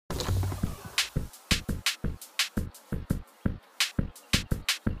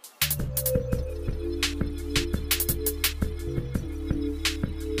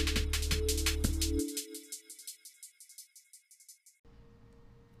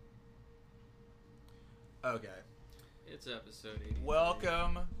Okay. It's episode 83.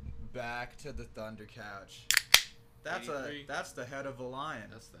 Welcome back to the Thunder Couch. That's 83. that's the head of a lion.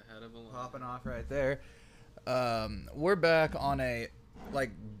 That's the head of a lion. Popping off right there. We're back on a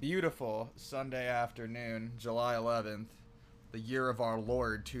beautiful Sunday afternoon, July 11th, the year of our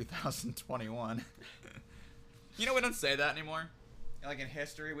Lord 2021. You know, we don't say that anymore. Like in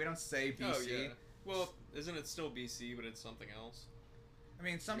history, we don't say BC. Oh, yeah. Well, isn't it still BC, but it's something else? I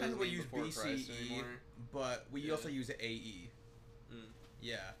mean, sometimes we use before Christ BCE, anymore. but we also use AE. Mm.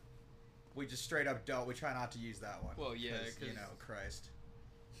 Yeah. We just straight up don't. We try not to use that one. Well, yeah, because, you know, Christ.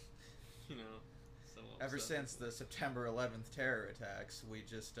 You know. So Ever since the September 11th terror attacks, we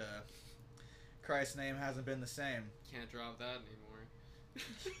just, Christ's name hasn't been the same. Can't drop that anymore.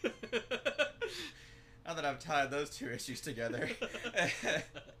 Now that I've tied those two issues together.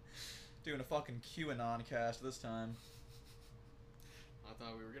 Doing a fucking QAnon cast this time. I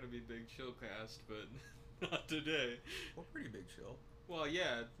thought we were gonna be big chill cast, but not today. We're pretty big chill. Well,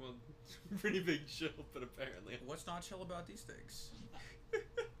 yeah, pretty big chill, but apparently. What's not chill about these things?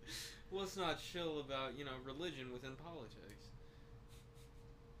 Well, it's not chill about, you know, religion within politics.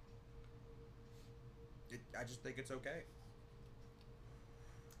 I just think it's okay.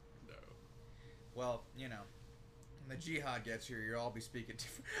 No. Well, you know, when the jihad gets here, you'll all be speaking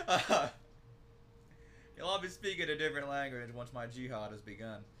different. You'll all be speaking a different language once my jihad has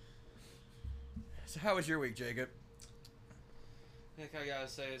begun. So, how was your week, Jacob? Heck, I gotta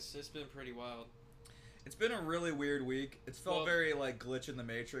say, it's been pretty wild. It's been a really weird week. It's felt very like glitch in the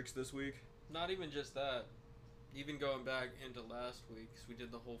Matrix this week. Not even just that. Even going back into last week, 'cause we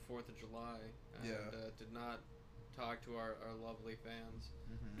did the whole 4th of July. And, did not talk to our lovely fans.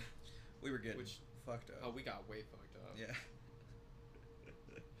 Mm-hmm. We were getting fucked up. Oh, we got way fucked up. Yeah.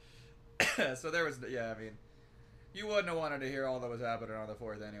 So there was, I mean, you wouldn't have wanted to hear all that was happening on the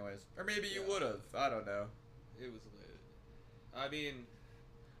 4th anyways. Or maybe you would have. I don't know. It was lit. I mean,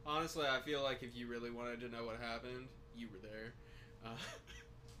 honestly, I feel like if you really wanted to know what happened, you were there.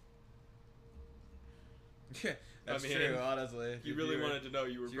 Yeah, that's true, honestly. If you really wanted to know,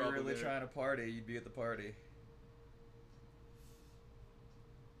 you were if probably you were really there. trying to party, you'd be at the party.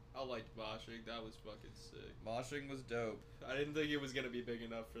 I liked moshing. That was fucking sick. Moshing was dope. I didn't think it was going to be big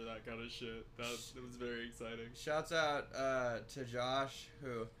enough for that kind of shit. It was very exciting. Shouts out to Josh,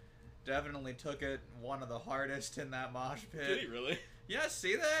 who definitely took it one of the hardest in that mosh pit. Did he really? Yeah,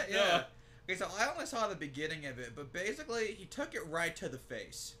 see that? Yeah. Okay, so I only saw the beginning of it, but basically he took it right to the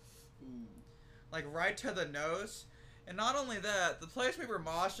face. Ooh. Like right to the nose. And not only that, the place we were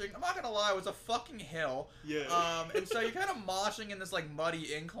moshing, I'm not gonna lie, was a fucking hill. Yeah. And so you're kind of moshing in this like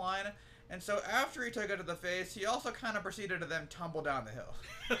muddy incline. And so after he took it to the face, he also kind of proceeded to then tumble down the hill.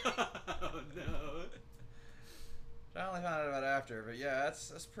 Oh no. I only found out about after, but yeah,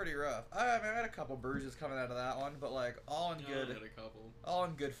 that's pretty rough. I mean, I had a couple bruises coming out of that one, but like all in good. I had a couple. All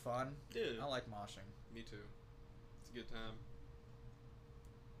in good fun. Yeah. I like moshing. Me too. It's a good time.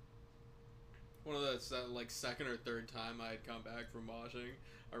 One of those like second or third time I had come back from moshing,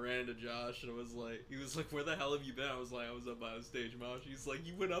 I ran into Josh and he was like, "Where the hell have you been?" I was like, "I was up by the stage mosh." He's like,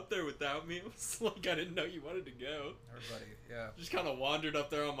 "You went up there without me?" I was like, "I didn't know you wanted to go." Everybody, yeah. Just kind of wandered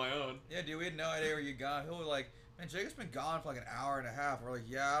up there on my own. Yeah, dude, we had no idea where you gone. He was like, "Man, Jacob's been gone for like an hour and a half." We're like,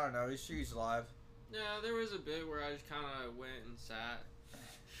 "Yeah, I don't know. He's alive." Yeah, there was a bit where I just kind of went and sat.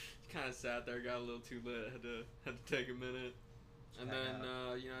 Kind of sat there, got a little too lit. Had to take a minute, and then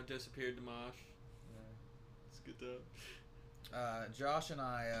disappeared to mosh. It's a good time. Josh and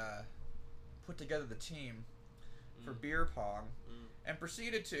I put together the team for beer pong and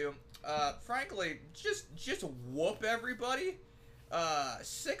proceeded to, frankly, just whoop everybody.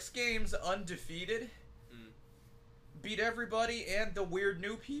 6 games undefeated. Beat everybody and the weird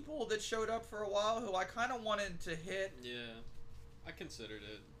new people that showed up for a while who I kind of wanted to hit. Yeah, I considered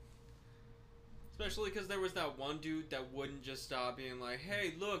it. Especially because there was that one dude that wouldn't just stop being like,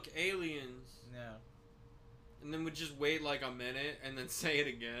 "Hey, look, aliens." Yeah. And then would just wait like a minute and then say it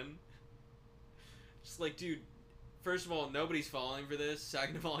again. Just like, dude, first of all, nobody's falling for this.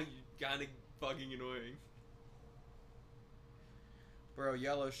 Second of all, you're kind of fucking annoying. Bro,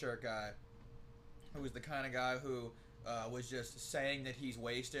 yellow shirt guy, who was the kind of guy who was just saying that he's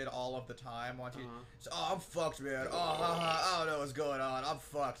wasted all of the time. So, I'm fucked, man. I don't know what's going on. I'm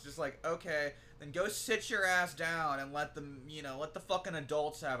fucked. Just like, okay, then go sit your ass down and let the fucking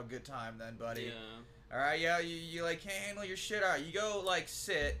adults have a good time then, buddy. Yeah. Alright, yeah, you like can't handle your shit out. You go like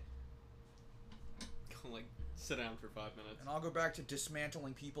sit. Go like sit down for 5 minutes. And I'll go back to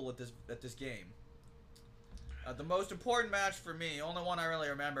dismantling people at this game. The most important match for me, only one I really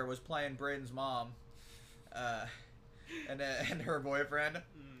remember, was playing Braden's mom. And her boyfriend.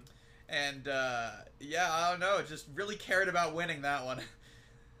 And, yeah, I don't know. Just really cared about winning that one.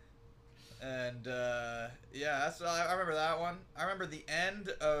 And, yeah, I remember that one. I remember the end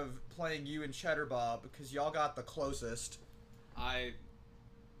of playing you and Cheddar Bob because y'all got the closest.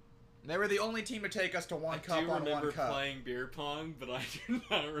 They were the only team to take us to one cup on one cup. I do remember playing beer pong, but I do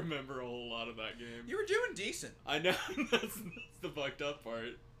not remember a whole lot of that game. You were doing decent. I know. That's the fucked up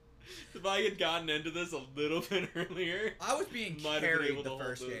part. If I had gotten into this a little bit earlier, I was being carried the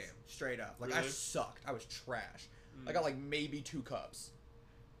first game, straight up. Like, really? I sucked. I was trash. I got, like, maybe 2 cups.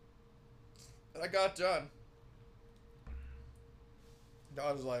 And I got done.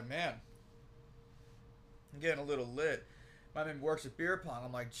 I was like, man, I'm getting a little lit. My man works at beer pong.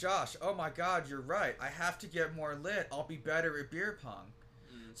 I'm like, Josh, oh my God, you're right. I have to get more lit. I'll be better at beer pong.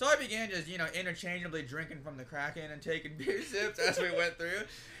 So I began just, you know, interchangeably drinking from the Kraken and taking beer sips as we went through.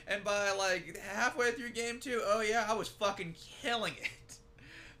 And by, like, halfway through game 2, oh yeah, I was fucking killing it.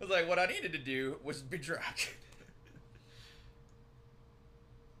 I was like, what I needed to do was be drunk.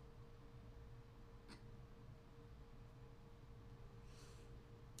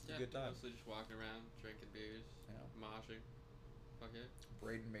 Yeah, good time. Mostly just walking around, drinking beers, moshing. Fuck it.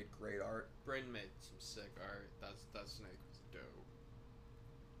 Braden made great art. Braden made some sick art. That snake was dope.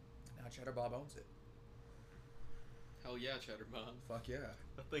 Now Cheddar Bob owns it. Hell yeah, Cheddar Bob. Fuck yeah.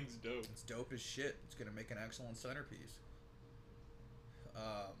 That thing's dope. It's dope as shit. It's gonna make an excellent centerpiece.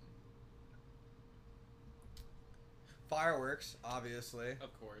 Fireworks, obviously.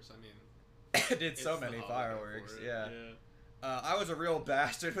 Of course, I mean. I did so many fireworks, yeah. I was a real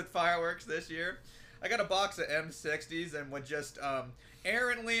bastard with fireworks this year. I got a box of M60s and would just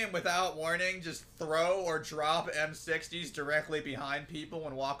errantly and without warning just throw or drop M60s directly behind people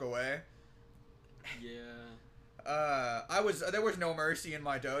and walk away. Yeah. There was no mercy in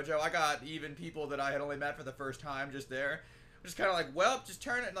my dojo. I got even people that I had only met for the first time just there. Just kind of like, well, just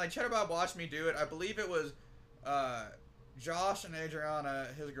turn it. And, like, Cheddar Bob watched me do it. I believe it was Josh and Adriana,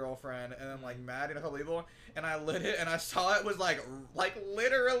 his girlfriend, and then, like, Maddie and a couple people. And I lit it, and I saw it was, like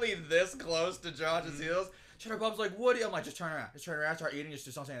literally this close to Josh's heels. Cheddar Bob's like, Woody. I'm like, just turn around. Just turn around, start eating,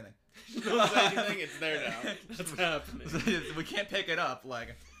 just don't say anything. Don't say anything, it's there now. That's happening. We can't pick it up,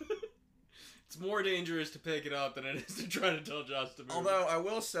 like. It's more dangerous to pick it up than it is to try to tell Josh to move. Although, I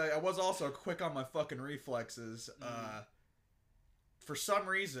will say, I was also quick on my fucking reflexes. For some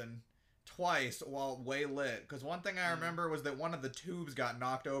reason, twice while way lit. Because one thing I remember was that one of the tubes got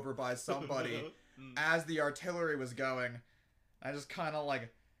knocked over by somebody as the artillery was going. I just kind of,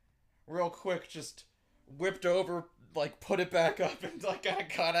 like, real quick just whipped over, like, put it back up and, like, kind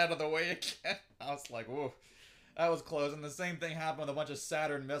of got out of the way again. I was like, whoa. That was close. And the same thing happened with a bunch of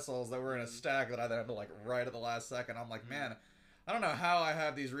Saturn missiles that were in a stack that I had to, like, right at the last second. I'm like, man, I don't know how I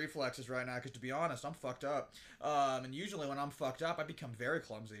have these reflexes right now, because to be honest, I'm fucked up. And usually when I'm fucked up, I become very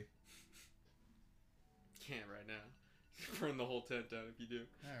clumsy. Can't right now. Burn the whole tent down if you do.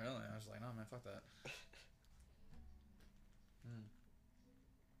 Yeah, really? I was like, no, man, fuck that.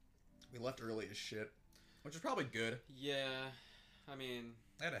 We left early as shit, which is probably good. Yeah, I mean...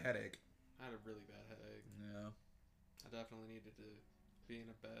 I had a headache. I had a really bad headache. Yeah. I definitely needed to be in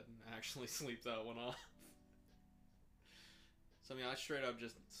a bed and actually sleep that one off. So, I mean, I straight up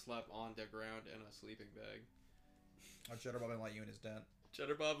just slept on the ground in a sleeping bag. Oh, Cheddar Bob didn't let you in his tent.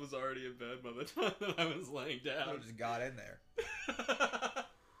 Cheddar Bob was already in bed by the time that I was laying down. I just got in there.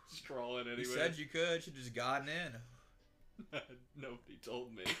 Just crawling anyway. You said you could. You just gotten in. Nobody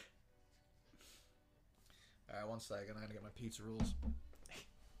told me. Alright, 1 second. I gotta get my pizza rules.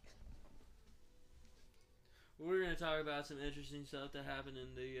 We're gonna talk about some interesting stuff that happened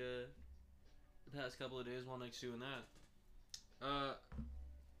in the past couple of days while next to that.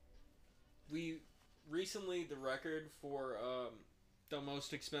 We recently, the record for the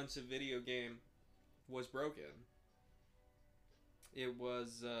most expensive video game was broken. It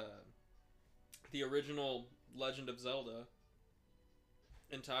was the original Legend of Zelda,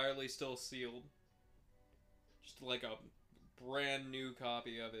 entirely still sealed, just like a brand new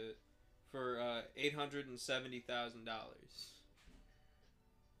copy of it, for $870,000.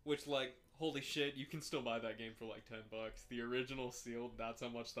 Which, like, holy shit, you can still buy that game for like $10. The original sealed, that's how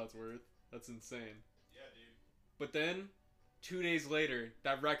much that's worth. That's insane. Yeah, dude. But then, 2 days later,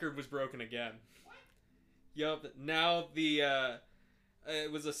 that record was broken again. What? Yup. Now the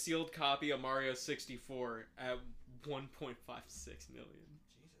it was a sealed copy of Mario 64 at 1.56 million.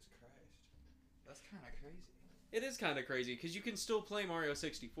 Jesus Christ. That's kind of crazy. It is kind of crazy, because you can still play Mario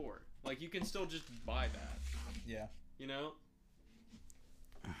 64. Like, you can still just buy that. Yeah. You know?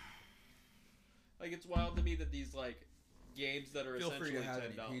 Like, it's wild to me that these, like, games that are Feel essentially $10. free to have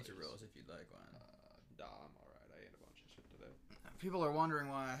any pizza rolls if you'd like one. Nah, I'm alright. I ate a bunch of shit today. people are wondering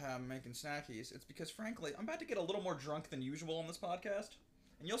why I'm making snackies, it's because, frankly, I'm about to get a little more drunk than usual on this podcast.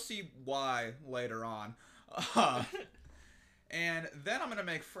 And you'll see why later on. And then I'm going to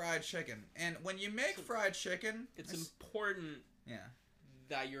make fried chicken. And when you make fried chicken... It's important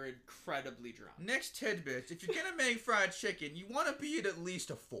that you're incredibly drunk. Next tidbit, if you're going to make fried chicken, you want to be at least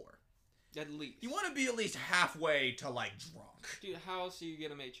a 4. At least. You want to be at least halfway to, like, drunk. Dude, how else are you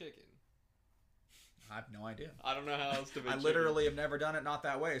going to make chicken? I have no idea. I don't know how else to make I literally have never done it not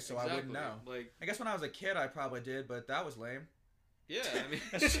that way, so I wouldn't know. Like, I guess when I was a kid, I probably did, but that was lame. Yeah, I mean,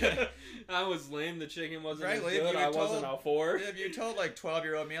 I was lame. The chicken wasn't as good. I wasn't a 4. If you told, like,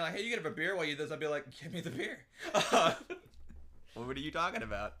 12-year-old me, like, hey, you get a beer while you do this, I'd be like, give me the beer. What are you talking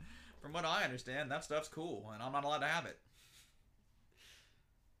about? From what I understand, that stuff's cool, and I'm not allowed to have it.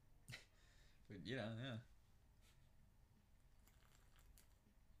 You know, yeah.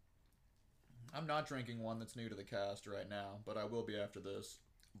 I'm not drinking one that's new to the cast right now, but I will be after this.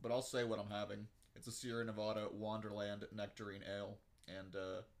 But I'll say what I'm having. It's a Sierra Nevada Wonderland Nectarine Ale, and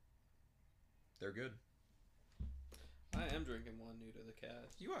they're good. I am drinking one new to the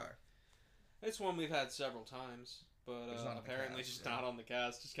cast. You are. It's one we've had several times, but apparently it's just not on the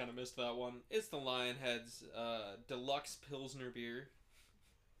cast. Just kind of missed that one. It's the LionsHead's Deluxe Pilsner beer.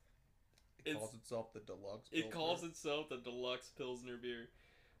 It calls itself the Deluxe Pilsner. It calls itself the Deluxe Pilsner beer,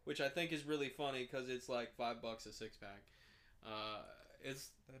 which I think is really funny because it's like $5 a 6-pack.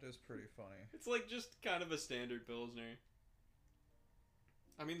 That is pretty funny. It's like just kind of a standard Pilsner.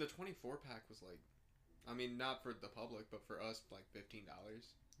 I mean, the 24-pack was like, I mean, not for the public, but for us, like $15.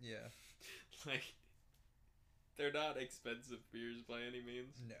 Yeah. Like, they're not expensive beers by any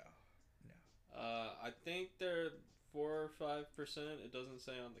means. No. I think they're 4 or 5%. It doesn't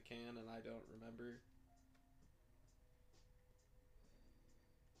say on the can, and I don't remember.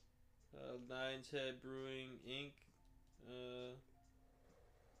 LionsHead Brewing Inc.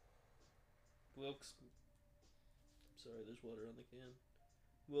 Wilkes. Sorry, there's water on the can.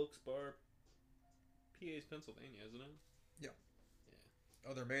 Wilkes Bar, PA's Pennsylvania, isn't it? Yeah.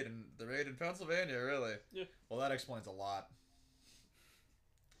 Oh, they're made in Pennsylvania, really? Yeah. Well, that explains a lot.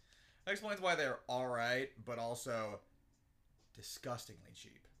 That explains why they're alright, but also disgustingly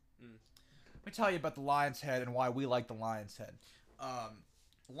cheap. Let me tell you about the LionsHead and why we like the LionsHead.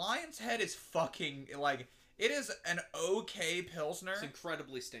 LionsHead is fucking, like, it is an okay Pilsner. It's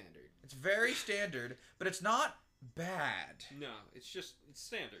incredibly standard. It's very standard, but it's not bad. No, it's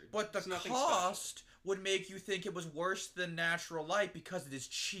standard. But the cost would make you think it was worse than Natural Light because it is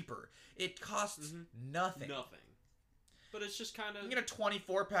cheaper. It costs nothing. Nothing. But it's just kind of... You can get a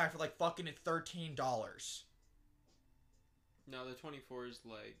 24-pack for like fucking $13. No, the 24 is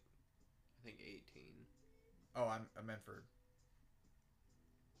like, I think 18. Oh, I meant for...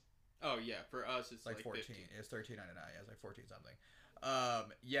 Oh, yeah, for us it's like 14. 15. It's $13.99. Yeah, it's like 14 something.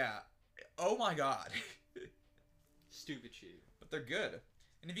 Yeah. Oh my god. Stupid cheap. But they're good.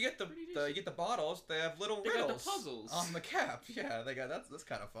 And if you get the bottles, they have little riddles got the puzzles on the cap. Yeah, they got that's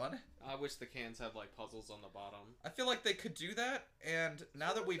kind of fun. I wish the cans had like puzzles on the bottom. I feel like they could do that, and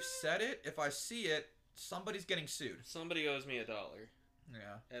now that we've said it, if I see it, somebody's getting sued. Somebody owes me $1.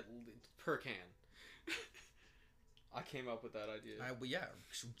 Yeah. Per can. I came up with that idea. Yeah,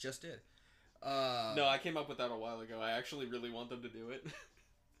 just did. No, I came up with that a while ago. I actually really want them to do it.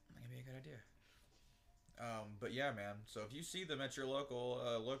 Maybe a good idea. But yeah, man. So if you see them at your local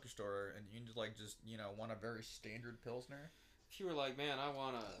liquor store and you just want a very standard Pilsner. If you were like, man, I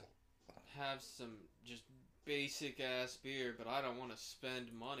want to have some just basic ass beer, but I don't want to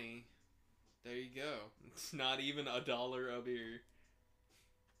spend money. There you go. It's not even $1 a beer.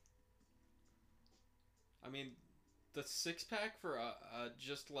 I mean, the 6-pack for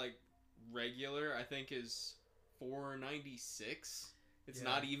just like regular, I think is $4.96. It's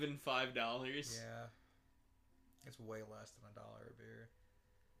not even $5. Yeah. It's way less than $1 a beer.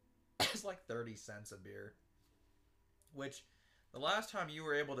 It's like 30 cents a beer. Which, the last time you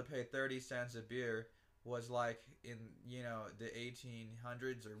were able to pay 30 cents a beer was like in, the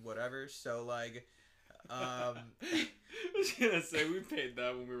 1800s or whatever. So like, I was gonna say, we paid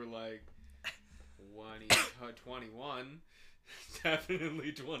that when we were like 21.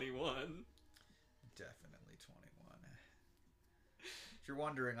 Definitely 21. Definitely 21. If you're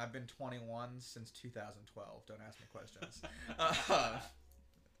wondering, I've been 21 since 2012. Don't ask me questions.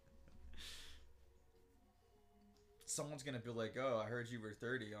 Someone's going to be like, oh, I heard you were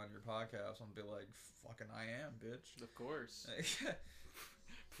 30 on your podcast. I'm going to be like, fucking I am, bitch. Of course.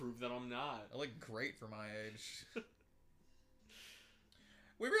 Prove that I'm not. I look great for my age.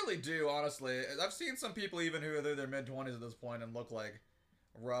 We really do, honestly. I've seen some people even who are in their mid-20s at this point and look like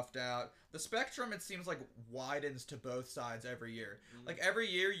roughed out. The spectrum, it seems like, widens to both sides every year. Like, every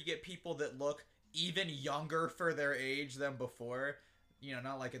year you get people that look even younger for their age than before. You know,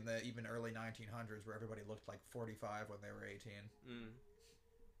 not like in the even early 1900s where everybody looked like 45 when they were 18.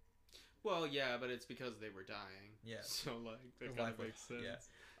 Well, yeah, but it's because they were dying. Yeah. So, like, that kind of makes sense.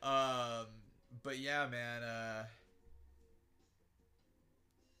 Yeah. But yeah, man,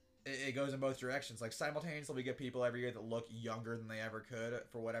 it goes in both directions. Like, simultaneously we get people every year that look younger than they ever could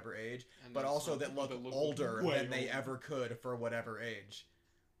for whatever age, but also that look older than they ever could for whatever age.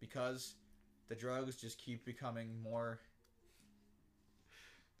 Because the drugs just keep becoming more...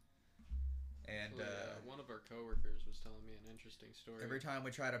 And one of our coworkers was telling me an interesting story. Every time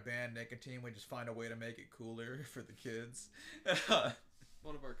we try to ban nicotine, we just find a way to make it cooler for the kids.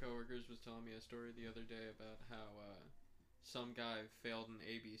 One of our coworkers was telling me a story the other day about how some guy failed an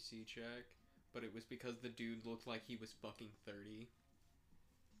ABC check, but it was because the dude looked like he was fucking 30.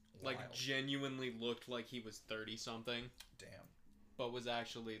 Wild. Like, genuinely looked like he was 30-something. Damn. But was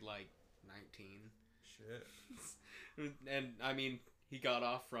actually, like, 19. Shit. And, I mean... He got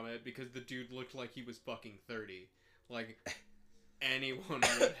off from it because the dude looked like he was fucking 30. Like, anyone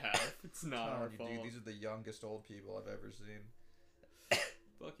would have. It's not our fault. Dude, these are the youngest old people I've ever seen.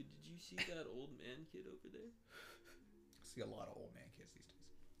 Fucking, did you see that old man kid over there? I see a lot of old man kids these days.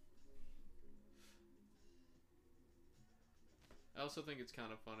 I also think it's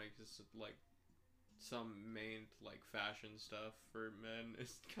kind of funny because, like, some main, like, fashion stuff for men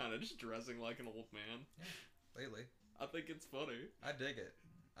is kind of just dressing like an old man. Yeah, lately. I think it's funny. I dig it.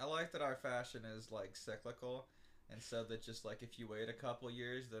 I like that our fashion is, like, cyclical, and so that just, like, if you wait a couple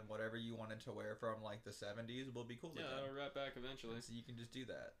years, then whatever you wanted to wear from, like, the 70s will be cool again. Yeah, it'll wrap back eventually. And so you can just do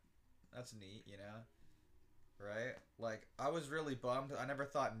that. That's neat, you know? Right? Like, I was really bummed. I never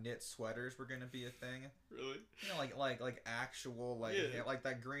thought knit sweaters were gonna be a thing. Really? You know, like actual, like, yeah, like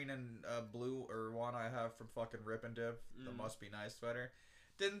that green and blue or one I have from fucking Rip and Dip, the Must Be Nice sweater.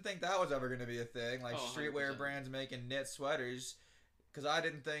 Didn't think that was ever going to be a thing. Like, streetwear brands making knit sweaters. Because I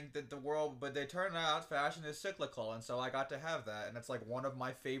didn't think that the world... But they turned out fashion is cyclical. And so I got to have that. And it's like one of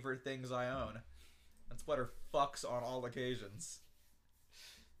my favorite things I own. That sweater fucks on all occasions.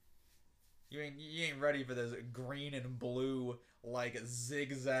 You ain't ready for this green and blue, like,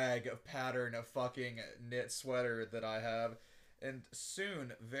 zigzag pattern of fucking knit sweater that I have. And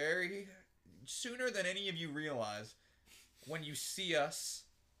soon, sooner than any of you realize... When you see us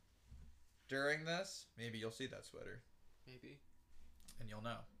during this, maybe you'll see that sweater. Maybe. And you'll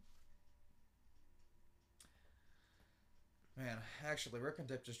know. Man, actually, Rip and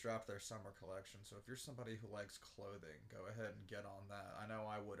Dip just dropped their summer collection, so if you're somebody who likes clothing, go ahead and get on that. I know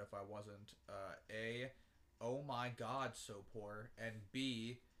I would if I wasn't, A, oh my god, so poor, and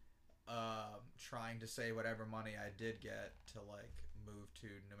B, trying to save whatever money I did get to, like, move to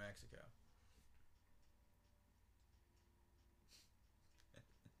New Mexico.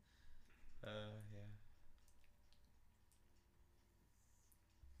 Yeah.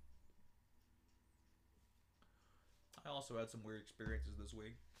 I also had some weird experiences this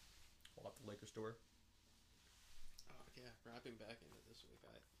week while at the liquor store. Oh, yeah, wrapping back into this week,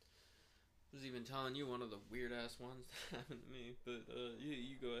 I was even telling you one of the weird-ass ones that happened to me, but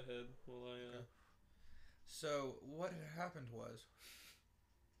you go ahead while I... Okay. So, what had happened was...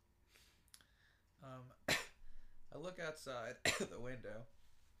 I look outside the window,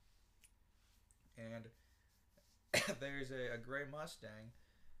 and there's a gray Mustang.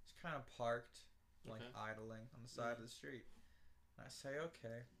 It's kind of parked, like, idling on the side of the street. And I say,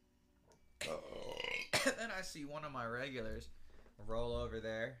 okay. And then I see one of my regulars roll over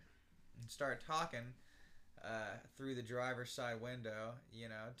there and start talking through the driver's side window, you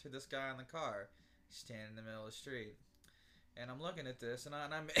know, to this guy in the car standing in the middle of the street. And I'm looking at this, and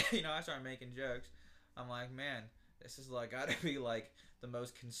I'm you know, I start making jokes. I'm like, man, this is like gotta be like the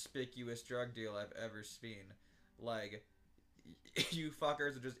most conspicuous drug deal I've ever seen. Like, you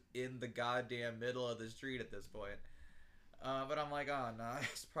fuckers are just in the goddamn middle of the street at this point. But I'm like, oh no,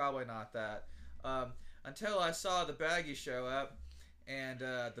 it's probably not that. Until I saw the baggie show up, and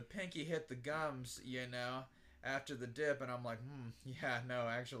the pinky hit the gums, you know, after the dip, and I'm like, yeah, no,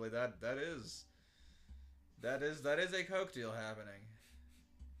 actually, that is a coke deal happening.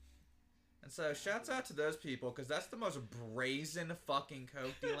 And so, shouts out to those people, because that's the most brazen fucking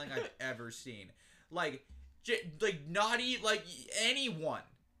coke dealing I've ever seen. Like, not even, like, anyone.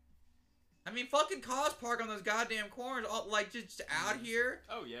 I mean, fucking cars park on those goddamn corners, all, like, just out here.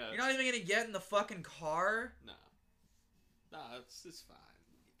 Oh, yeah. You're not even gonna get in the fucking car? No. Nah, it's fine.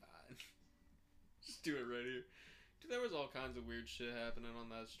 Fine. Just do it right here. Dude, there was all kinds of weird shit happening on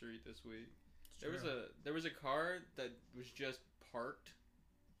that street this week. There was a car that was just parked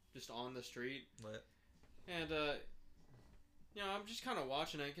just on the street. Lit. And, you know, I'm just kind of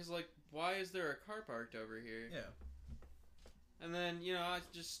watching it because, like, why is there a car parked over here? Yeah. And then, you know, I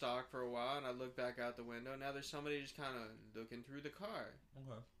just stalk for a while and I look back out the window. Now there's somebody just kind of looking through the car.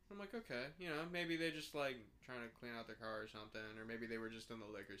 Okay. I'm like, okay, you know, maybe they just, like, trying to clean out their car or something. Or maybe they were just in the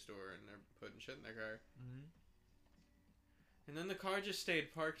liquor store and they're putting shit in their car. Mm-hmm. And then the car just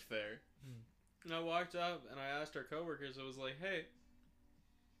stayed parked there. And I walked up and I asked our coworkers, I was like, hey,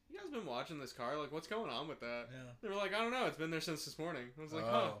 you guys been watching this car? Like, what's going on with that? Yeah. They were like, I don't know. It's been there since this morning. I was like,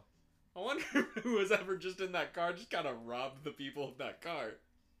 huh. I wonder who was ever just in that car, just kind of robbed the people of that car.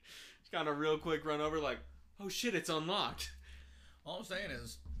 Just kind of real quick run over like, oh shit, it's unlocked. All I'm saying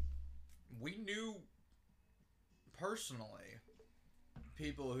is, we knew personally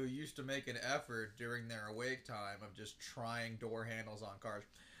people who used to make an effort during their awake time of just trying door handles on cars.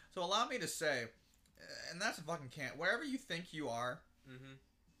 So allow me to say, and that's a fucking can't. Wherever you think you are,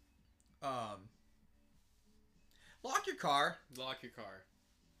 lock your car. Lock your car.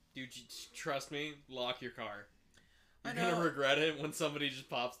 Dude, trust me, lock your car. You're I know. gonna regret it when somebody just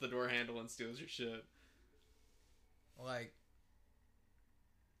pops the door handle and steals your shit. Like,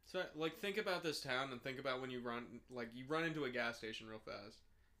 so, like, think about this town and think about when you run into a gas station real fast.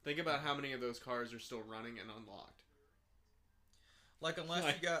 Think about how many of those cars are still running and unlocked. Like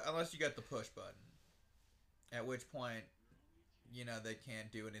unless you got the push button, at which point, you know, they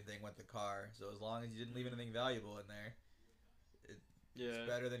can't do anything with the car. So as long as you didn't leave anything valuable in there, it's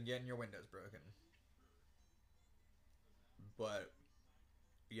better than getting your windows broken. But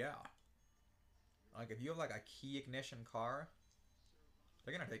yeah, like if you have like a key ignition car,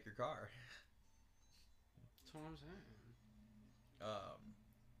 they're gonna take your car. That's what I'm saying.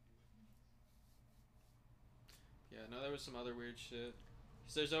 Yeah, no, there was some other weird shit.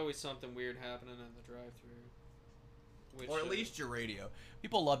 Because there's always something weird happening in the drive-thru. Or at least your radio.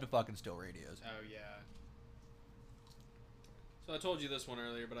 People love to fucking steal radios. Oh, yeah. So I told you this one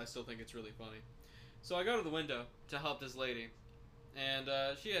earlier, but I still think it's really funny. So I go to the window to help this lady. And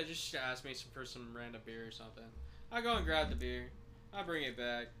she had just asked me for some random beer or something. I go and grab the beer. I bring it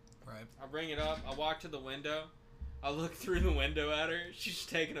back. Right. I bring it up. I walk to the window. I look through the window at her. She's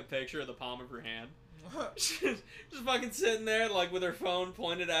taking a picture of the palm of her hand. Just fucking sitting there, like, with her phone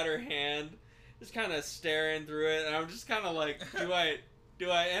pointed at her hand. Just kind of staring through it. And I'm just kind of like, do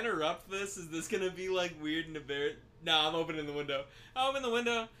I interrupt this? Is this going to be, like, weird and embarrassing? No, I'm opening the window. I open the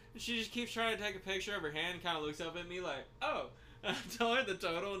window. And she just keeps trying to take a picture of her hand and kind of looks up at me like, oh. And I tell her the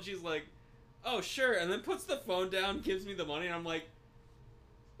total, and she's like, oh, sure. And then puts the phone down, gives me the money, and I'm like,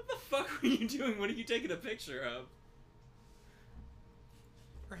 what the fuck were you doing? What are you taking a picture of?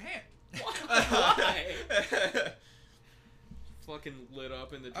 Her hand. Why? Fucking lit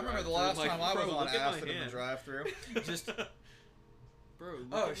up in the drive-thru. I remember the last time I was on acid in the drive-thru. Just, bro,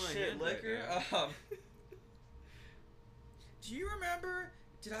 look at my shit, hand liquor. right Do you remember?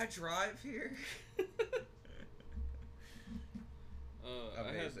 Did I drive here?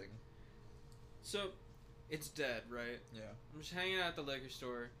 Amazing. So, it's dead, right? Yeah. I'm just hanging out at the liquor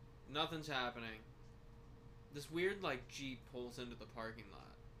store. Nothing's happening. This weird, like, Jeep pulls into the parking lot.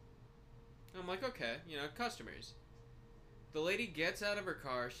 I'm like, okay, you know, customers. The lady gets out of her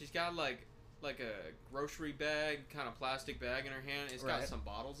car. She's got, like a grocery bag, kind of plastic bag in her hand. It's got some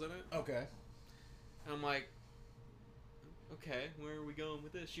bottles in it. Okay. And I'm like, okay, where are we going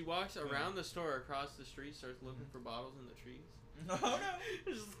with this? She walks around the store across the street, starts looking for bottles in the trees. Oh, no.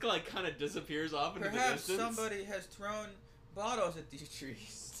 It just, like, kind of disappears off into the Perhaps distance. somebody has thrown bottles at these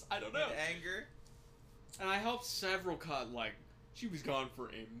trees. I don't know. In anger. And I helped several cut, like, she was gone for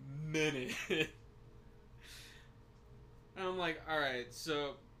a minute. And I'm like, alright,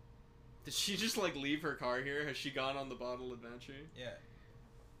 so, did she just, like, leave her car here? Has she gone on the bottle adventure? Yeah.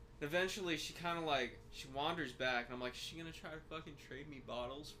 Eventually, she kind of, like, she wanders back, and I'm like, is she gonna try to fucking trade me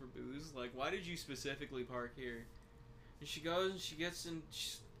bottles for booze? Like, why did you specifically park here? And she goes and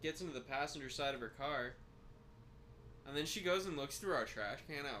she gets into the passenger side of her car. And then she goes and looks through our trash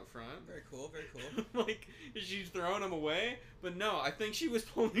can out front. Very cool, very cool. Like, is she throwing them away? But no, I think she was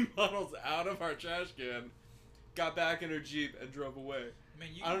pulling bottles out of our trash can, got back in her Jeep, and drove away. I mean,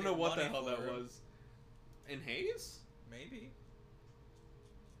 I don't know what the hell that was. In Hayes? Maybe.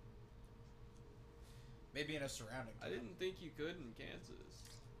 Maybe in a surrounding town. I didn't think you could in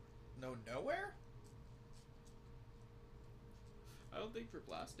Kansas. No, nowhere? I don't think for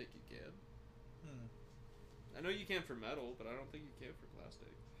plastic you can. I know you can for metal, but I don't think you can for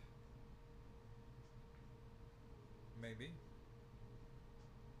plastic. Maybe.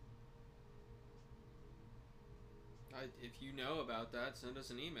 If you know about that, send us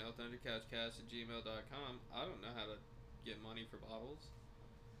an email, thundercouchcast@gmail.com. I don't know how to get money for bottles.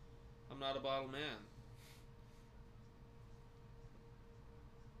 I'm not a bottle man.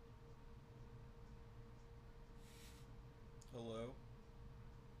 Hello?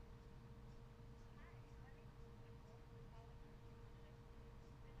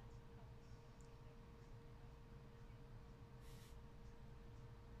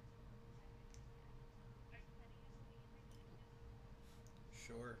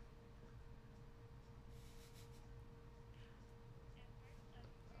 Sure.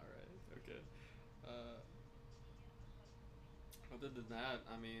 Alright, okay. Other than that,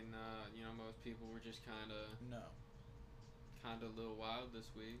 I mean, you know, most people were just kind of a little wild this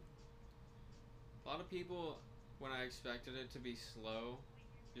week. A lot of people, when I expected it to be slow,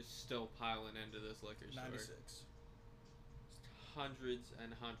 just still piling into this liquor store. 96. It's hundreds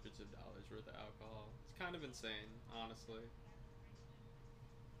and hundreds of dollars worth of alcohol. It's kind of insane, honestly.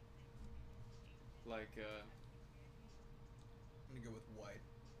 Like, I'm gonna go with white.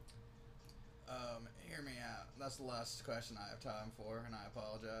 Hear me out. That's the last question I have time for, and I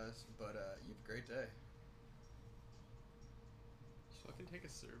apologize, but you have a great day. just fucking take a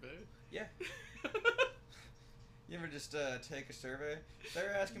survey. Yeah. You ever just take a survey? They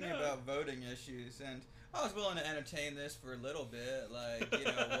were asking me about voting issues, and I was willing to entertain this for a little bit, like, you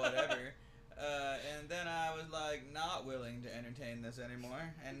know, whatever. And then I was, like, not willing to entertain this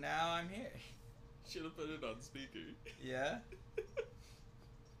anymore, and now I'm here. Should have put it on speaker. Yeah?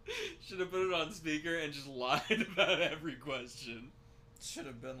 Should have put it on speaker and just lied about every question. Should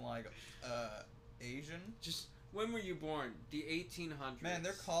have been, like, Asian. Just, when were you born? The 1800s. Man,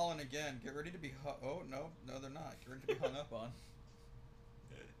 they're calling again. Get ready to be oh, no, they're not. Get ready to be hung up on.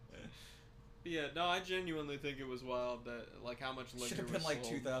 Yeah, no, I genuinely think it was wild that, like, how much liquor Should have was been, like,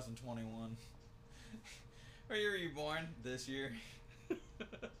 sold. 2021. What year were you born? This year?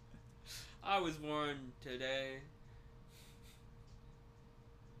 I was born today.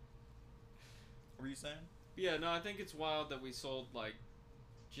 What were you saying? Yeah, no, I think it's wild that we sold, like,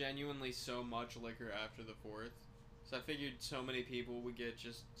 genuinely so much liquor after the 4th. So I figured so many people would get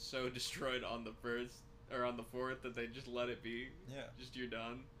just so destroyed on the 1st, or on the 4th, that they just let it be. Yeah. Just, you're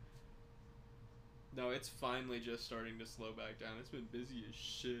done. No, it's finally just starting to slow back down. It's been busy as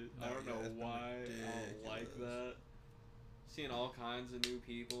shit. I don't know why I like that. Seeing all kinds of new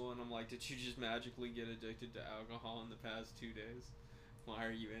people, and I'm like, did you just magically get addicted to alcohol in the past 2 days? Why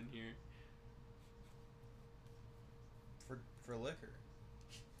are you in here? For liquor.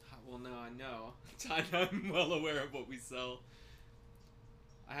 Well, no, I know. I'm well aware of what we sell.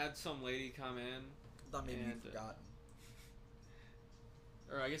 I had some lady come in. Thought maybe you'd forgotten.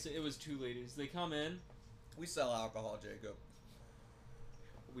 Or I guess it was 2 ladies. They come in. We sell alcohol, Jacob.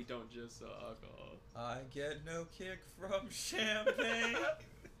 We don't just sell alcohol. I get no kick from champagne.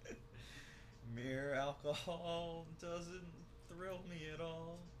 Mere alcohol doesn't thrill me at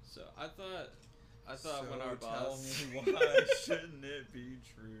all. So I thought So when our tell boss. me why shouldn't it be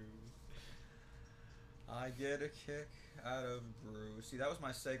true? I get a kick out of brew. See, that was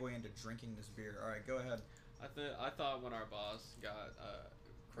my segue into drinking this beer. All right, go ahead. I thought when our boss got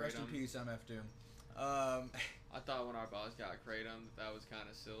Rest in kratom. peace, MF Doom. I thought when our boss got kratom that was kind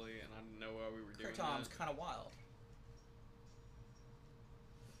of silly, and I didn't know why we were doing Kratom's that. kind of wild.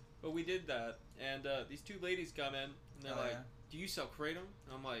 But we did that, and these 2 ladies come in, and they're like, "Do you sell kratom?"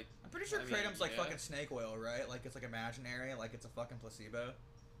 And I'm like, I'm pretty sure I mean, kratom's like yeah. fucking snake oil, right? Like it's like imaginary, like it's a fucking placebo.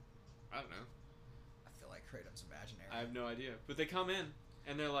 I don't know. I feel like kratom's imaginary. I have no idea. But they come in,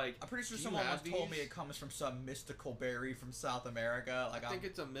 and they're like, I'm pretty sure "Do you someone have once told me these?" it comes from some mystical berry from South America. Like I think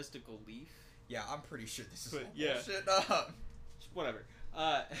it's a mystical leaf. yeah, I'm pretty sure this is But, all yeah. bullshit. Whatever.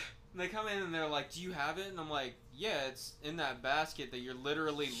 They come in and they're like, "Do you have it?" And I'm like, "Yeah, it's in that basket that you're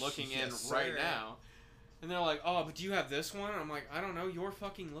literally looking Yes, in right sir. now." And they're like, "Oh, but do you have this one?" And I'm like, "I don't know. You're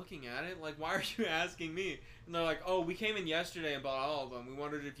fucking looking at it. Like, why are you asking me?" And they're like, "Oh, we came in yesterday and bought all of them. We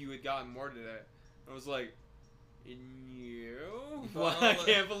wondered if you had gotten more today." I was like, "You? Well, I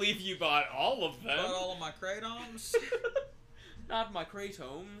can't believe you bought all of them." Bought all of my kratoms. Not my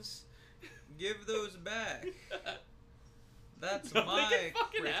kratoms. Give those back. That's No, they my can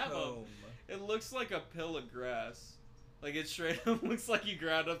fucking have 'em. kratom. It looks like a pill of grass. Like, it straight up looks like you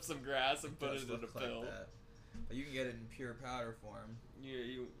ground up some grass and put does it in a look like pill. that. But you can get it in pure powder form. Yeah,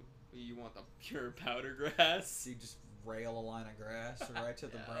 you want the pure powder grass? So you just rail a line of grass right to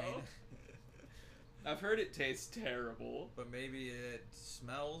the brain. I've heard it tastes terrible. But maybe it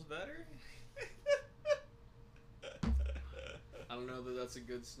smells better? I don't know that that's a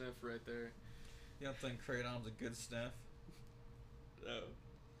good sniff right there. You don't think kratom's a good sniff? No.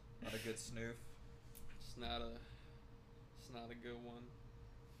 Not a good snoof? It's not a good one.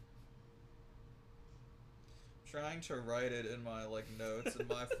 trying to write it in my like notes, and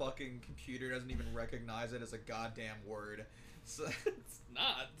my fucking computer doesn't even recognize it as a goddamn word. So It's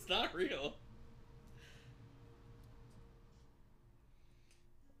not real.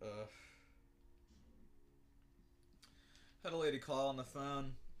 Had a lady call on the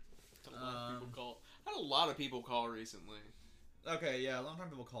phone. Had a lot of people call recently. Okay, yeah, a long time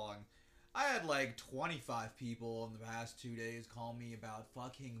people calling. I had like 25 people in the past 2 days call me about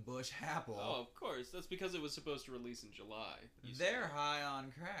fucking Bush Apple. Oh, of course. That's because it was supposed to release in July. They're high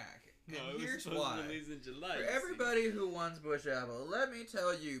on crack. And no, it here's was supposed why. to release in July. For everybody who wants Bush Apple, let me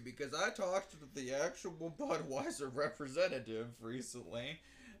tell you, because I talked to the actual Budweiser representative recently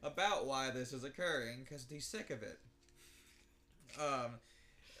about why this is occurring, because he's sick of it.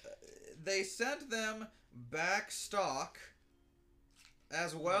 They sent them back stock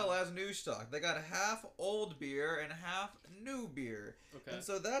as well as new stock. They got half old beer and half new beer. Okay. And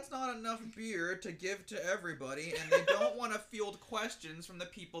so that's not enough beer to give to everybody, and they don't want to field questions from the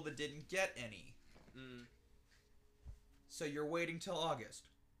people that didn't get any. Mm. So you're waiting till August.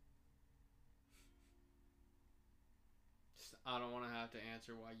 I don't want to have to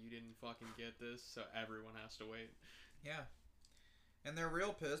answer why you didn't fucking get this, so everyone has to wait. Yeah. And they're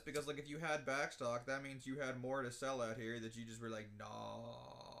real pissed because, like, if you had backstock, that means you had more to sell out here that you just were like,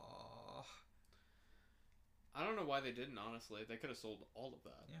 nah. I don't know why they didn't, honestly. They could have sold all of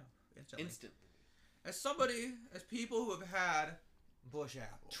that. Yeah, Instantly. As people who have had Bush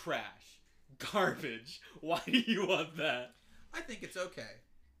Apple. Trash. Garbage. Why do you want that? I think it's okay.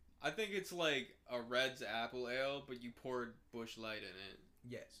 I think it's like a Red's apple ale, but you poured Bush Light in it.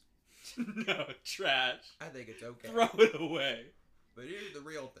 Yes. No, trash. I think it's okay. Throw it away. But here's the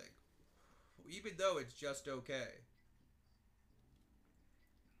real thing. Even though it's just okay,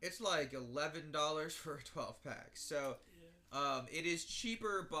 it's like $11 for a 12-pack. So, it is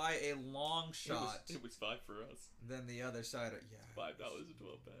cheaper by a long shot. It was $5 for us. Than the other side. $5 a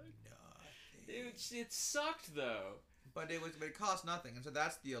 12-pack. Nothing. It sucked though. But it cost nothing, and so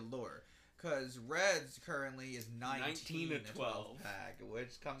that's the allure. Because Reds currently is 19 a 12 pack,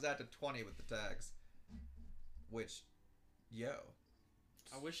 which comes out to 20 with the tax. Which, yo.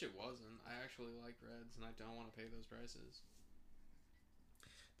 I wish it wasn't. I actually like Reds, and I don't want to pay those prices.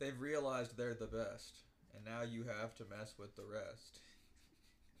 They've realized they're the best, and now you have to mess with the rest.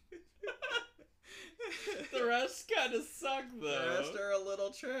 The rest kind of suck, though. The rest are a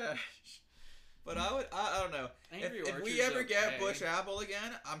little trash. But I don't know. If we ever get Bush Apple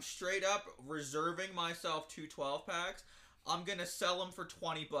again, I'm straight up reserving myself 2 12-packs. I'm going to sell them for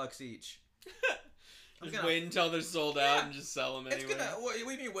 $20 each. Just wait until they're sold out and just sell them anyway. What do you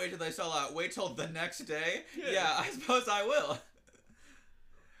mean wait till they sell out? Wait till the next day? Yeah, I suppose I will.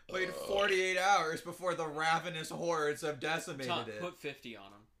 Wait 48 hours before the ravenous hordes have decimated it. Put 50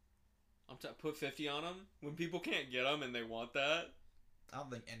 on them. Put 50 on them. When people can't get them and they want that. I don't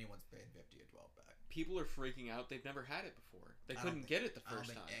think anyone's paying 50 a 12-pack. People are freaking out. They've never had it before. They couldn't get it the first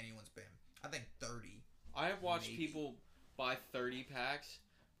time. I don't think anyone's paying. I think 30. I have watched people buy 30 packs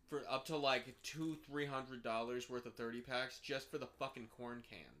for up to like $200-$300 worth of 30 packs just for the fucking corn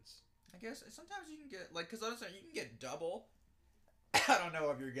cans. I guess sometimes you can get like, because honestly, you can get double. I don't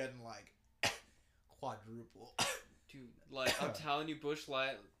know if you're getting like quadruple. Dude, like I'm telling you, Bush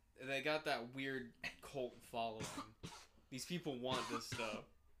Light, they got that weird cult following. These people want this stuff.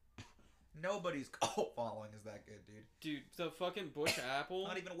 Nobody's cult following is that good, dude. Dude, the fucking Bush Apple.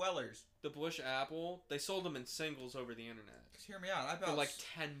 Not even Wellers. The Bush Apple, they sold them in singles over the internet. Just hear me out. For like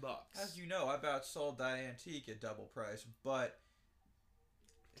 $10. As you know, I about sold that antique at double price, but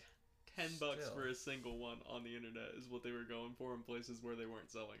 $10 for a single one on the internet is what they were going for in places where they weren't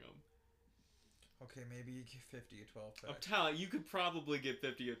selling them. Okay, maybe you get 50 a 12-pack. I'm telling you, could probably get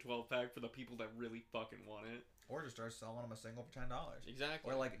 50 a 12-pack for the people that really fucking want it. Or just start selling them a single for $10.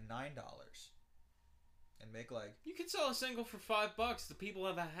 Exactly. Or like $9. And make like... You could sell a single for $5. The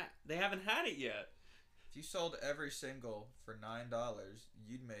people they haven't had it yet. If you sold every single for $9,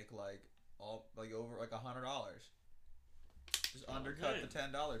 you'd make like over like $100. Just undercut the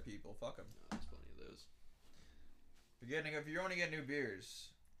 $10 people. Fuck them. No, there's plenty of those. If you're only getting new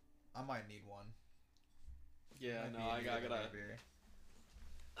beers, I might need one. Yeah, no, I gotta. Beer.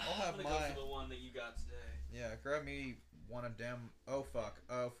 I'll have I'm gonna go for the one that you got today. Yeah, grab me one of them. Oh fuck!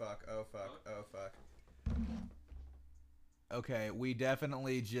 Oh fuck! Oh fuck! Oh fuck! Okay, we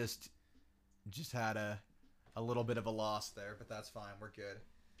definitely just had a little bit of a loss there, but that's fine. We're good.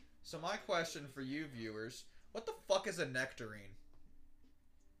 So my question for you viewers: what the fuck is a nectarine?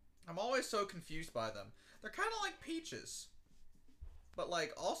 I'm always so confused by them. They're kind of like peaches, but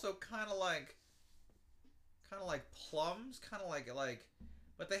like also kind of like plums, kind of like,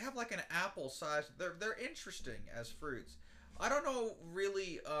 but they have like an apple size. They're interesting as fruits. I don't know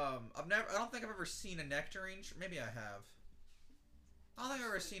really. I don't think I've ever seen a nectarine tree. Maybe I have. I don't think I've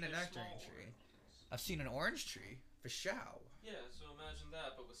ever seen a nectarine tree. I've seen an orange tree. For show. Yeah, so imagine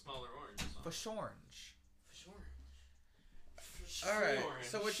that, but with smaller oranges. For orange. For Alright, orange.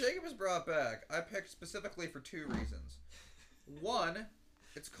 so what Jacob has brought back, I picked specifically for 2 reasons. One,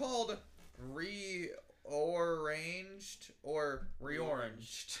 it's called reoranged or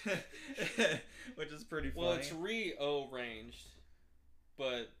reoranged, which is pretty funny. Well, it's rearranged,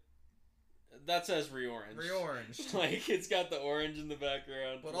 but that says reorange. Reoranged. Like, it's got the orange in the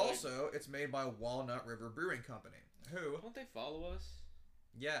background. But like, also, it's made by Walnut River Brewing Company. Who? Don't they follow us?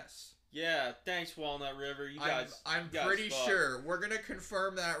 Yes. Yeah, thanks, Walnut River. You guys. I'm pretty sure. We're gonna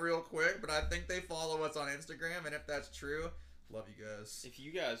confirm that real quick, but I think they follow us on Instagram, and if that's true, love you guys. If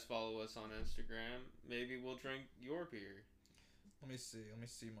you guys follow us on Instagram, maybe we'll drink your beer. Let me see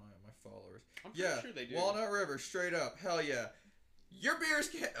my followers. I'm pretty sure they do. Walnut River, straight up, hell yeah. Your beers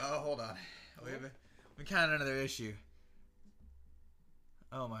can't. Oh, hold on. We kind of another issue.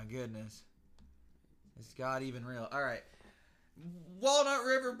 Oh my goodness. It's got even real. All right. Walnut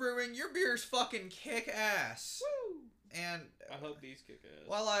River Brewing, your beers fucking kick ass. Woo! And I hope these kick ass.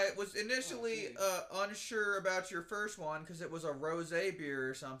 while I was initially unsure about your first one because it was a rosé beer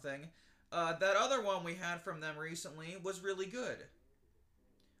or something, that other one we had from them recently was really good.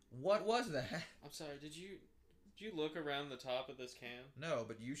 What was that? I'm sorry. Did you look around the top of this can? No,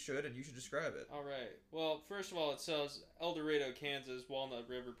 but you should, and you should describe it. All right. Well, first of all, it says El Dorado, Kansas, Walnut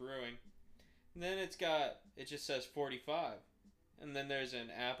River Brewing. And then it just says 45. And then there's an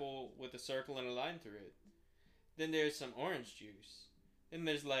apple with a circle and a line through it. Then there's some orange juice. And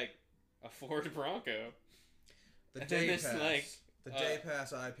there's like a Ford Bronco. The Day Pass. The uh, Day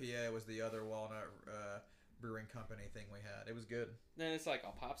Pass IPA was the other Walnut Brewing Company thing we had. It was good. Then it's like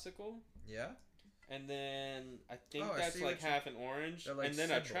a popsicle. Yeah? And then I think I that's see like half an orange. like and then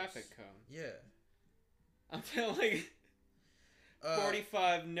symbols. a traffic cone. Yeah. I feel like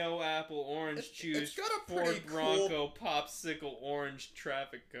 45 no apple orange juice. It's got a Ford pretty Bronco popsicle orange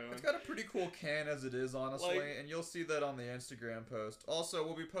traffic cone. It's got a pretty cool can as it is, honestly, Like, and you'll see that on the Instagram post. Also,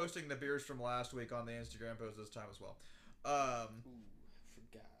 we'll be posting the beers from last week on the Instagram post this time as well. Ooh,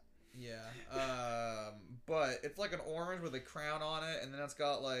 forgot. Yeah. But it's like an orange with a crown on it, and then it's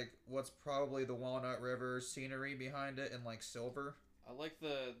got like what's probably the Walnut River scenery behind it in like silver. I like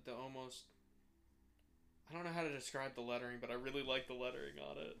the almost. I don't know how to describe the lettering, but I really like the lettering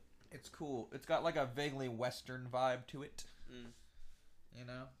on it. It's cool. It's got like a vaguely Western vibe to it. Mm. You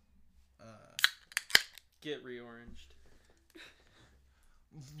know? Get reoranged.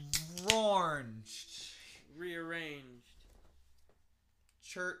 Oranged. Rearranged.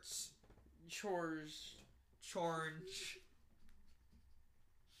 Shirts. Chores. Chorange.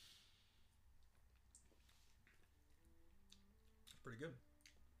 Pretty good.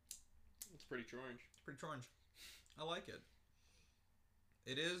 It's pretty orange. Pretty orange. I like it.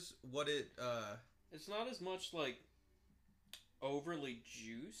 It is what it It's not as much like overly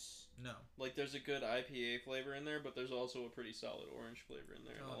juice. No. Like there's a good IPA flavor in there, but there's also a pretty solid orange flavor in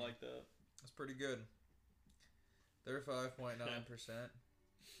there, and I like that. That's pretty good. They're 5.9%.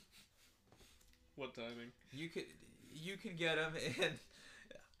 What timing? You can get them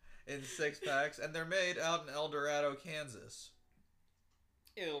in 6 packs, and they're made out in El Dorado, Kansas.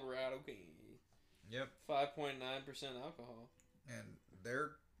 El Dorado. Yep. 5.9% alcohol. And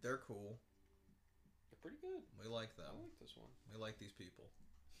they're cool. They're pretty good. We like them. I like this one. We like these people.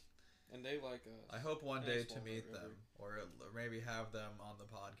 And they like us. I hope one day to meet them, or maybe have them on the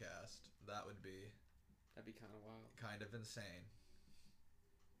podcast. That'd be kind of wild. Kind of insane.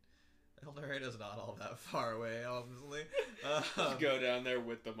 El Dorado's not all that far away, honestly. Just go down there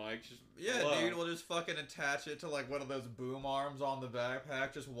with the mic. Dude, we'll just fucking attach it to like one of those boom arms on the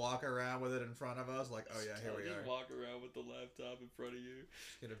backpack. Just walk around with it in front of us. Like, oh yeah, here we are. Just walk around with the laptop in front of you.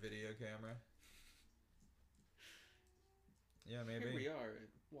 Get a video camera. Yeah, maybe. Here we are at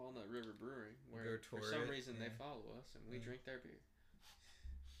Walnut River Brewing, where for some reason they follow us and we drink their beer.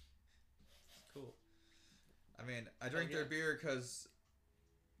 Cool. I mean, I drink their beer because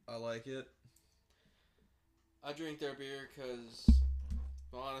I like it. I drink their beer because,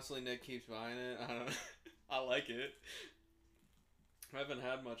 well, honestly, Nick keeps buying it. I don't. I like it. I haven't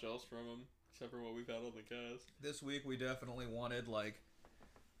had much else from them except for what we've had on the cast. This week we definitely wanted like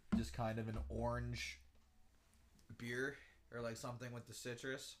just kind of an orange beer or like something with the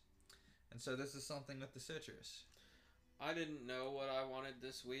citrus, and so this is something with the citrus. I didn't know what I wanted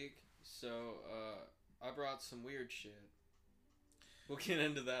this week, so I brought some weird shit. We'll get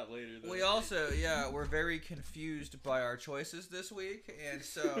into that later, though. We also, we're very confused by our choices this week, and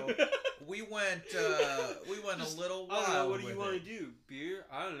so we went a little wild. I don't know. What do you want it. to do? Beer?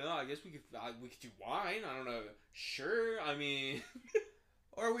 I don't know. I guess we could do wine. I don't know. Sure. I mean,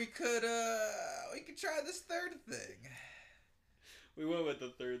 or we could try this third thing. We went with the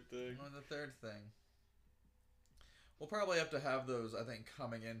third thing. We'll probably have to have those, I think,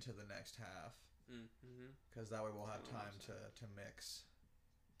 coming into the next half. Because that way we'll have time to mix.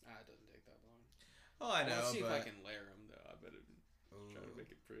 It doesn't take that long. Oh, I know. Let's see if I can layer them, though. I better try to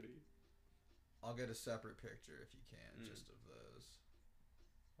make it pretty. I'll get a separate picture if you can, just of those.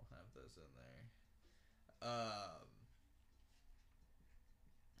 We'll have those in there.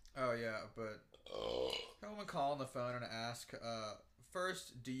 Oh, yeah, but I'm going to call on the phone and ask,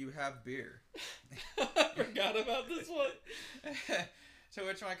 first, do you have beer? I forgot about this one. To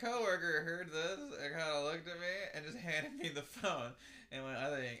which my coworker heard this and kind of looked at me and just handed me the phone and went, I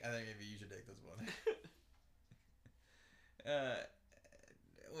think maybe you should take this one.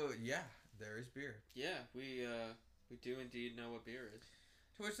 Well, yeah, there is beer. Yeah, we do indeed know what beer is.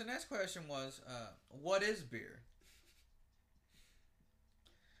 To which the next question was, what is beer?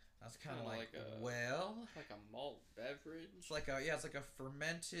 That's kind of like a malt beverage. It's like it's like a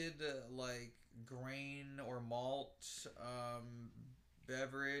fermented like grain or malt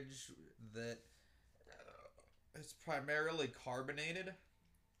beverage that is primarily carbonated,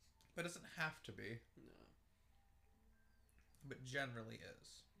 but doesn't have to be. No. But generally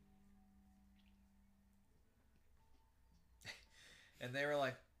is. And they were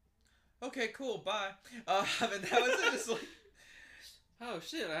like, "Okay, cool, bye." And that was it. Just like, oh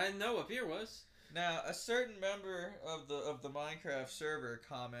shit! I didn't know what beer was. Now, a certain member of the Minecraft server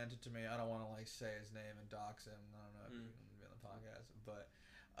commented to me. I don't want to say his name and dox him. I don't know if he's gonna be on the podcast, but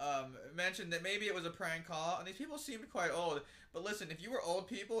mentioned that maybe it was a prank call, and these people seemed quite old. But listen, if you were old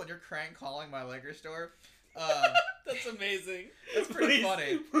people and you're crank calling my liquor store, that's amazing. That's pretty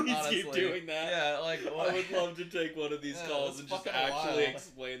funny. Please honestly. Keep doing that. Yeah, like I would love to take one of these calls and just actually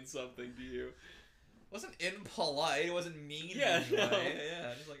explain something to you. It wasn't impolite. It wasn't mean. Yeah, no.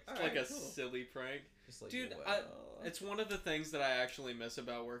 Yeah, just like, it's like a silly prank. Just like, dude, well. It's one of the things that I actually miss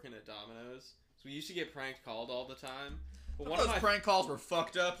about working at Domino's. So we used to get pranked called all the time. But one of those prank calls were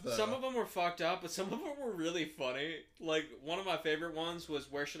fucked up, though. Some of them were fucked up, but some of them were really funny. Like, one of my favorite ones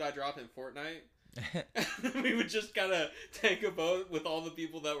was, where should I drop in Fortnite? We would just kind of take a boat with all the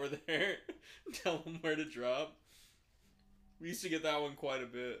people that were there, tell them where to drop. We used to get that one quite a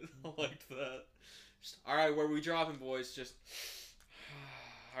bit. I liked that. Just, all right, where we dropping, boys? Just,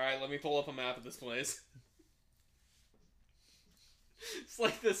 all right, let me pull up a map of this place. It's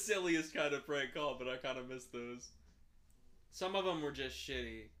like the silliest kind of prank call, but I kind of miss those. Some of them were just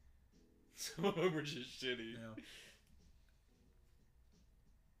shitty. Yeah.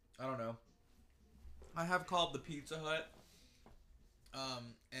 I don't know. I have called the Pizza Hut,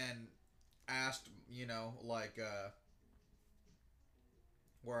 and asked,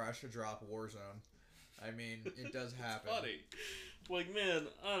 where I should drop Warzone. I mean, it does happen. It's funny. Like, man,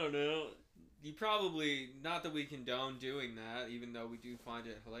 I don't know. You probably, not that we condone doing that, even though we do find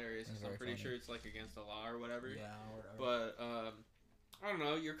it hilarious, because I'm pretty sure it's, like, against the law or whatever. Yeah, whatever. But, I don't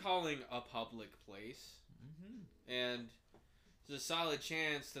know, you're calling a public place, and there's a solid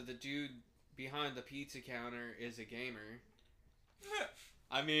chance that the dude behind the pizza counter is a gamer.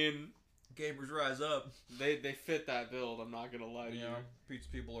 I mean... Gamers rise up. They fit that build, I'm not gonna lie to you. Pizza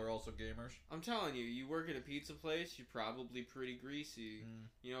people are also gamers. I'm telling you, you work at a pizza place, you're probably pretty greasy.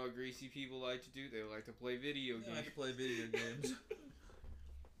 You know what greasy people like to do? They like to play video games. They like to play video games.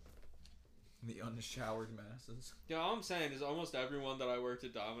 The unshowered masses. Yeah, all I'm saying is almost everyone that I worked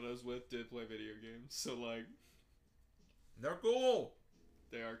at Domino's with did play video games. So, like... They're cool!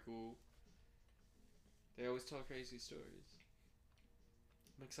 They are cool. They always tell crazy stories.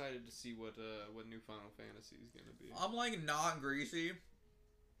 I'm excited to see what new Final Fantasy is gonna be. I'm like not greasy.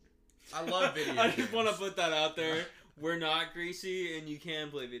 I love video games. I just want to put that out there. We're not greasy, and you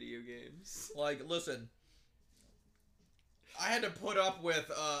can play video games. Like, listen. I had to put up with,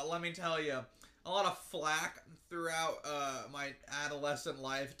 let me tell you, a lot of flack throughout my adolescent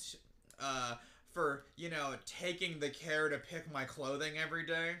life for, taking the care to pick my clothing every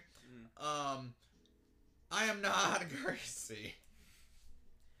day. I am not greasy.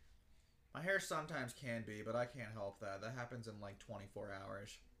 My hair sometimes can be, but I can't help that. That happens in like 24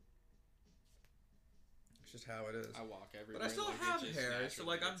 hours. It's just how it is. I walk everywhere. But I still have hair, so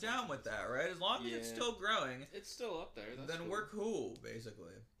like I'm down with that, right? As long as it's still growing. It's still up there. That's then cool. We're cool,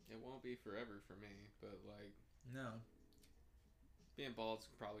 basically. It won't be forever for me, but like... No. Being bald's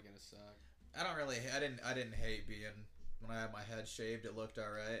probably gonna suck. I didn't hate being when I had my head shaved, it looked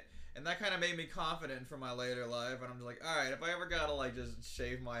alright. And that kind of made me confident for my later life. And I'm just like, alright, if I ever gotta like just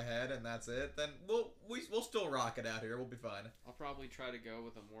shave my head and that's it, then we'll still rock it out here. We'll be fine. I'll probably try to go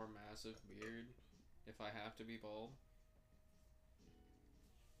with a more massive beard if I have to be bald.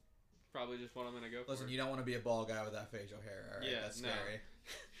 Probably just what I'm gonna go for. Listen, you don't want to be a bald guy with that facial hair. All right? Yeah, that's scary.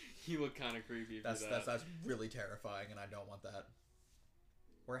 You look kind of creepy. That's really terrifying, and I don't want that.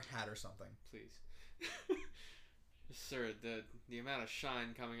 Wear a hat or something, please. Sir, the amount of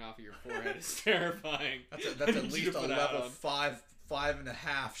shine coming off of your forehead is terrifying. That's at least a level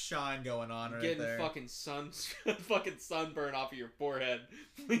 5.5 shine going on right getting there. Fucking fucking sunburn off of your forehead.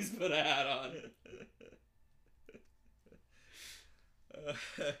 Please put a hat on.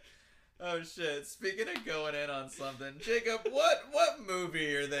 Oh shit! Speaking of going in on something, Jacob, what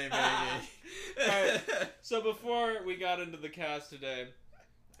movie are they making? Alright, so before we got into the cast today,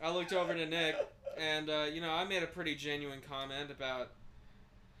 I looked over to Nick, and I made a pretty genuine comment about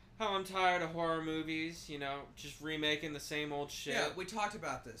how I'm tired of horror movies. Just remaking the same old shit. Yeah, we talked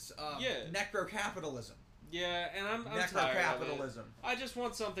about this. Necro-capitalism. Yeah, and I'm tired of it. Necro-capitalism. I just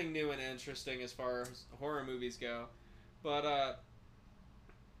want something new and interesting as far as horror movies go, but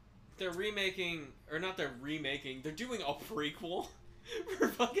they're doing a prequel for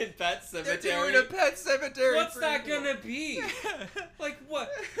fucking Pet Sematary. They're doing a Pet Sematary What's prequel. that gonna be? Like, what?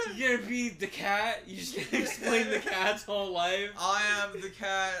 You gonna be the cat? You just gonna explain the cat's whole life? I am the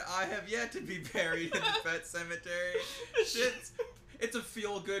cat. I have yet to be buried in the Pet Cemetery. It's a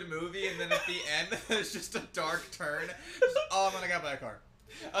feel-good movie, and then at the end, there's just a dark turn. Oh, I'm gonna get by a car.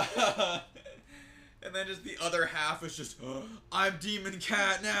 And then just the other half is just, I'm Demon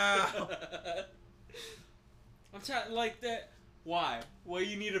Cat now. I'm like that. Why? What do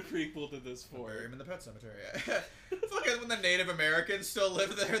you need a prequel to this for? Bury him in the Pet Cemetery. Fucking when the Native Americans still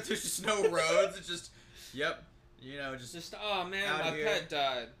live there, there's just no roads. It's just, yep, just oh man, my pet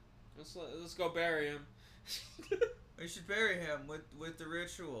died. Let's go bury him. We should bury him with the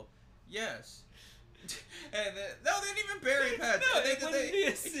ritual. Yes. And no, they didn't even bury pets. No,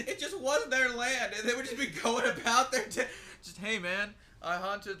 it just was their land, and they would just be going about their just, hey man, I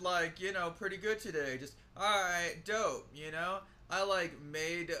hunted pretty good today. Just alright, dope, I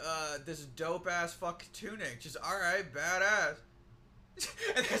made this dope ass fucking tunic. Just alright, badass.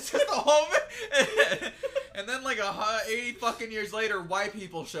 And that's just the whole and then 80 fucking years later, white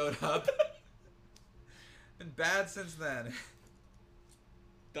people showed up. Been bad since then.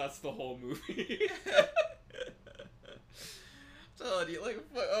 That's the whole movie. Telling you,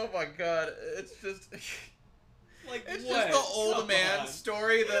 oh my god, it's just it's what? just the old man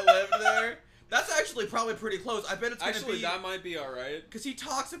story that lived there. That's actually probably pretty close. I bet it's gonna be. That might be alright. Because he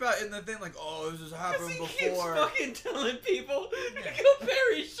talks about in the thing oh, this has happened before. He keeps fucking telling people to go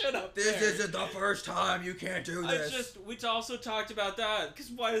bury shit up there. This isn't the first time. You can't do this. We also talked about that.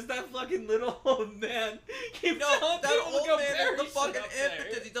 Because why does that fucking little old man keep telling that people old to go man bury is the fucking shit up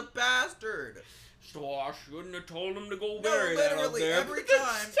impetus. there? He's a bastard. So I shouldn't have told him to go bury that up literally there. Every time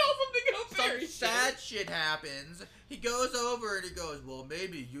tell him to go bury some sad shit happens, he goes over and he goes, well,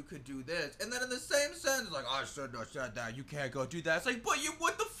 maybe you could do this. And then in the same sentence, I shouldn't have said that. You can't go do that. It's like, but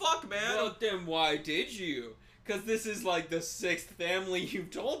what the fuck, man? Well, then why did you? Because this is the 6th family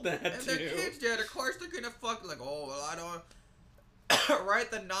you've told that and to. And their kids did. Of course they're gonna fuck oh, well, I don't... Right,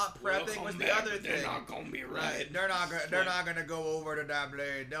 the not prepping was the other thing. They're not gonna be right. They're not gonna go over to that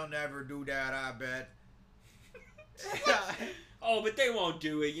blade. They'll never do that, I bet. Oh, but they won't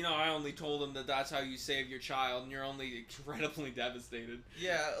do it. I only told them that that's how you save your child, and you're only incredibly devastated.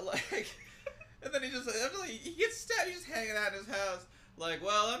 Yeah, and then he gets stabbed. He's just hanging out in his house.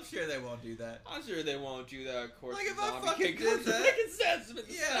 Well, I'm sure they won't do that. I'm sure they won't do that, of course. If I fucking did that,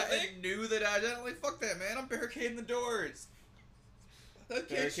 and knew that I didn't, fuck that, man. I'm barricading the doors. That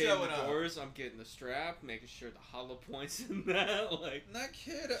kid's showing the doors, I'm getting the strap, making sure the hollow points in that. That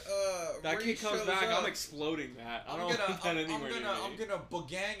kid, that kid comes back, I'm exploding that. I'm gonna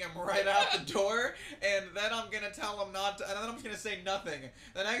bogang him right out the door, and then I'm gonna tell him not to, and then I'm just gonna say nothing.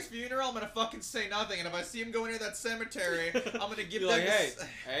 The next funeral, I'm gonna fucking say nothing, and if I see him go near that cemetery, I'm gonna give them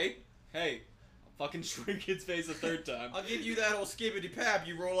hey, I'll fucking shrink his face a third time. I'll give you that old skibbity pap.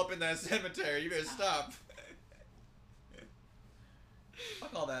 You roll up in that cemetery. You better stop.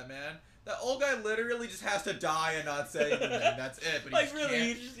 Fuck all that, man. That old guy literally just has to die and not say anything. That's it. But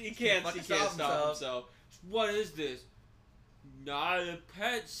he can't stop himself. What is this? Not a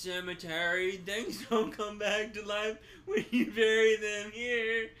pet cemetery. Things don't come back to life when you bury them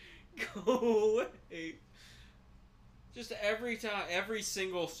here. Go away. Just every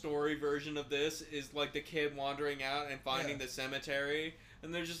single story version of this is the kid wandering out and finding the cemetery,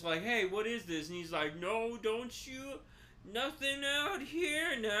 and they're just like, "Hey, what is this?" And he's like, "No, don't you Nothing out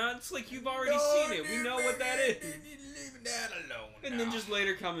here now. It's like you've already seen it. We know what that is. Leave that alone. And then just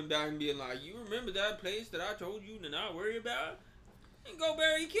later coming back and being like, you remember that place that I told you to not worry about? And go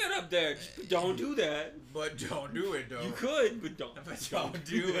bury your kid up there. Just don't do that. But don't do it, though. You could, but don't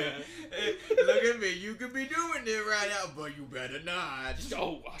do it. Hey, look at me. You could be doing it right now, but you better not.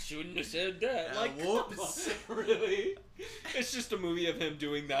 Oh, I shouldn't have said that. Like, whoops. Really? It's just a movie of him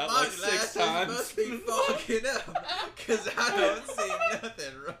doing that My like 6 times. Must be fogging up, because I don't see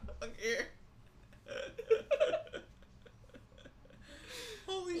nothing wrong here.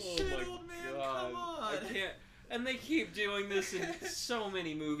 Holy shit, old man, come on. I can't. And they keep doing this in so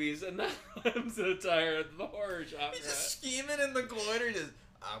many movies, and that I'm so tired of the horror genre. He's just scheming in the corner, just,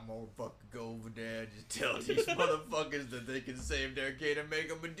 I'm gonna fucking go over there and just tell these motherfuckers that they can save their kid and make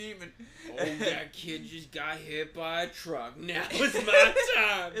him a demon. Oh, that kid just got hit by a truck. Now it's my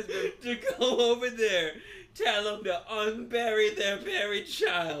time to go over there. Tell them to unbury their buried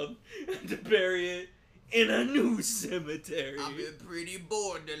child and to bury it in a new cemetery. I've been pretty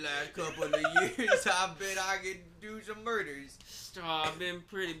bored the last couple of years. I bet I could do some murders. Oh, I've been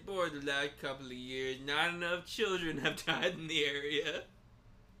pretty bored the last couple of years. Not enough children have died in the area.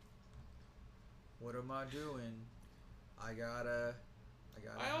 What am I doing? I gotta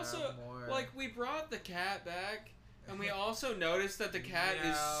also, have more. like, we brought the cat back, and we also noticed that the cat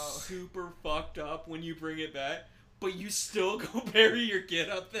is super fucked up when you bring it back, but you still go bury your kid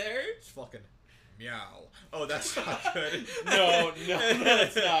up there? It's fucking meow. Oh, that's not good. No,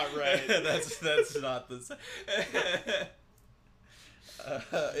 that's not right. that's not the same.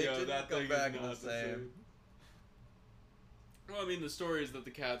 It didn't come back the same. Well, I mean, the story is that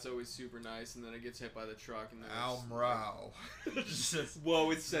the cat's always super nice, and then it gets hit by the truck, and then ow, meow.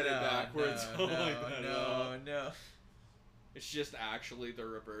 Whoa, it said it backwards. No. It's just actually the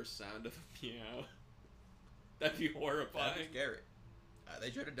reverse sound of a meow. That'd be horrifying. That'd be scary.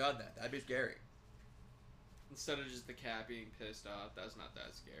 They should have done that. That'd be scary. Instead of just the cat being pissed off, that's not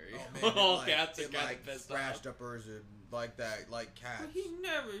that scary. Oh, man, all cats are kind of pissed scratched off. uppers and like that, like cats. But he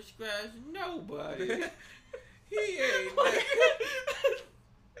never scratched nobody. He ain't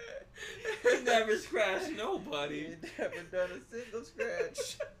He never scratched nobody. He never done a single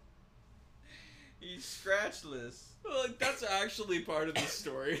scratch. He's scratchless. Well, like, that's actually part of the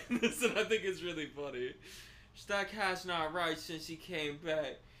story. This, and I think it's really funny. Just that cat's not right since he came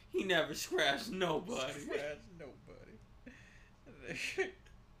back. He never scratched nobody.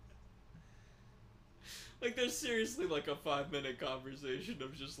 Like, there's seriously like a 5-minute conversation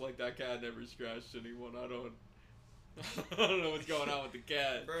of just like that cat never scratched anyone. I don't know what's going on with the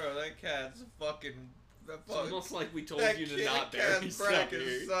cat. Bro, that cat's fucking... It's almost like we told you to not bury stuff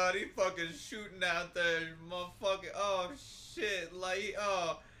here. Son, he fucking shooting out there, motherfucking... Oh, shit. Like,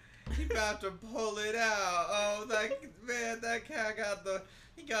 he about to pull it out. Oh, that cat got the...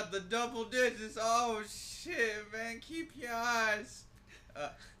 He got the double digits. Oh, shit, man. Keep your eyes.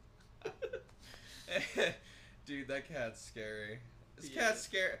 Dude, that cat's scary. This cat's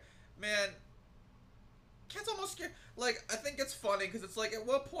scary. Man, cat's almost scary. Like, I think it's funny because it's like, at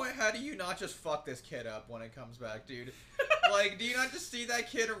what point, how do you not just fuck this kid up when it comes back, dude? Like, do you not just see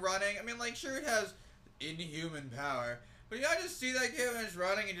that kid running? I mean, like, sure, it has inhuman power. But you not just see that kid when it's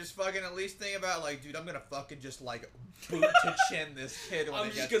running and just fucking at least think about, like, dude, I'm gonna fucking just, like, boot to chin this kid when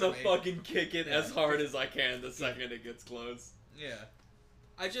it gets to me. I'm just gonna fucking kick it as hard as I can the second it gets close. Yeah.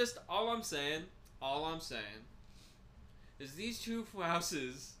 All I'm saying is these two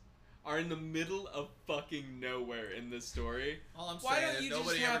houses are in the middle of fucking nowhere in this story. All I'm saying is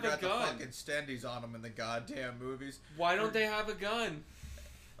nobody ever got the fucking standees on them in the goddamn movies. Why don't they have a gun?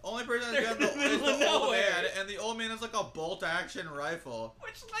 Only person that's got the is the old man, and the old man has like a bolt-action rifle.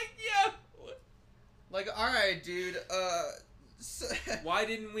 Which, like, yeah. Like, alright, dude, why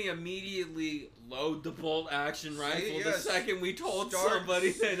didn't we immediately load the bolt-action rifle the second we told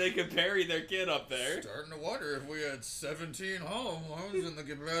somebody that they could bury their kid up there? Starting to wonder if we had 17 homes in the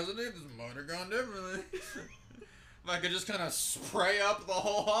capacity, this might have gone differently. If I could just kind of spray up the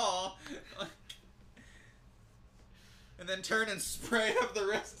whole hall. And then turn and spray up the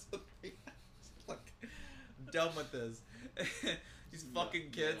rest of the house. Like, I'm done with this. These fucking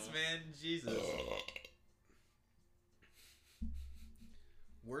kids, man. Jesus.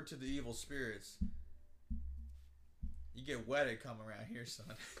 Word to the evil spirits. You get wetted coming around here, son.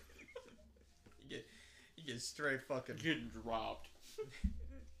 you get straight fucking... Getting dropped. You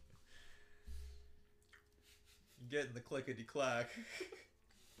getting the clickety-clack.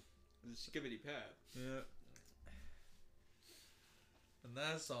 The skibbity-pat. Yeah. And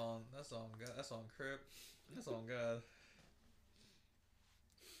that song, God, that song Crip, that song God.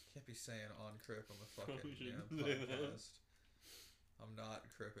 Can't be saying on Crip on the fucking podcast. I'm not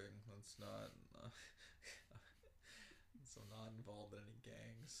cripping. That's not. So I'm not involved in any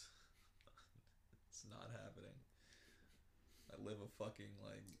gangs. It's not happening. I live a fucking,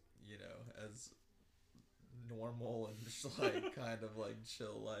 like, you know, as normal and just, like, kind of, like,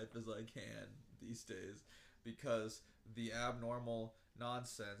 chill life as I can these days. Because the abnormal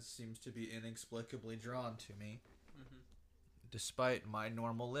nonsense seems to be inexplicably drawn to me. Mm-hmm. Despite my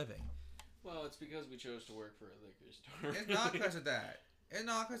normal living. Well, it's because we chose to work for a liquor store. It's not because of that. It's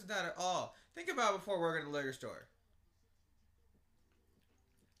not because of that at all. Think about before working at a liquor store.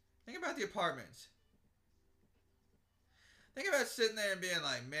 Think about the apartments. Think about sitting there and being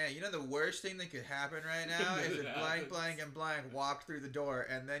like, man, you know the worst thing that could happen right now is if blank, blank, and blank walk through the door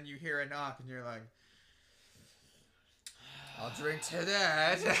and then you hear a knock and you're like, I'll drink to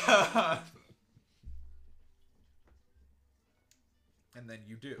that. And then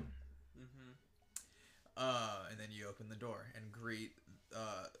you do. Mm-hmm. And then you open the door and greet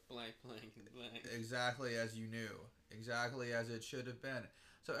blank, blank, and blank. Exactly as you knew. Exactly as it should have been.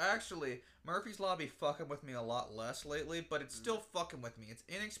 So actually, Murphy's Law be fucking with me a lot less lately, but it's still fucking with me. It's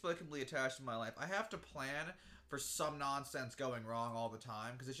inexplicably attached to my life. I have to plan for some nonsense going wrong all the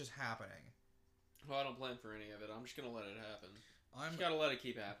time because it's just happening. Well, I don't plan for any of it. I'm just gonna let it happen. I'm just gotta let it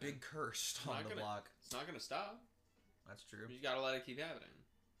keep happening. Big cursed on the block. It's not gonna stop. That's true. You just gotta let it keep happening.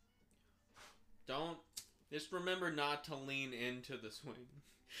 Don't just remember not to lean into the swing.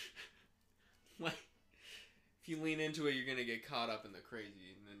 Like, if you lean into it, you're gonna get caught up in the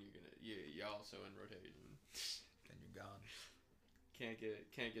crazy, and then you're also in rotation. Then you're gone.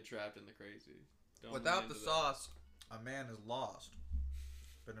 Can't get trapped in the crazy. Without the sauce, a man is lost.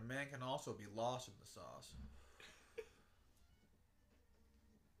 But a man can also be lost in the sauce.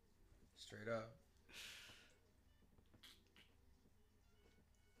 Straight up.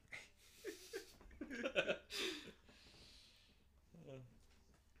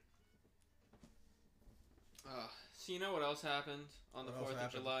 So you know what else happened on the 4th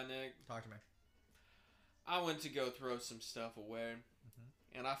of July, Nick? Talk to me. I went to go throw some stuff away,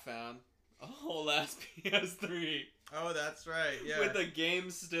 and I found a whole ass PS3. Oh, that's right, yeah. With a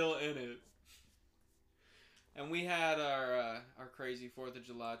game still in it. And we had our crazy 4th of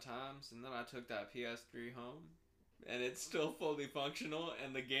July times, and then I took that PS3 home, and it's still fully functional,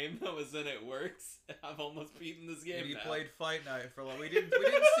 and the game that was in it works. I've almost beaten this game. And you now. played Fight Night for we didn't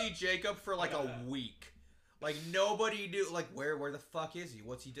see Jacob for like a week. Like nobody knew where the fuck is he?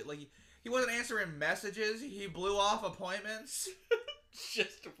 What's he did? Like he wasn't answering messages. He blew off appointments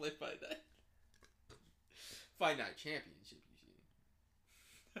just to play Fight Night. Fight Night Championship,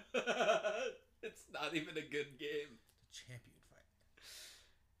 you see. It's not even a good game. Champion Fight.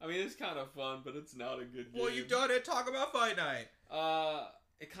 I mean, it's kind of fun, but it's not a good game. Well, you've done it. Talk about Fight Night.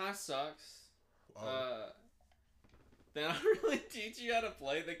 It kind of sucks. Oh. They don't really teach you how to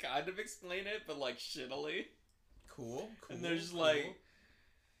play. They kind of explain it, but like shittily. Cool. And there's like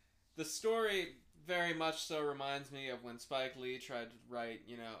the story very much so reminds me of when Spike Lee tried to write,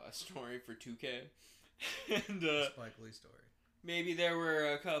 a story for 2K. And Spike Lee story. Maybe there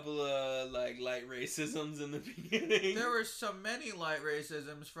were a couple of light racisms in the beginning. There were so many light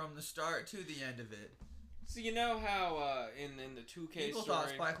racisms from the start to the end of it. So you know how in the 2K people story... thought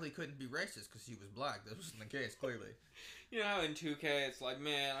Spike Lee couldn't be racist because he was black. That wasn't the case, clearly. You know how in 2K it's like,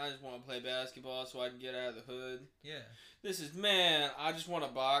 man, I just want to play basketball so I can get out of the hood. Yeah. This is, man, I just want to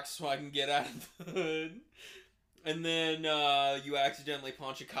box so I can get out of the hood. And then you accidentally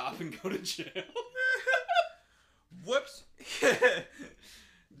punch a cop and go to jail. Whoops.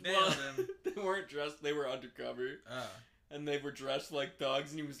 Nailed him. They weren't dressed, they were undercover. Oh. And they were dressed like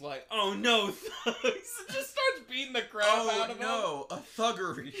thugs, and he was like, oh no, thugs! Just starts beating the crap out of them. Oh no, a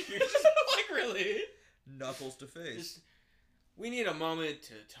thuggery. Like, really? Knuckles to face. We need a moment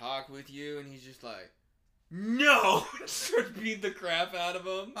to talk with you, and he's just like, no! Starts beating the crap out of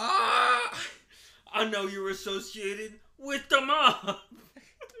him. Ah! I know you're associated with the mob!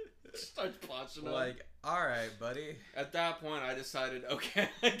 Starts punching him. Like, alright, buddy. At that point, I decided, okay,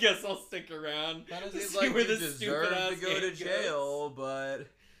 I guess I'll stick around. That is like you deserve to go to jail, but...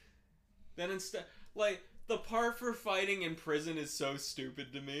 Then instead, the part for fighting in prison is so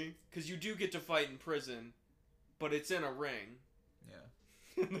stupid to me. Because you do get to fight in prison, but it's in a ring.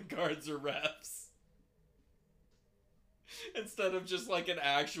 Yeah. And the guards are refs. Instead of just an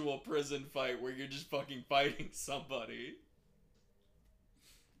actual prison fight where you're just fucking fighting somebody.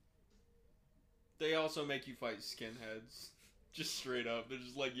 They also make you fight skinheads. Just straight up. They're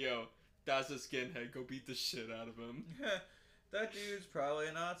just like, yo, that's a skinhead. Go beat the shit out of him. That dude's probably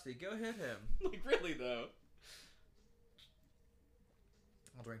a Nazi. Go hit him. Really, though.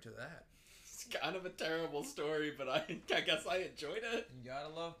 I'll drink to that. It's kind of a terrible story, but I guess I enjoyed it. You gotta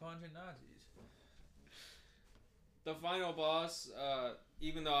love punching Nazis. The final boss,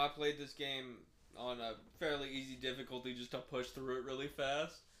 even though I played this game on a fairly easy difficulty just to push through it really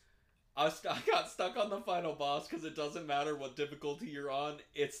fast, I got stuck on the final boss because it doesn't matter what difficulty you're on,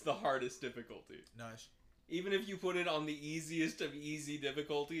 it's the hardest difficulty. Nice. Even if you put it on the easiest of easy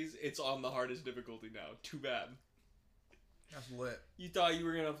difficulties, it's on the hardest difficulty now. Too bad. That's lit. You thought you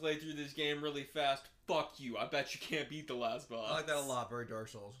were going to play through this game really fast. Fuck you. I bet you can't beat the last boss. I like that a lot. Very Dark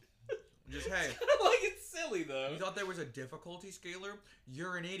Souls. Just, hey. Like, it's silly, though. You thought there was a difficulty scaler?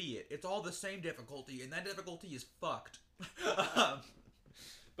 You're an idiot. It's all the same difficulty, and that difficulty is fucked.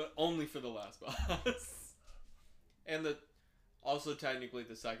 But only for the last boss. And also technically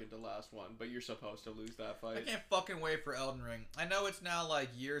the second to last one, but you're supposed to lose that fight. I can't fucking wait for Elden Ring. I know it's now, like,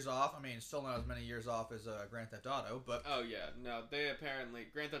 years off. I mean, still not as many years off as Grand Theft Auto, but... Oh, yeah. No, they apparently...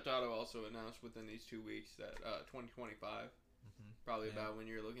 Grand Theft Auto also announced within these 2 weeks that 2025... Probably about when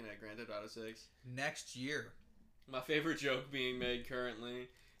you're looking at Grand Theft Auto 6. Next year. My favorite joke being made currently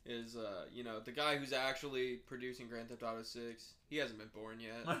is, the guy who's actually producing Grand Theft Auto 6, he hasn't been born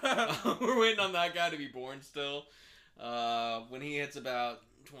yet. We're waiting on that guy to be born still. When he hits about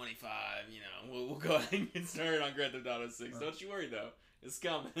 25, we'll go ahead and get started on Grand Theft Auto 6. Don't you worry, though. It's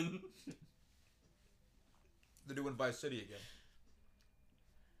coming. They're doing Vice City again.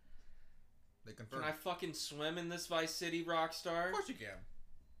 They confirmed. Can I fucking swim in this Vice City, Rockstar? Of course you can.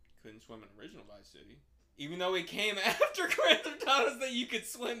 Couldn't swim in original Vice City. Even though it came after Grand Theft Autos that you could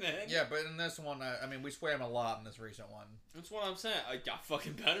swim in. Yeah, but in this one, I mean, we swam a lot in this recent one. That's what I'm saying. I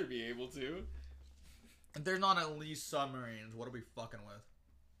fucking better be able to. There's not at least submarines. What are we fucking with?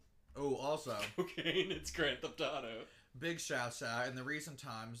 Oh, also. Cocaine, it's Grand Theft Auto. Big shouts out. In the recent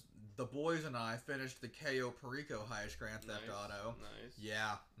times, the boys and I finished the KO Perico highest Grand Theft Auto. Nice.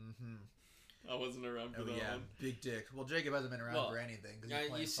 Yeah. Mm-hmm. I wasn't around for that one. Big dick. Well, Jacob hasn't been around for anything.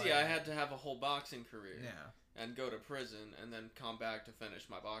 You see, I had to have a whole boxing career. Yeah. And go to prison, and then come back to finish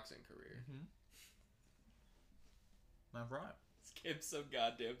my boxing career. Mm-hmm. That's right. This game's so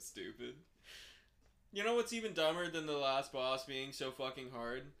goddamn stupid. You know what's even dumber than the last boss being so fucking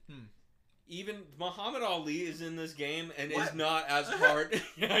hard? Even Muhammad Ali is in this game and is not as hard.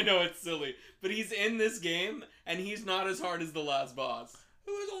 I know it's silly, but he's in this game and he's not as hard as the last boss.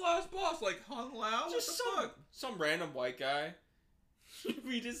 Who is the last boss? Like Hung Lao? Just some random white guy.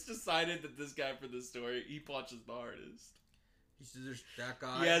 We just decided that this guy for this story, he punches the hardest. He's just that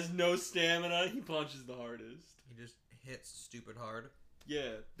guy. He has no stamina. He punches the hardest. He just hits stupid hard.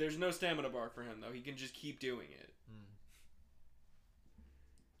 Yeah, there's no stamina bar for him though. He can just keep doing it.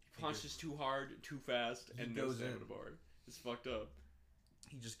 He punches too hard, too fast, and no stamina bar. It's fucked up.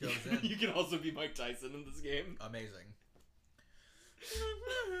 He just goes in. You can also be Mike Tyson in this game. Amazing.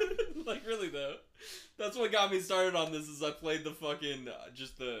 Like, really though, that's what got me started on this. Is I played the fucking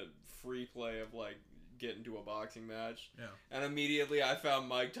just the free play of like getting to a boxing match, and immediately I found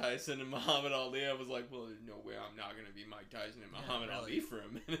Mike Tyson and Muhammad Ali. I was like, well, there's no way I'm not gonna be Mike Tyson and Muhammad Ali for a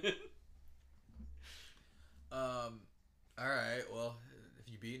minute. All right. Well, have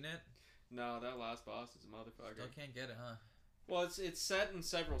you beaten it? No, that last boss is a motherfucker. Still can't get it, huh? Well, it's set in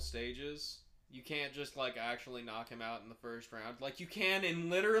several stages. You can't just, like, actually knock him out in the first round. Like, you can in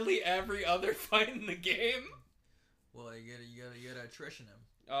literally every other fight in the game. Well, you gotta attrition him.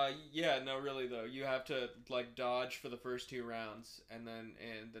 Yeah, no, really, though. You have to, like, dodge for the first 2 rounds, and then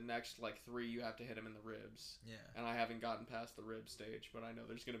in the next, like, 3, you have to hit him in the ribs. Yeah. And I haven't gotten past the rib stage, but I know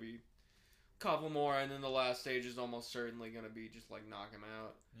there's gonna be a couple more, and then the last stage is almost certainly gonna be just, like, knock him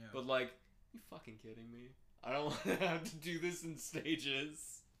out. Yeah. But, like, you fucking kidding me? I don't want to have to do this in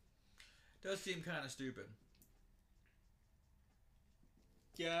stages. Does seem kind of stupid.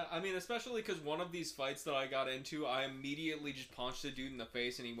 Yeah, I mean, especially because one of these fights that I got into, I immediately just punched the dude in the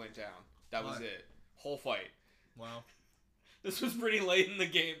face and he went down. That was it. Whole fight. Wow. This was pretty late in the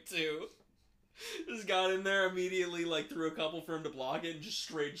game, too. Just got in there immediately, like, threw a couple for him to block it and just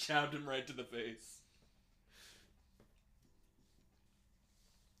straight jabbed him right to the face.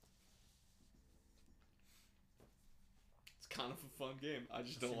 Kind of a fun game. I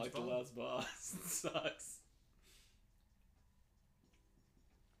just don't like the last boss. It sucks.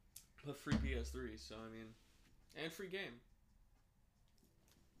 But free PS3, so I mean, and free game.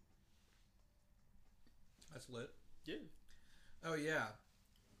 That's lit. Yeah. Oh yeah.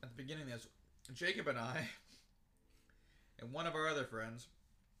 At the beginning of this, Jacob and I, and one of our other friends,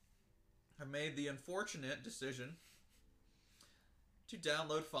 have made the unfortunate decision to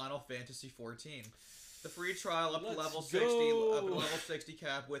download Final Fantasy XIV. The free trial up to level 60, up to level 60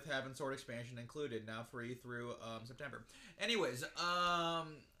 cap with Heaven Sword expansion included. Now free through September. Anyways,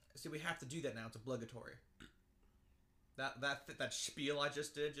 see, we have to do that now. It's obligatory. That spiel I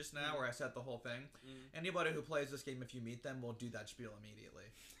just did just now, where I said the whole thing. Anybody who plays this game, if you meet them, will do that spiel immediately.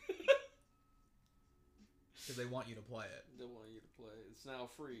 Because they want you to play it. They want you to play it. It's now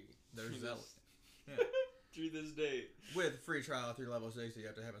free. There's that. Yeah. Through this date. With free trial through level 60, you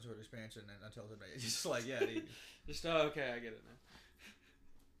have to have a sort of expansion and until today. It's just like, yeah. Just, okay, I get it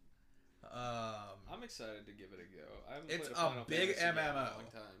now. I'm excited to give it a go. I haven't it's played a Final big Fantasy game MMO. in a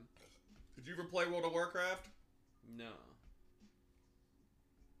long time. Did you ever play World of Warcraft? No.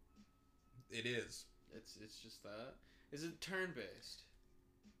 It is. It's just that. Is it turn-based?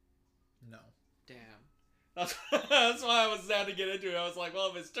 No. Damn. That's why I was sad to get into it. I was like, well,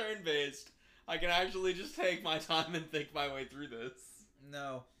 if it's turn-based, I can actually just take my time and think my way through this.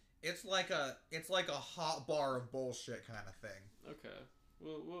 No. It's like a hot bar of bullshit kind of thing. Okay.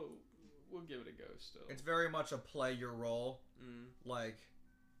 We'll give it a go still. It's very much a play your role. Like,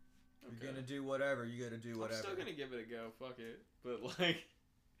 you're gonna do whatever, you gotta do whatever. I'm still gonna give it a go, fuck it. But, like,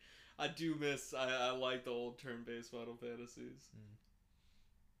 I do miss, I like the old turn-based Final Fantasies.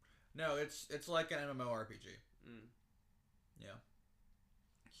 No, it's like an MMORPG. Yeah.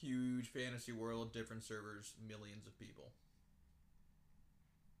 Huge fantasy world, different servers, millions of people.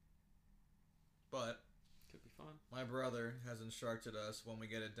 But could be fun. My brother has instructed us when we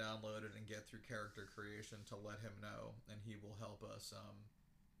get it downloaded and get through character creation to let him know, and he will help us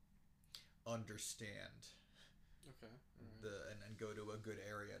understand. Okay. And go to a good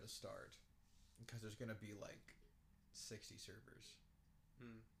area to start, because there's gonna be like 60 servers.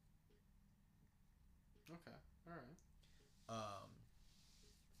 Okay. All right.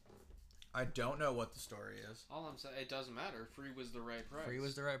 I don't know what the story is. All I'm saying, it doesn't matter. Free was the right price. Free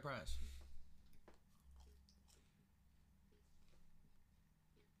was the right price.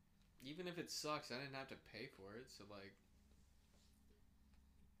 Even if it sucks, I didn't have to pay for it, so like,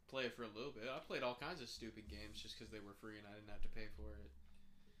 play it for a little bit. I played all kinds of stupid games just because they were free and I didn't have to pay for it.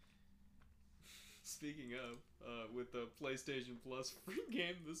 Speaking of, with the PlayStation Plus free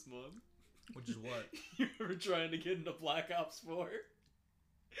game this month. Which is what? You were trying to get into Black Ops 4?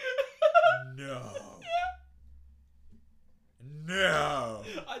 No. No.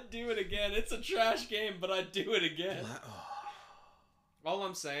 I'd do it again. It's a trash game, but I'd do it again. All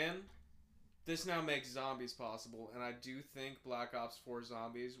I'm saying, this now makes zombies possible, and I do think Black Ops 4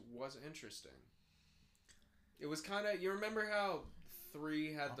 Zombies was interesting. It was kind of... You remember how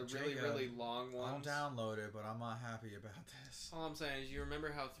 3 had the really long ones? I'll download it, but I'm not happy about this. All I'm saying is, you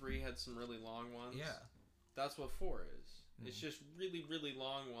remember how 3 had some really long ones? Yeah. That's what 4 is. It's just really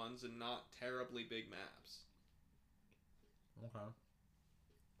long ones and not terribly big maps. Okay.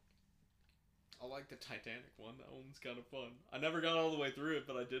 I like the Titanic one. That one's kind of fun. I never got all the way through it,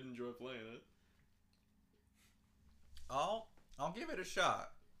 but I did enjoy playing it. I'll give it a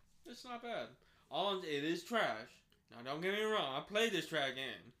shot. It's not bad. It is trash. Now, don't get me wrong. I played this trash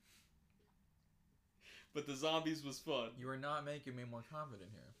game. But the zombies was fun. You are not making me more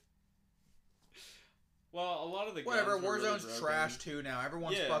confident here. Well, a lot of the whatever, guns Warzone's really trash too now.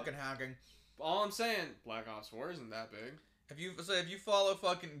 Everyone's fucking hacking. All I'm saying, Black Ops 4 isn't that big. If you follow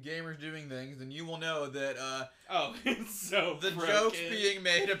fucking gamers doing things, then you will know that it's so the broken. jokes being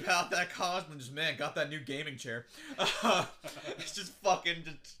made about that Cosmo, just man got that new gaming chair. It's just fucking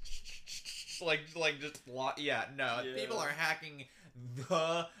people are hacking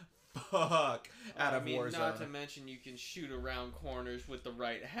the fuck out of Warzone. Not to mention you can shoot around corners with the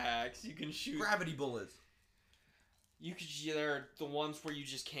right hacks. You can shoot gravity bullets. There are the ones where you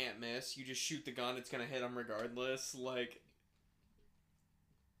just can't miss. You just shoot the gun, it's gonna hit them regardless. Like,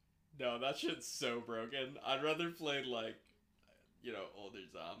 no, that shit's so broken. I'd rather play like, older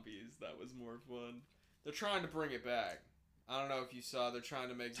zombies. That was more fun. They're trying to bring it back. I don't know if you saw. They're trying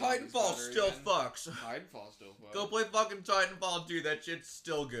to make Titanfall still fucks. Titanfall still fucks. Go play fucking Titanfall 2. That shit's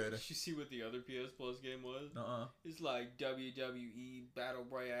still good. Did you see what the other PS Plus game was? It's like WWE Battle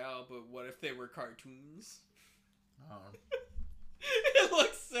Royale, but what if they were cartoons? It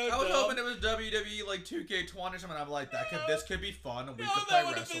looks so I was dumb. hoping it was WWE like 2K20 or something. I'm like, this could be fun, and we could play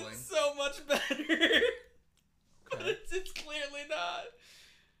wrestling. Been so much better. Okay. It's clearly not.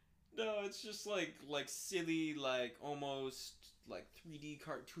 No, it's just like silly, like almost like 3D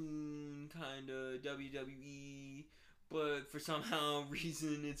cartoon kind of WWE, but for somehow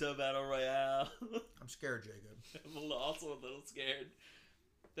reason it's a battle royale. I'm scared, Jacob. I'm also a little scared.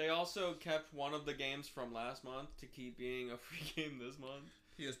 They also kept one of the games from last month to keep being a free game this month.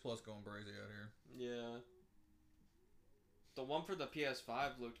 PS Plus going crazy out here. Yeah. The one for the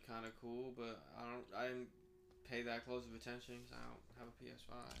PS5 looked kind of cool, but I didn't pay that close of attention because I don't have a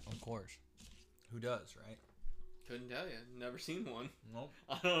PS5. Of course. Who does, right? Couldn't tell you. Never seen one. Nope.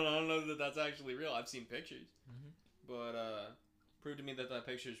 I don't know that that's actually real. I've seen pictures. Mm-hmm. But, prove to me that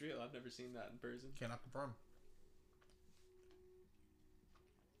picture is real. I've never seen that in person. Cannot confirm.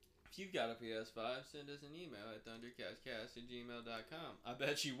 If you've got a PS5, send us an email at thundercastcast@gmail.com. I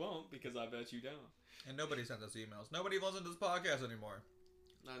bet you won't, because I bet you don't. And nobody sends us emails. Nobody listens to this podcast anymore.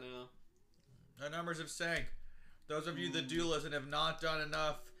 I know. Our numbers have sank. Those of you that do listen have not done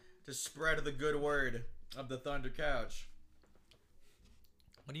enough to spread the good word of the Thunder Couch.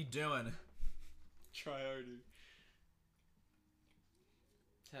 What are you doing? Try harder.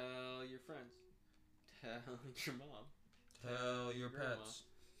 Tell your friends. Tell your mom. Tell your grandma. pets.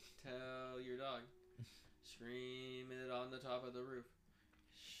 Tell your dog. Scream it on the top of the roof.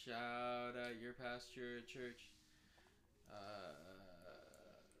 Shout at your pastor at church.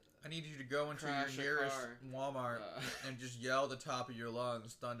 I need you to go into your nearest Walmart and just yell at the top of your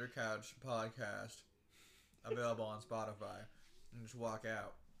lungs, Thunder Couch Podcast, available on Spotify, and just walk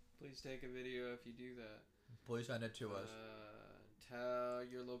out. Please take a video if you do that. Please send it to us. Tell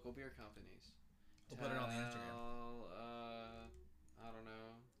your local beer companies. We'll put it on the Instagram. I don't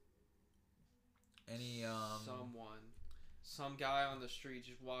know. Any, Some guy on the street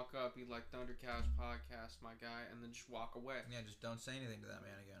just walk up, be like, Thunder Couch Podcast, my guy, and then just walk away. Yeah, just don't say anything to that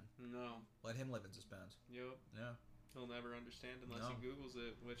man again. No. Let him live in suspense. Yep. Yeah. He'll never understand unless he Googles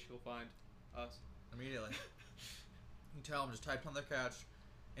it, which he'll find us. Immediately. You tell him, just type Thunder Couch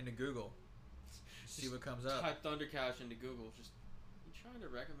into Google. See what comes up. Type Thunder Couch into Google. Just, you trying to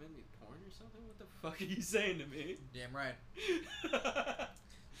recommend me porn or something? What the fuck are you saying to me? Damn right.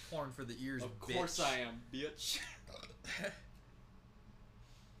 Porn for the ears, Of course I am, bitch.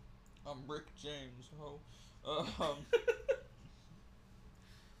 I'm Rick James, ho.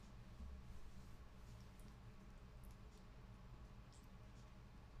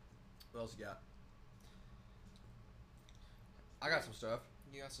 What else you got? I got some stuff.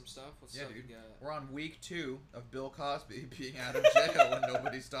 You got some stuff? What's Yeah, up dude. you got? We're on week 2 of Bill Cosby being out of jail when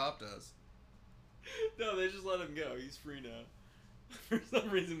nobody stopped us. No, they just let him go. He's free now. For some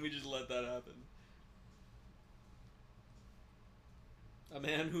reason, we just let that happen. A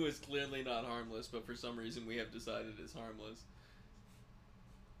man who is clearly not harmless, but for some reason we have decided is harmless.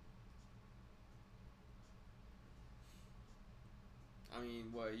 I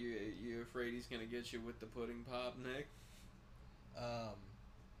mean, what, you afraid he's gonna get you with the pudding pop, Nick? I'm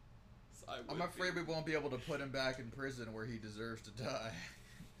afraid we won't be able to put him back in prison where he deserves to die.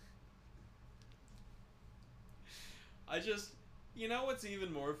 You know what's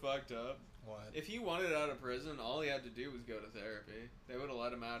even more fucked up? What? If he wanted out of prison, all he had to do was go to therapy. They would have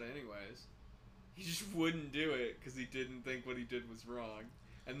let him out anyways. He just wouldn't do it because he didn't think what he did was wrong.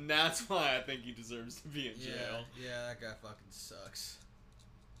 And that's why I think he deserves to be in jail. Yeah, that guy fucking sucks.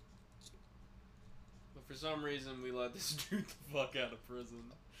 But for some reason, we let this dude the fuck out of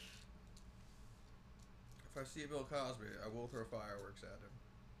prison. If I see Bill Cosby, I will throw fireworks at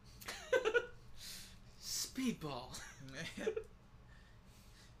him. Speedball.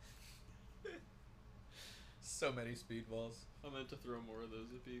 So many speedballs. I meant to throw more of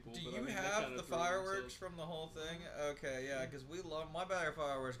those at people. Do but you have the fireworks from the whole thing? Okay, yeah, because my bag of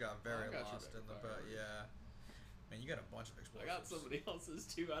fireworks got very lost in the yeah. Man, you got a bunch of explosives. I got somebody else's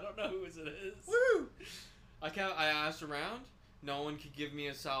too. I don't know whose it is. Woo! I asked around. No one could give me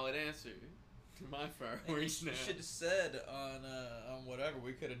a solid answer to my fireworks. You should have said on whatever.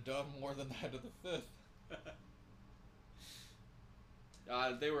 We could have done more than that to the 5th.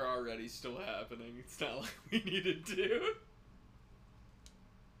 They were already still happening. It's not like we needed to.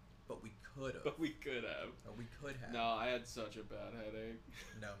 But we could have. But we could have. Or we could have. No, I had such a bad headache.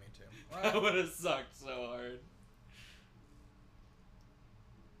 No, me too. That would have sucked so hard.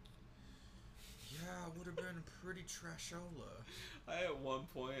 Yeah, it would have been pretty trashola. At one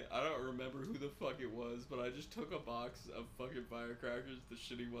point, I don't remember who the fuck it was, but I just took a box of fucking firecrackers, the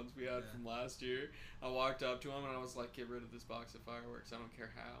shitty ones we had from last year. I walked up to him and I was like, get rid of this box of fireworks. I don't care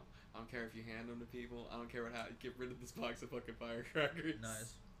how. I don't care if you hand them to people. I don't care how. Get rid of this box of fucking firecrackers.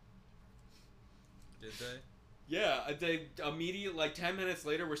 Nice. Did they? Yeah, they immediately, like 10 minutes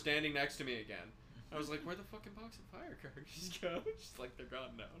later, were standing next to me again. I was like, where the fucking box of firecrackers go? Just like, they're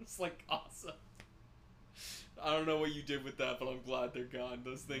gone now. It's like, awesome. I don't know what you did with that, but I'm glad they're gone.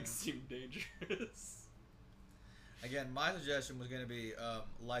 Those things seem dangerous. Again, my suggestion was going to be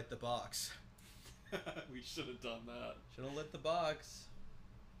light the box. We should have done that. Should have lit the box.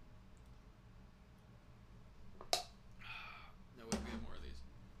 No, we have more of these.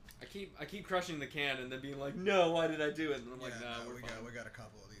 I I keep crushing the can and then being like, no, why did I do it? And I'm like, nah, we got a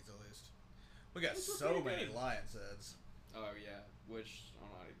couple of these at least. We got Those were so pretty many good. LionsHeads. Oh yeah, which I'm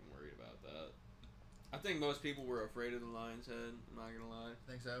not even worried about that. I think most people were afraid of the LionsHead. I'm not gonna lie.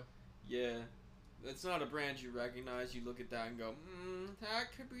 Think so? Yeah, it's not a brand you recognize. You look at that and go,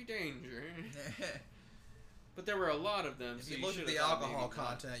 that could be dangerous. But there were a lot of them. If So you look at the alcohol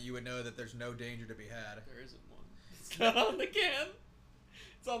content, you would know that there's no danger to be had. There isn't one. It's not on the can.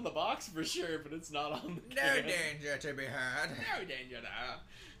 It's on the box for sure, but it's not on the can. No danger to be had. No danger now.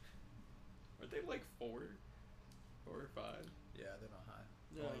 Are they like 4 or 5? Yeah, they're not high.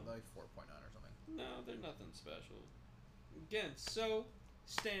 No. Like 4.9 or something. No, they're nothing special. Again, so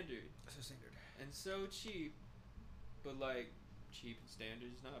standard. So standard. And so cheap. But like, cheap and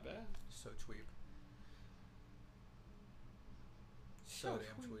standard is not bad. So tweep. So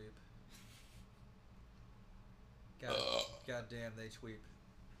damn tweep. God damn, they tweep.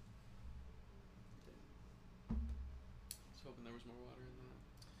 I was hoping there was more water in that.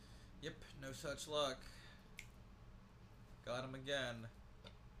 Yep, no such luck. Got him again.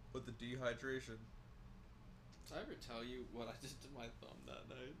 With the dehydration. Did I ever tell you what I did to my thumb that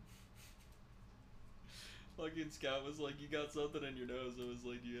night? Fucking Scout was like, you got something in your nose. I was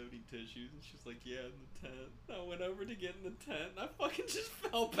like, do you have any tissues? And she's like, yeah, in the tent. I went over to get in the tent and I fucking just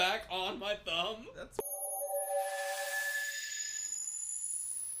fell back on my thumb. That's...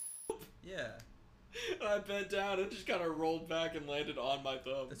 Yeah. And I bent down and just kind of rolled back and landed on my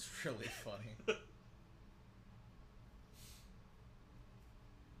thumb. That's really funny.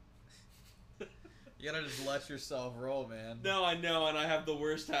 You gotta just let yourself roll, man. No, I know, and I have the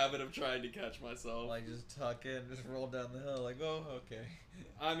worst habit of trying to catch myself. Like, just tuck in, just roll down the hill, like, oh, okay.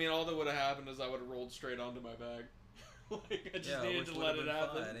 I mean, all that would have happened is I would have rolled straight onto my back. Like, I just needed to let it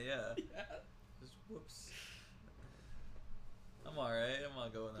happen. Fine, yeah. Just whoops. I'm alright, I'm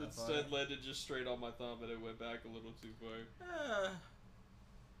not going that far. Instead, landed just straight on my thumb, and it went back a little too far.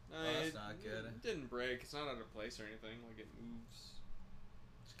 That's not good. It didn't break. It's not out of place or anything. Like, it moves.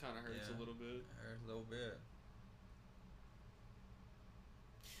 Kind of hurts a little bit. Hurts a little bit.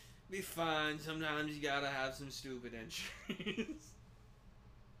 Be fine. Sometimes you gotta have some stupid injuries.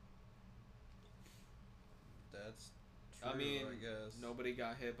 That's true, I mean, I guess. Nobody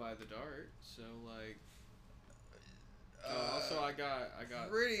got hit by the dart, so like. Also, I got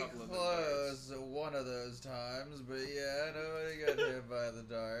pretty a couple close of one of those times, but yeah, nobody got hit by the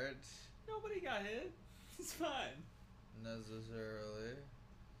dart. Nobody got hit. It's fine. Necessarily.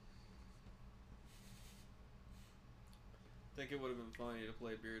 I think it would have been funny to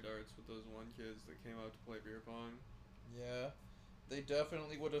play beer darts with those one kids that came out to play beer pong. Yeah, they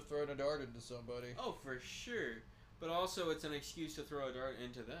definitely would have thrown a dart into somebody. Oh, for sure. But also, it's an excuse to throw a dart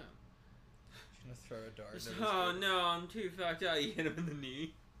into them. Gonna throw a dart. Just, oh no, I'm too fucked out. You hit him in the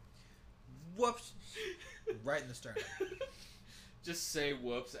knee. Whoops! Right in the sternum. Just say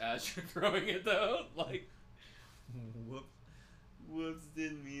whoops as you're throwing it though. Like, whoops. Whoops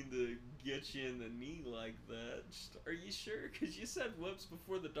didn't mean to get you in the knee like that. Just, are you sure? Because you said whoops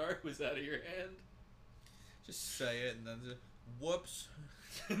before the dart was out of your hand. Just say it and then just, whoops.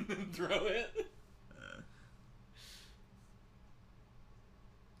 And then throw it.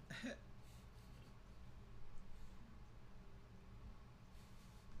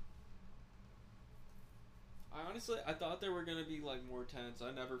 I thought there were gonna be like more tents.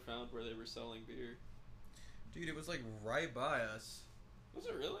 I never found where they were selling beer. Dude, it was like right by us. Was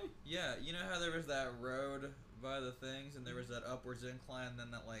it really? Yeah, you know how there was that road by the things and there was that upwards incline and then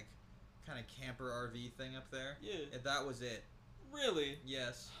that like kind of camper RV thing up there? Yeah. That was it. Really?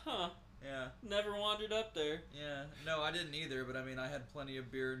 Yes. Huh. Yeah. Never wandered up there. Yeah. No, I didn't either, but I mean I had plenty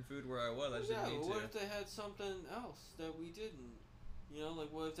of beer and food where I was. I just didn't need to. What if they had something else that we didn't? You know,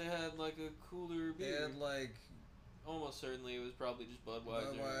 like what if they had like a cooler beer? They had like... Almost certainly it was probably just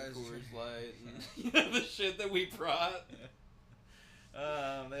Budweiser. And Coors Light and yeah. You know, the shit that we brought.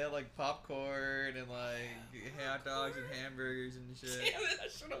 Yeah. They had like popcorn and like hot dogs and hamburgers and shit. Damn it, I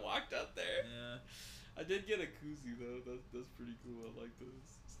should have walked up there. Yeah. I did get a koozie though. That's pretty cool. I like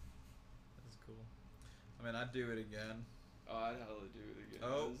those. That's cool. I mean, I'd do it again. Oh, I'd hella do it again.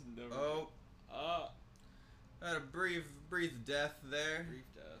 Oh. I had a brief death there.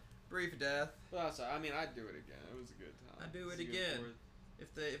 Brief death. Well, I mean, I'd do it again. It was a good time. I'd do it again.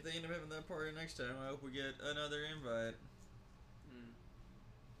 If they end up having that party next time, I hope we get another invite.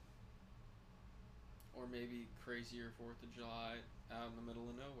 Or maybe crazier 4th of July out in the middle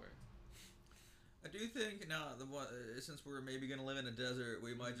of nowhere. I do think since we're maybe gonna live in a desert,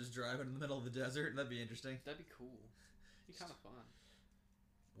 we might just drive in the middle of the desert. That'd be interesting. That'd be cool. Be kind of fun.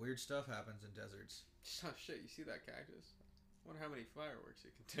 Weird stuff happens in deserts. Oh shit! You see that cactus? Wonder how many fireworks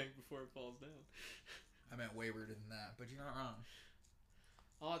it can take before it falls down. I meant way weirder than that, but you're not wrong.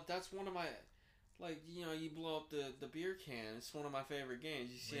 Oh, that's one of my... Like, you know, you blow up the beer can. It's one of my favorite games.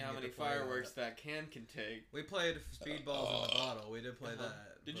 You see how many fireworks that can take. We played Speedballs in the Bottle. We did play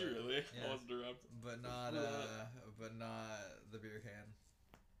that. Did you really? Yeah. I wasn't around. But not the beer can.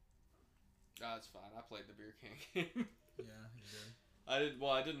 That's fine. I played the beer can game. Yeah, you did.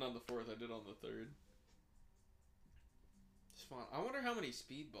 I didn't on the 4th. I did on the 3rd. It's fun. I wonder how many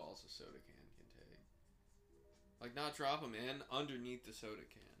speedballs a soda can take. Like, not drop them in, underneath the soda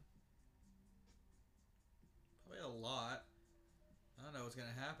can. Probably a lot. I don't know what's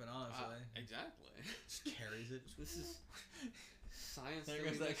gonna happen, honestly. Exactly. Just carries it. This is science. There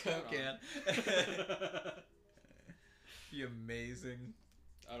goes that Coke can. Be amazing.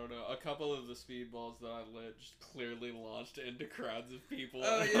 I don't know. A couple of the speedballs that I lit just clearly launched into crowds of people.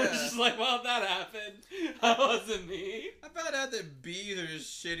 Oh, yeah. I was just like, well, that happened. That wasn't me. I found out that bees are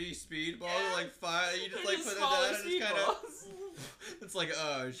just shitty speedballs. Yeah. Like fire. You just They're like just put it down and smaller it's kind of. speedballs. It's like,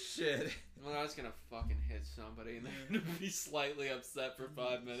 oh shit. Well, I was gonna fucking hit somebody and they're gonna be slightly upset for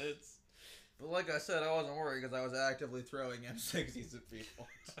 5 minutes. But like I said, I wasn't worried because I was actively throwing M60s at people.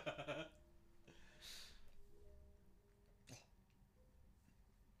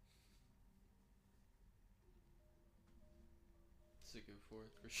 It's a good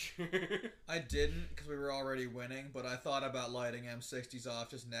 4th for sure. I didn't because we were already winning, but I thought about lighting M60s off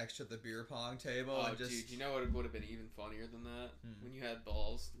just next to the beer pong table. Oh, and just... dude, you know what would have been even funnier than that? When you had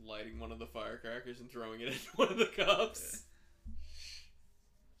balls lighting one of the firecrackers and throwing it into one of the cups.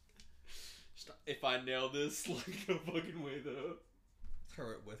 If I nail this, like, no fucking way, though.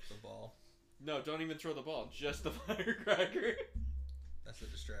 Throw it with the ball. No, don't even throw the ball. Just the firecracker. That's a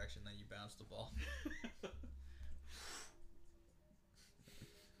distraction. Then you bounce the ball.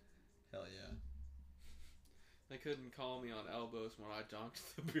 Hell yeah. They couldn't call me on elbows when I dunked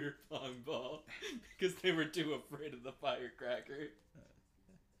the beer pong ball because they were too afraid of the firecracker.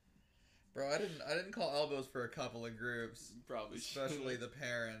 Bro, I didn't call elbows for a couple of groups. Probably especially the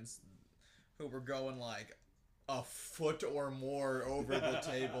parents who were going like a foot or more over the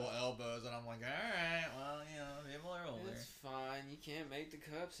table elbows, and I'm like, alright, well, you know, people are older. It's fine, you can't make the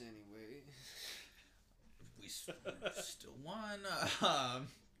cups anyway. We still won.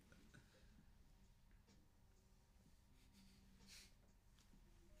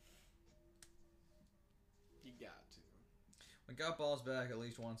 You got to. We got balls back at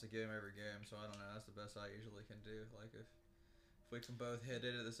least once a game every game, so I don't know, that's the best I usually can do. Like, if we can both hit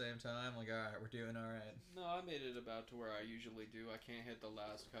it at the same time, like, alright, we're doing alright. No, I made it about to where I usually do. I can't hit the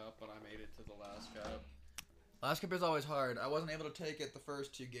last cup, but I made it to the last cup. Last cup is always hard. I wasn't able to take it the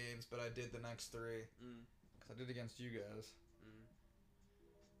first 2 games, but I did the next 3. Because I did against you guys.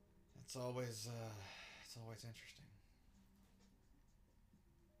 It's always interesting.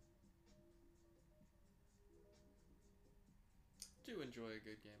 Do enjoy a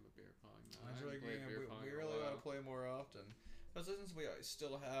good game of beer pong. No, I enjoy a game. We really want to play more often. But since we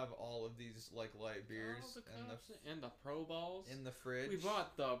still have all of these like light beers and the pro balls in the fridge, we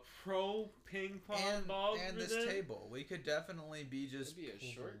bought the pro ping pong balls and this table. We could definitely be just. It'd be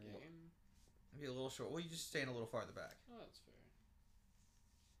a short game. It'd be a little short. Well, you just stand a little farther back. Oh, that's fair.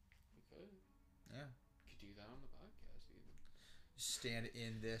 We could. Yeah. Could do that on the podcast even. Just stand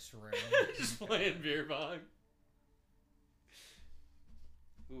in this room. Just playing beer pong.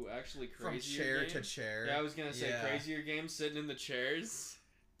 Ooh, actually, crazier From chair game? to chair. Yeah, I was gonna say crazier games sitting in the chairs.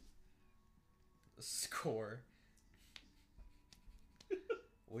 Score.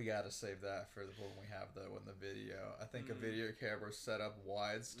 We gotta save that for when we have the video. I think a video camera set up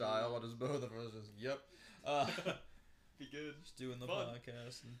wide style, and just both of us just yep. Be good. Just doing the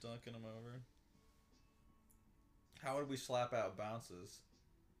podcast and dunking them over. How would we slap out bounces?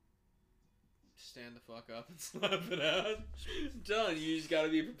 Stand the fuck up and slap it out. I'm telling you, just gotta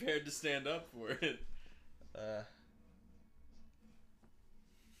be prepared to stand up for it. I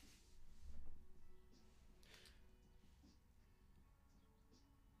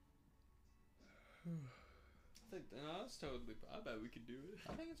think that's totally. I bet we could do it.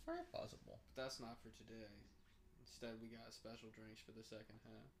 think it's very possible. But that's not for today. Instead, we got special drinks for the second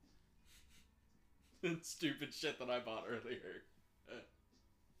half. Stupid shit that I bought earlier.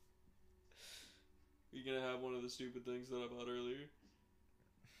 You gonna have one of the stupid things that I bought earlier?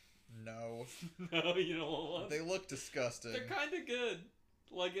 No. No, you don't want one? They look disgusting. They're kind of good.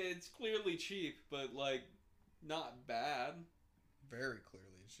 Like, it's clearly cheap, but, like, not bad. Very clearly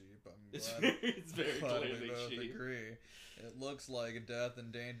sheep. It's very glad clearly we both sheep. agree. It looks like death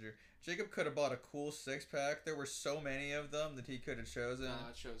and danger. Jacob could have bought a cool 6-pack. There were so many of them that he could have chosen. Nah,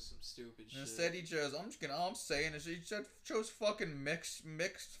 I chose some stupid shit. Instead, he chose. All I'm saying is he chose fucking mixed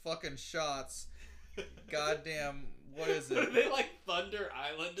fucking shots. Goddamn, what is it? Are they like Thunder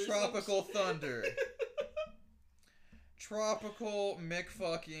Island or Tropical something? Thunder. Tropical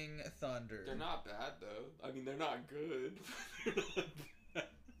McFucking Thunder. They're not bad though. I mean, they're not good. They're not bad.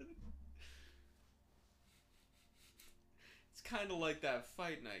 It's kind of like that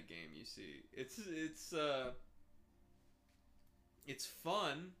Fight Night game you see. It's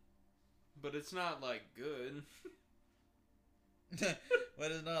fun, but it's not like good.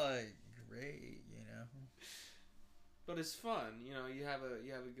 But it's not like great, you know. But it's fun, you know. You have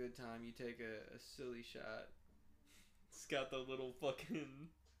a good time. You take a silly shot. It's got the little fucking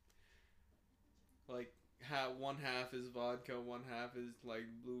like one half is vodka, one half is like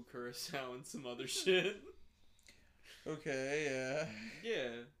blue curacao and some other shit. Okay, yeah. Yeah.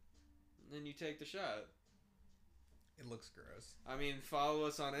 And then you take the shot. It looks gross. I mean, follow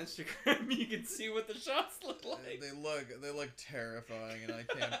us on Instagram. You can see what the shots look like. They look terrifying, and I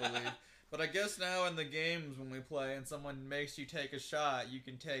can't believe. But I guess now in the games when we play and someone makes you take a shot, you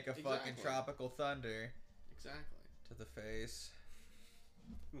can take a fucking Tropical Thunder. Exactly. To the face.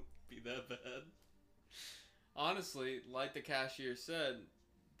 Be that bad. Honestly, like the cashier said,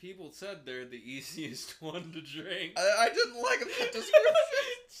 people said they're the easiest one to drink. I didn't like that description.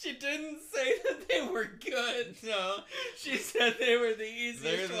 She didn't say that they were good. No, she said they were the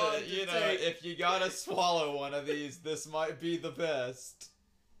easiest one to take. If you gotta swallow one of these, this might be the best.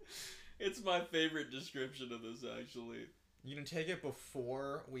 It's my favorite description of this, actually. You can take it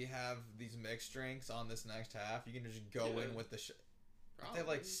before we have these mixed drinks on this next half. You can just go in with the Aren't they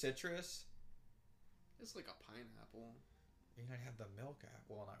like citrus? It's like a pineapple. You can have the milk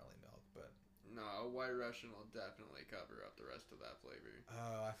apple. Well, not really milk, but... No, a White Russian will definitely cover up the rest of that flavor.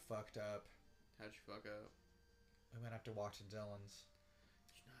 Oh, I fucked up. How'd you fuck up? We went after walk to Dylan's.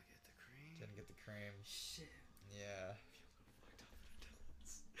 Did you not get the cream? Didn't get the cream. Shit. Yeah.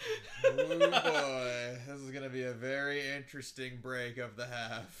 Oh boy, this is gonna be a very interesting break of the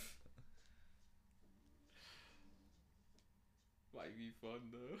half. Might be fun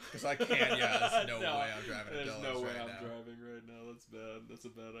though. Because I can't. Yeah, there's no way I'm driving to Dylan's There's no way right I'm now. driving right now. That's bad. That's a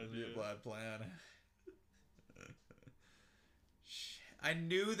bad idea. Be a bad plan. I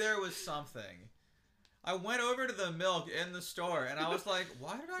knew there was something. I went over to the milk in the store, and I was like,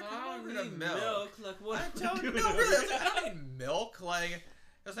 "Why did I come over to milk? Like what? I don't know. Really, I was like, I don't need milk. Like,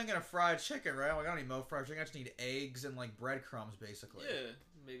 I was thinking of fried chicken, right? Like, I don't need milk, fried chicken. I just need eggs and like breadcrumbs, basically. Yeah,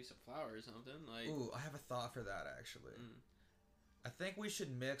 maybe some flour or something. Like, ooh, I have a thought for that actually. I think we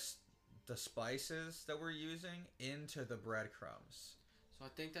should mix the spices that we're using into the breadcrumbs. So I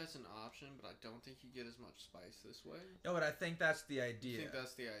think that's an option, but I don't think you get as much spice this way. No, but I think that's the idea. You think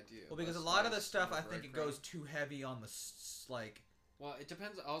that's the idea? Well, because a lot of the stuff, I think it goes too heavy on the like. Well, it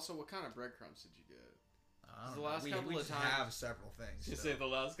depends. Also, what kind of breadcrumbs did you get? I don't know. We just have several things. You say the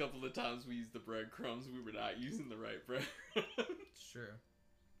last couple of times we used the breadcrumbs, we were not using the right breadcrumbs. It's true.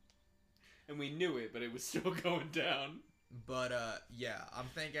 And we knew it, but it was still going down. But yeah, I'm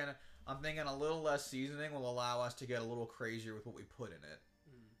thinking a little less seasoning will allow us to get a little crazier with what we put in it,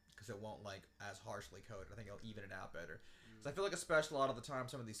 because it won't like as harshly coated. I think it'll even it out better. Because I feel like, especially a lot of the time,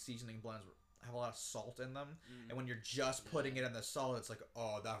 some of these seasoning blends have a lot of salt in them, and when you're just putting it in the salt, it's like,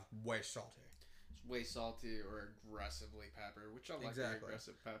 oh, that's way salty. It's way salty or aggressively pepper, which I like the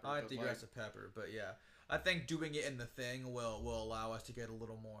aggressive pepper. I like the aggressive pepper, but yeah, I think doing it in the thing will allow us to get a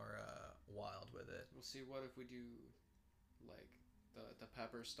little more wild with it. We'll see. What if we do like the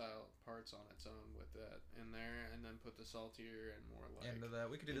pepper style parts on its own with that in there, and then put the saltier and more like into that.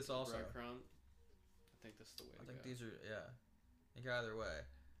 We could do this also. Breadcrumb. I think that's the way. I think these are I think either way.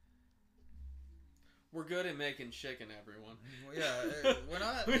 We're good at making chicken, everyone. Yeah, we're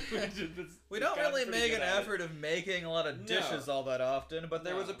not. We don't really make an effort of making a lot of dishes all that often, but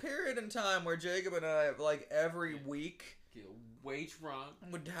there was a period in time where Jacob and I, like every week, get way drunk,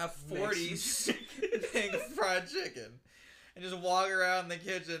 would have 40s make fried chicken. And just walk around the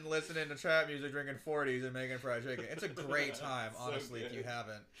kitchen listening to trap music, drinking 40s, and making fried chicken. It's a great time, honestly, if you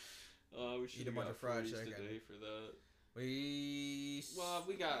haven't. We should eat a bunch of fried chicken today for that. Well,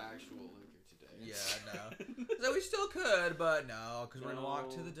 we got actual liquor today. Yeah, no. So we still could, but no, because we're going to walk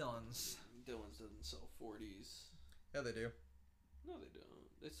to the Dylan's. Dylan's doesn't sell 40s. Yeah, they do. No, they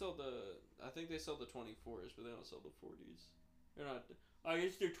don't. They sell I think they sell the 24s, but they don't sell the 40s. They're not. I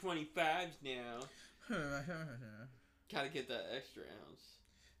guess they're 25s now. Gotta get that extra ounce.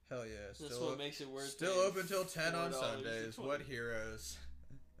 Hell yeah. That's what makes it worth it. Still open till 10 on Sundays. What heroes.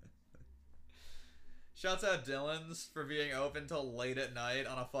 Shouts out Dylan's for being open till late at night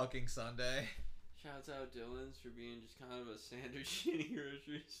on a fucking Sunday. Shouts out Dylan's for being just kind of a standard shitty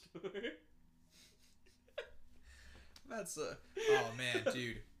grocery store. That's oh man,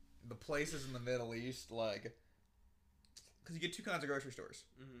 dude. The places in the Middle East, like, because you get two kinds of grocery stores.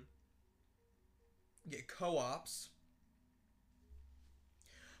 Mm-hmm. You get co-ops,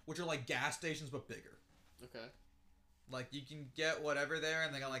 which are like gas stations but bigger. Okay. Like, you can get whatever there,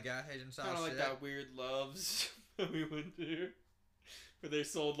 and they got like gas station style shit. Kind of like that weird Loves that we went to, where they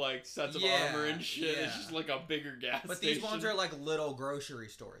sold like sets of armor and shit. Yeah. It's just like a bigger gas but station. these ones are like little grocery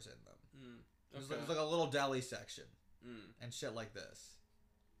stores in them. Okay. There's like a little deli section Mm. and shit like this.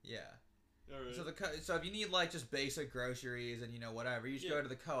 Yeah. Alright. So if you need like just basic groceries and whatever, you just go to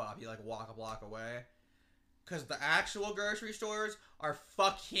the co-op. You like walk a block away. Because the actual grocery stores are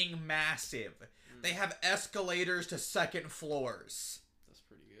fucking massive. They have escalators to second floors. That's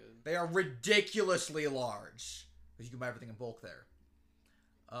pretty good. They are ridiculously large. Because you can buy everything in bulk there.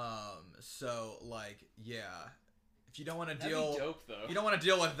 So like, yeah. If you don't want to deal, That'd be dope, though. if you don't want to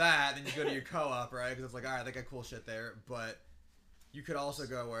deal with that, then you go to your co-op, right? Because it's like, all right, they got cool shit there, but you could also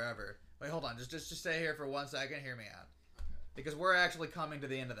go wherever. Wait, hold on, just stay here for 1 second. Hear me out, because we're actually coming to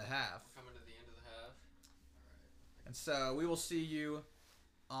the end of the half. Coming to the end of the half. All right. And so we will see you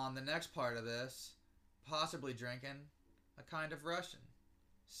on the next part of this, possibly drinking a kind of Russian.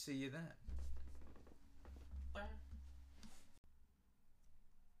 See you then.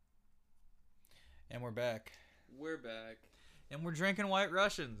 And we're back. We're back. And we're drinking White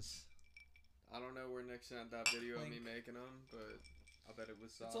Russians. I don't know where Nick sent that video of me Link. making them, but I bet it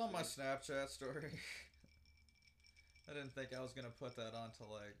was saucy. It's on my Snapchat story. I didn't think I was gonna put that onto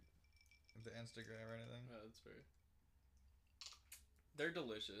like the Instagram or anything. Oh, that's fair. They're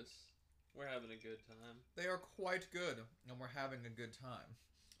delicious. We're having a good time. They are quite good, and we're having a good time.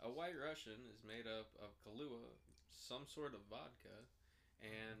 A White Russian is made up of Kahlua, some sort of vodka,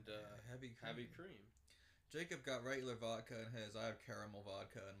 and heavy cream. Jacob got regular vodka in his. I have caramel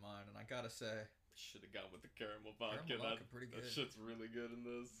vodka in mine, and I gotta say, Should have gone with the caramel vodka. Caramel vodka pretty good. That shit's really good in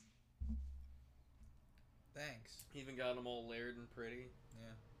this. thanks. Even got them all layered and pretty.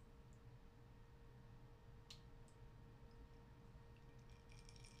 Yeah.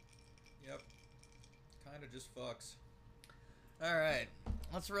 Yep. Kind of just fucks. All right,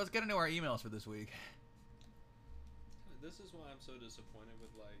 let's get into our emails for this week. This is why I'm so disappointed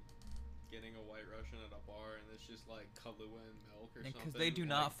with like getting a White Russian at a bar and it's just like Kahlua and milk or something. Because they do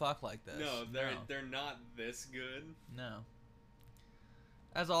not fuck like this. No, they're not this good. No.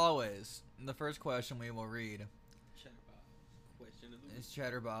 As always, the first question we will read Cheddar Bob's question of the week. is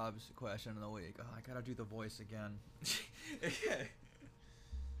Cheddar Bob's question of the week. Oh, I gotta do the voice again.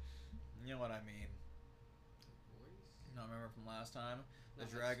 You know what I mean. Voice? No, remember from last time? The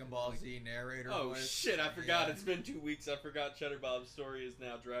No, Dragon Ball Z narrator voice. Oh shit, I forgot. Yeah. It's been 2 weeks. I forgot Cheddar Bob's story is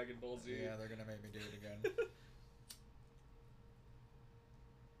now Dragon Ball Z. Yeah, they're gonna make me do it again.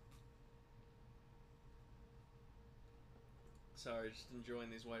 Sorry, just enjoying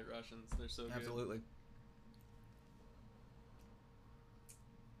these White Russians. They're so good. Absolutely.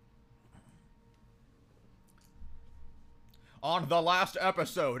 On the last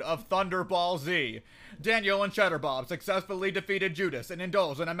episode of Thunderball Z, Daniel and Cheddar Bob successfully defeated Judas and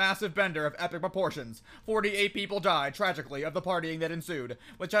indulged in a massive bender of epic proportions. 48 people died, tragically, of the partying that ensued.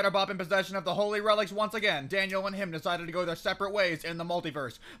 With Cheddar Bob in possession of the holy relics once again, Daniel and him decided to go their separate ways in the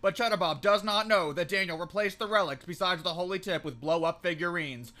multiverse. But Cheddar Bob does not know that Daniel replaced the relics besides the holy tip with blow-up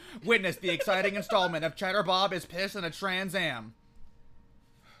figurines. Witness the exciting installment of Cheddar Bob is pissed in a Trans Am.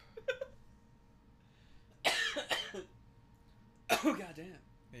 Oh goddamn!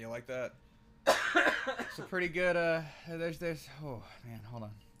 Yeah, you like that? It's a pretty good. There's. Oh man, hold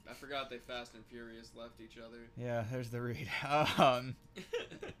on. I forgot they Fast and Furious left each other. Yeah, there's the read.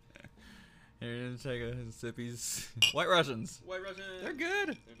 Here, take a sippies. White Russians. White Russian. They're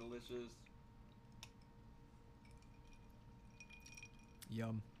good. They're delicious.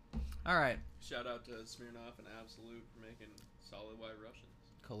 Yum. All right. Shout out to Smirnoff and Absolute for making solid White Russians.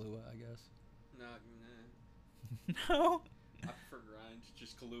 Kahlua, I guess. Nah. No. I prefer grind.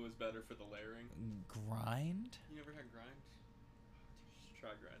 Just Kahlua is better for the layering. Grind? You never had grind? Just try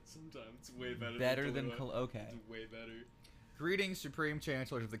grind sometime. It's way better. Better than than Kahlua. Okay. It's way better. Greetings, Supreme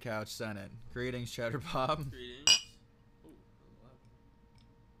Chancellors of the Couch Senate. Greetings, Cheddar Bob. Greetings. Ooh, loud.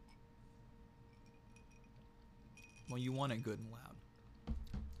 Well, you want it good and loud.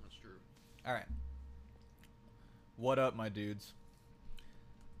 That's true. All right. What up, my dudes?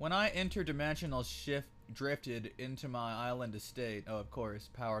 When I interdimensional drifted into my island estate, oh, of course,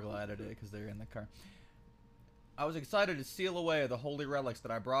 power glided it because they're in the car. I was excited to seal away the holy relics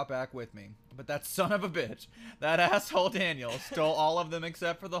that I brought back with me. But that son of a bitch, that asshole Daniel, stole all of them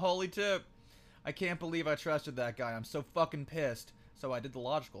except for the holy tip. I can't believe I trusted that guy. I'm so fucking pissed. So I did the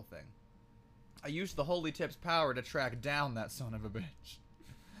logical thing. I used the holy tip's power to track down that son of a bitch.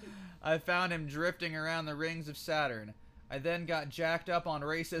 I found him drifting around the rings of Saturn. I then got jacked up on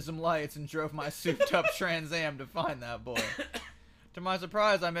racism lights and drove my souped-up Trans Am to find that boy. To my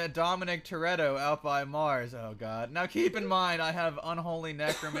surprise, I met Dominic Toretto out by Mars. Oh, God. Now, keep in mind, I have unholy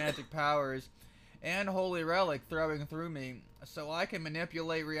necromantic powers and holy relic throwing through me, so I can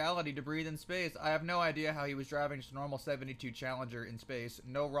manipulate reality to breathe in space. I have no idea how he was driving just a normal 72 Challenger in space.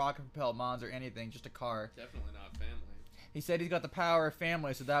 No rocket-propelled mons or anything, just a car. Definitely not family. He said he's got the power of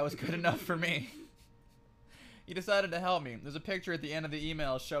family, so that was good enough for me. He decided to help me. There's a picture at the end of the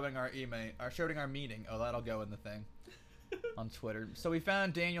email showing our meeting. Oh, that'll go in the thing on Twitter. So we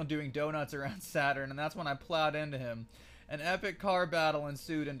found Daniel doing donuts around Saturn, and that's when I plowed into him. An epic car battle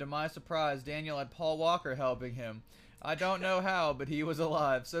ensued, and to my surprise, Daniel had Paul Walker helping him. I don't know how, but he was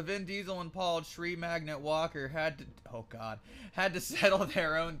alive. So Vin Diesel and Paul Shree Magnet Walker had to settle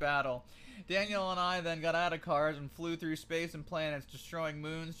their own battle. Daniel and I then got out of cars and flew through space and planets, destroying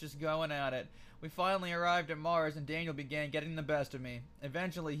moons, just going at it. We finally arrived at Mars, and Daniel began getting the best of me.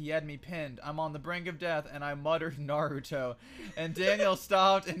 Eventually, he had me pinned. I'm on the brink of death, and I muttered Naruto. And Daniel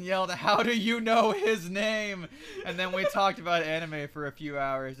stopped and yelled, "How do you know his name?" And then we talked about anime for a few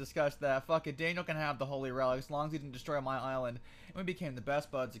hours, discussed that. Fuck it, Daniel can have the holy relic as long as he didn't destroy my island. And we became the best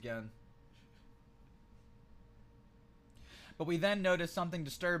buds again. But we then noticed something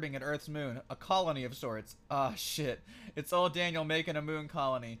disturbing at Earth's moon. A colony of sorts. Ah, shit. It's old Daniel making a moon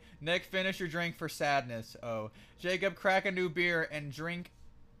colony. Nick, finish your drink for sadness. Oh. Jacob, crack a new beer and drink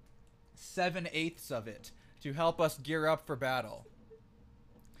 7/8 of it to help us gear up for battle.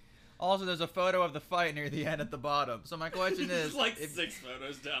 Also, there's a photo of the fight near the end at the bottom. So my question is... like 6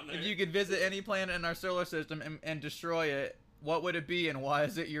 photos down there. If you could visit any planet in our solar system and destroy it, what would it be and why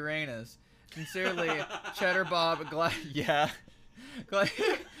is it Uranus? Sincerely, Cheddar Bob. Yeah. I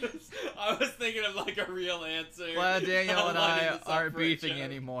was thinking of like a real answer. Glad Daniel and I aren't beefing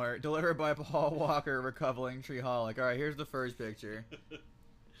anymore. Delivered by Paul Walker, recovering Treeholic. All right, here's the first picture.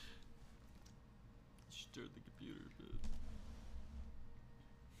 Stirred the computer a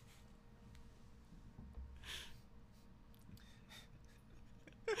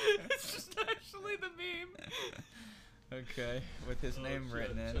bit. It's just actually the meme. Okay, with his name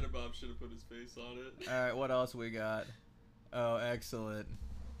written in. Cheddar Bob should have put his face on it. Alright, what else we got? Oh, excellent.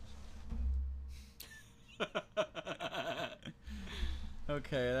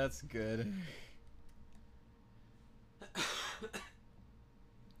 Okay, that's good.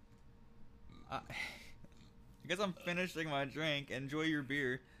 I guess I'm finishing my drink. Enjoy your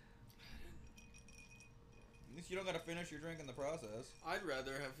beer. At least you don't gotta finish your drink in the process. I'd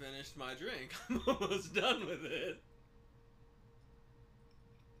rather have finished my drink. I'm almost done with it.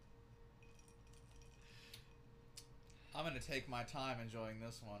 I'm gonna take my time enjoying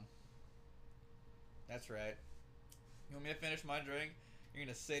this one. That's right. You want me to finish my drink? You're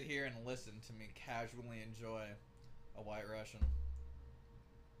gonna sit here and listen to me casually enjoy a White Russian.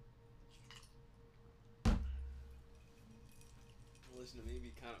 Listen to me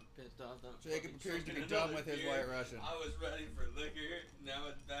be kind of pissed off. Jacob appears to be done with his White Russian. I was ready for liquor. Now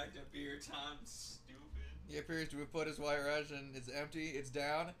it's back to beer time. Stupid. He appears to have put his White Russian. It's empty. It's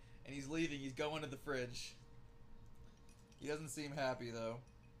down, and he's leaving. He's going to the fridge. He doesn't seem happy, though.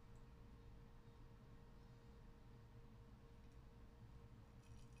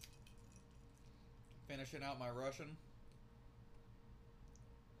 Finishing out my Russian.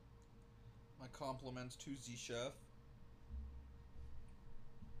 My compliments to the chef.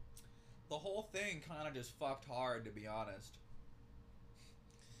 The whole thing kind of just fucked hard, to be honest.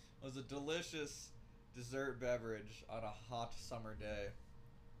 It was a delicious dessert beverage on a hot summer day.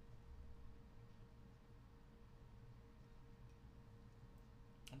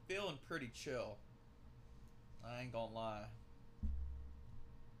 I'm feeling pretty chill. I ain't gonna lie.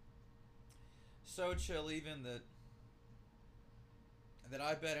 So chill even that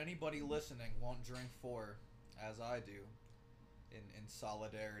I bet anybody listening won't drink 4 as I do in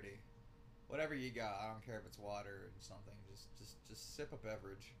solidarity. Whatever you got, I don't care if it's water or something. Just sip a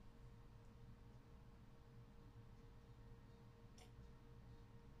beverage.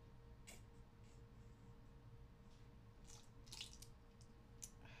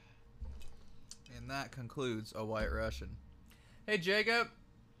 And that concludes a White Russian. Hey Jacob,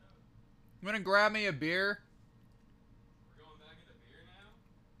 you wanna grab me a beer? We're going back into beer now?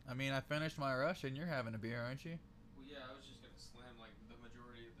 I mean, I finished my Russian. You're having a beer, aren't you? Well, yeah, I was just gonna slam like the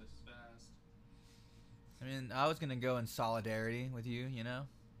majority of this fast. I mean, I was gonna go in solidarity with you, you know?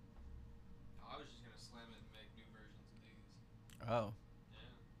 I was just gonna slam it and make new versions of these. Oh.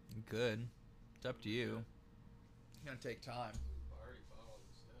 Yeah. You could. It's up to you. It's gonna take time. I already bought all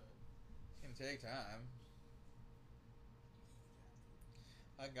this stuff. It's gonna take time.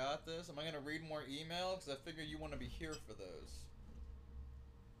 I got this. Am I gonna read more emails? Because I figure you want to be here for those.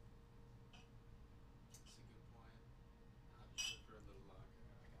 That's a good point. I'll just look for a little longer.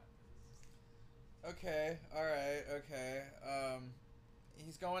 I got this. Okay, alright, okay.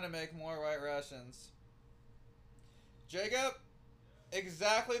 He's going to make more White Russians. Jacob,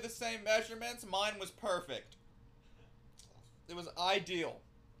 exactly the same measurements. Mine was perfect. It was ideal.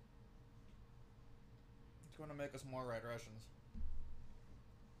 He's going to make us more White Russians,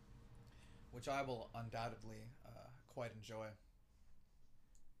 which I will undoubtedly quite enjoy.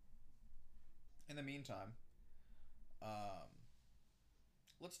 In the meantime,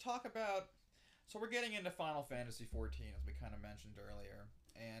 let's talk about... So we're getting into Final Fantasy XIV, as we kind of mentioned earlier,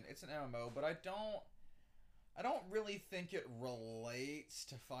 and it's an MMO, but I don't really think it relates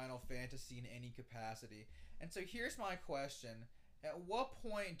to Final Fantasy in any capacity. And so here's my question. At what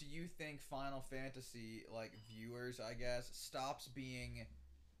point do you think Final Fantasy, like, viewers, I guess, stops being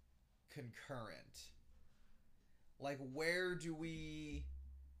concurrent? Like, where do we,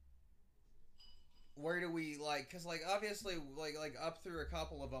 like, because, like, obviously, like up through a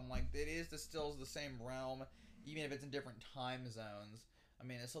couple of them, like, it is still the same realm, even if it's in different time zones. I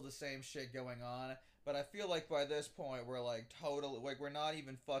mean, it's still the same shit going on, but I feel like by this point, we're, like, totally, like, we're not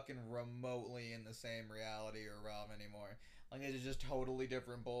even fucking remotely in the same reality or realm anymore. Like, it's just totally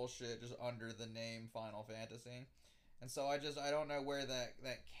different bullshit, just under the name Final Fantasy. And so I don't know where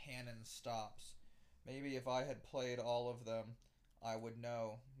that canon stops. Maybe if I had played all of them, I would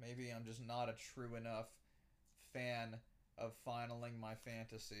know. Maybe I'm just not a true enough fan of finaling my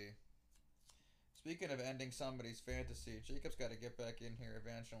fantasy. Speaking of ending somebody's fantasy, Jacob's got to get back in here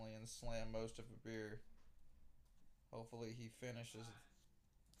eventually and slam most of a beer. Hopefully he finishes.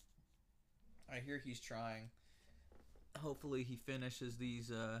 I hear he's trying. Hopefully he finishes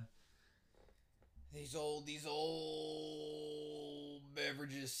these old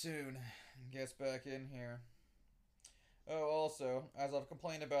beverages soon and gets back in here. Oh, also, as I've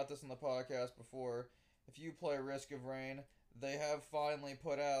complained about this in the podcast before, if you play Risk of Rain, they have finally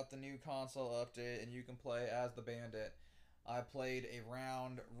put out the new console update and you can play as the Bandit. I played a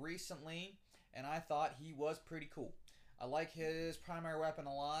round recently and I thought he was pretty cool. I like his primary weapon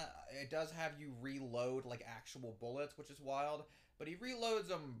a lot. It does have you reload like actual bullets, which is wild, but he reloads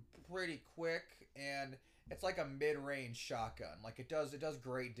them pretty quick and it's like a mid-range shotgun. Like it does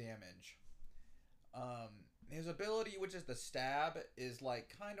great damage. His ability, which is the stab, is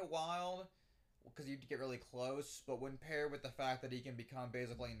like kind of wild because you get really close, but when paired with the fact that he can become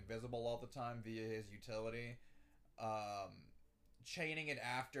basically invisible all the time via his utility, chaining it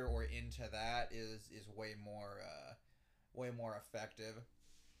after or into that is way more effective.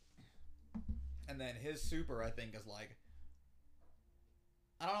 And then his super, I think, is like,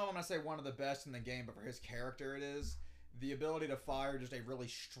 I don't know if I'm gonna say one of the best in the game, but for his character it is. The ability to fire just a really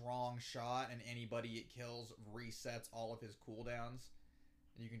strong shot and anybody it kills resets all of his cooldowns.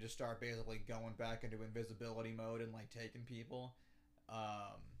 And you can just start basically going back into invisibility mode and like taking people.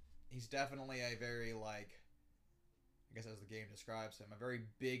 He's definitely a very, like, I guess as the game describes him, a very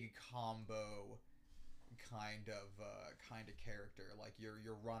big combo kind of character. Like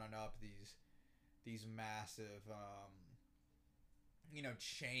you're running up these massive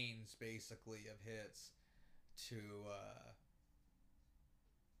chains basically of hits to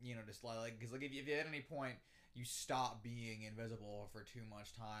just like, because like if at any point you stop being invisible for too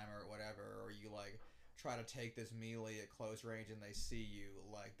much time or whatever, or you like try to take this melee at close range and they see you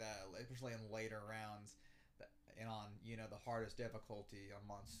like that, especially in later rounds and on the hardest difficulty on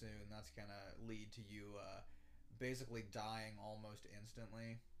Monsoon, that's gonna lead to you basically dying almost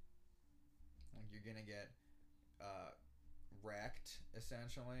instantly. Like you're gonna get wrecked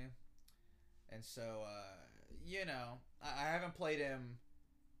essentially. And so I haven't played him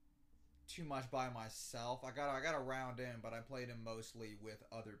too much by myself. I got a round in, but I played him mostly with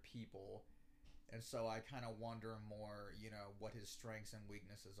other people, and so I kind of wonder more what his strengths and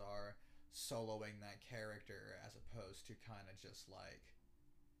weaknesses are soloing that character, as opposed to kind of just like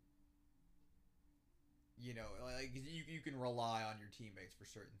like you can rely on your teammates for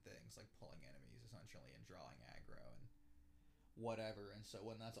certain things, like pulling enemies essentially and drawing aggro and whatever. And so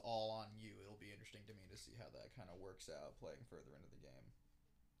when that's all on you, it'll be interesting to me to see how that kind of works out playing further into the game.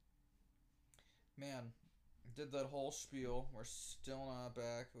 Man, did that whole spiel. We're still not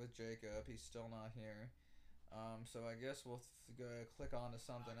back with Jacob. He's still not here. So I guess we'll go click on to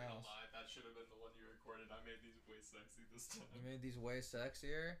something else. Lie, that should have been the one you recorded. I made these way sexy this time. You made these way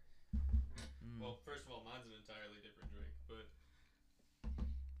sexier? Well, first of all, mine's an entirely different drink, but...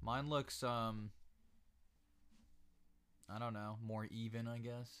 Mine looks, I don't know, more even, I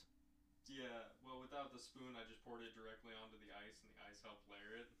guess. Yeah, well, without the spoon, I just poured it directly onto the ice, and the ice helped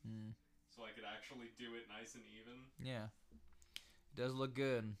layer it. So I could actually do it nice and even. Yeah. It does look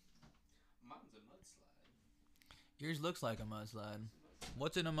good. Mine's a mudslide. Yours looks like a mudslide.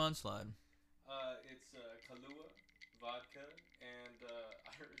 What's in a mudslide? It's Kahlua, vodka, and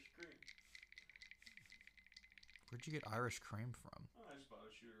Irish cream. Where'd you get Irish cream from? Oh, I just bought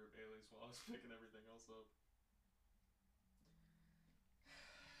a shooter of Bailey's while I was picking everything else up.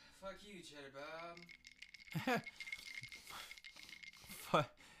 Fuck you, Cheddar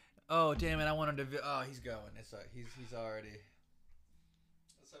Bob. Oh, damn it, I wanted to... Oh, he's going. It's he's already...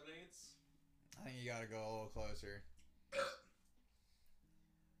 7/8? I think you gotta go a little closer.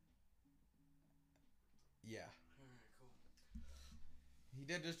 Yeah. Alright, cool. He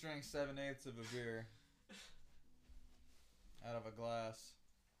did just drink 7/8 of a beer. Out of a glass.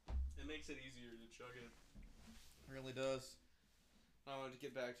 It makes it easier to chug it. Really does. I wanted to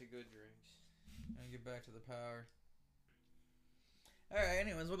get back to good drinks. And get back to the power. Alright,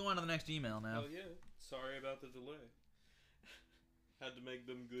 anyways, we'll go on to the next email now. Oh yeah. Sorry about the delay. Had to make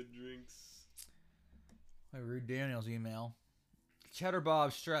them good drinks. I read Daniel's email. Cheddar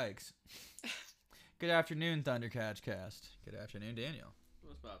Bob strikes. Good afternoon, Thundercatch Cast. Good afternoon, Daniel.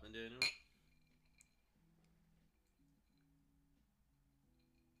 What's poppin', Daniel?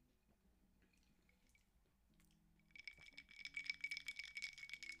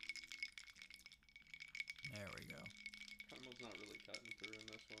 There we go. Caramel's not really cutting through in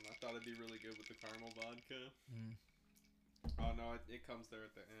this one. I thought it'd be really good with the caramel vodka. Oh no, it comes there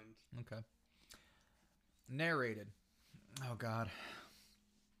at the end. Okay. Narrated. Oh God.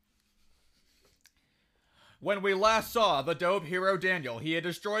 When we last saw the dope hero Daniel, he had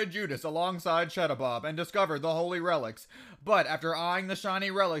destroyed Judas alongside Cheddar Bob and discovered the holy relics. But after eyeing the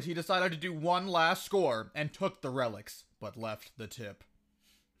shiny relics, he decided to do one last score and took the relics, but left the tip.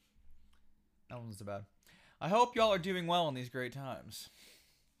 That one wasn't so bad. I hope y'all are doing well in these great times.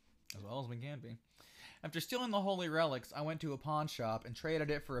 As well as we can be. After stealing the holy relics, I went to a pawn shop and traded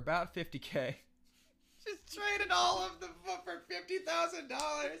it for about $50K. Just traded all of them for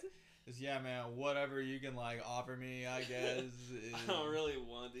 $50,000. Yeah, man, whatever you can, like, offer me, I guess. I don't really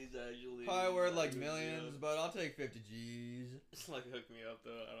want these, actually. Probably worth, like, millions, but I'll take 50 G's. Just, like, hook me up,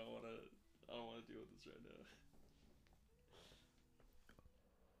 though. I don't want to deal with this right now.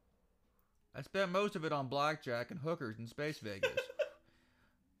 I spent most of it on blackjack and hookers in Space Vegas.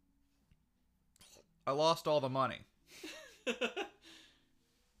 I lost all the money.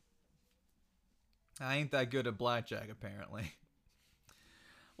 I ain't that good at blackjack, apparently.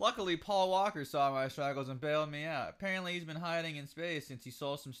 Luckily, Paul Walker saw my struggles and bailed me out. Apparently, he's been hiding in space since he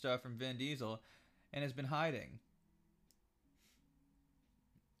stole some stuff from Vin Diesel and has been hiding.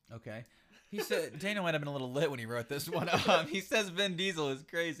 Okay. He said, Daniel might have been a little lit when he wrote this one. He says Vin Diesel is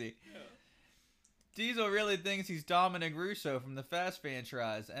crazy. Yeah. Diesel really thinks he's Dominic Russo from the Fast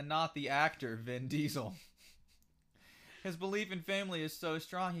franchise and not the actor Vin Diesel. His belief in family is so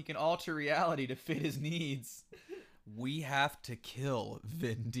strong he can alter reality to fit his needs. We have to kill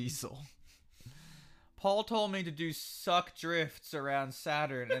Vin Diesel. Paul told me to do suck drifts around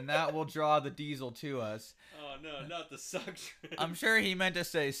Saturn and that will draw the diesel to us. Oh no, not the suck drift. I'm sure he meant to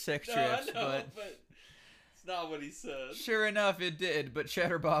say sick drifts, I know, but it's not what he said. Sure enough, it did, but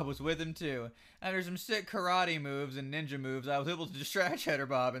Cheddar Bob was with him too. After some sick karate moves and ninja moves, I was able to distract Cheddar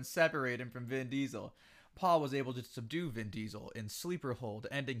Bob and separate him from Vin Diesel. Paul was able to subdue Vin Diesel in sleeper hold,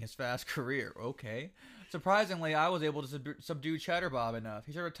 ending his fast career. Okay. Surprisingly, I was able to subdue Cheddar Bob enough.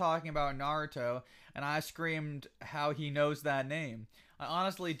 He started talking about Naruto, and I screamed how he knows that name. I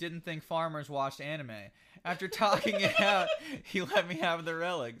honestly didn't think farmers watched anime. After talking it out, he let me have the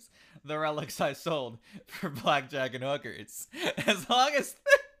relics. The relics I sold for blackjack and hookers. As long as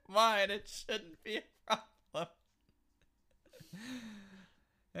they're mine, it shouldn't be a problem.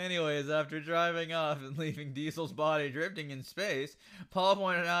 Anyways, after driving off and leaving Diesel's body drifting in space, Paul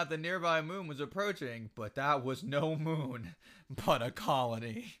pointed out the nearby moon was approaching, but that was no moon, but a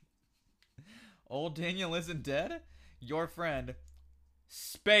colony. Old Daniel isn't dead? Your friend,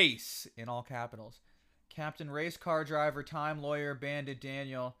 Space, in all capitals. Captain Race Car Driver, Time Lawyer, Bandit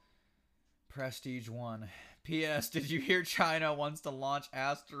Daniel, Prestige 1. P.S. Did you hear China wants to launch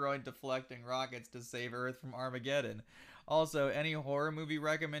asteroid deflecting rockets to save Earth from Armageddon? Also, any horror movie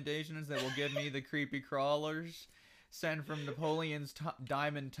recommendations that will give me the creepy crawlers? sent from Napoleon's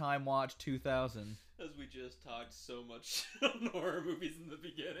Diamond Time Watch 2000. As we just talked so much on horror movies in the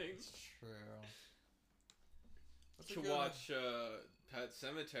beginning. It's true. To watch Pet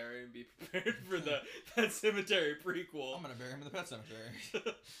Sematary and be prepared for the Pet Sematary prequel. I'm gonna bury him in the Pet Cemetery.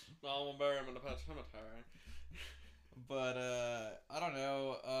 No, I'm gonna bury him in the Pet Cemetery. But I don't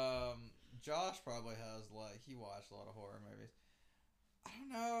know. Josh probably has he watched a lot of horror movies. I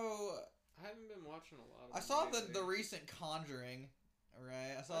don't know. I haven't been watching a lot of. I saw the recent Conjuring.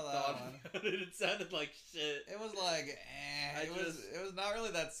 Right, I saw that one. It sounded like shit. It was like, it was not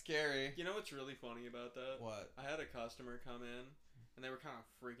really that scary. You know what's really funny about that? What? I had a customer come in, and they were kind of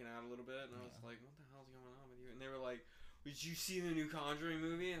freaking out a little bit, and I was like, "What the hell's going on with you?" And they were like, "Did you see the new Conjuring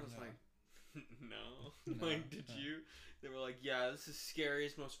movie?" And I was like, "No." Like, did you? They were like, "Yeah, this is the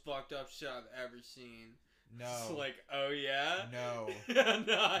scariest, most fucked up shit I've ever seen." No. It's like, oh yeah? No.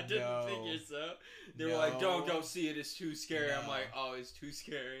 No, I didn't figure so. They were like, don't go see it, it's too scary. No. I'm like, oh, it's too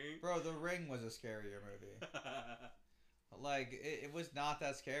scary. Bro, The Ring was a scarier movie. It was not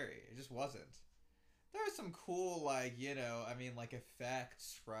that scary. It just wasn't. There was some cool,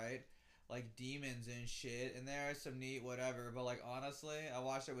 effects, right? Like demons and shit, and there was some neat whatever, but honestly, I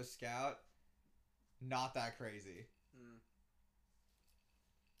watched it with Scout. Not that crazy.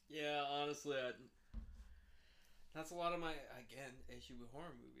 Yeah, honestly, that's a lot of my, issue with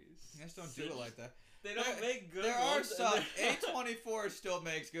horror movies. You just don't do it like that. They don't make good There ones. are some. A24 still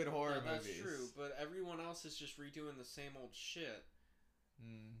makes good horror movies. That's true, but everyone else is just redoing the same old shit.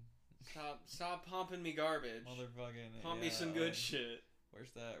 Stop pumping me garbage. Motherfucking. Pump me some good shit.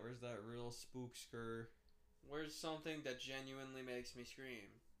 Where's that real spooksker? Where's something that genuinely makes me scream?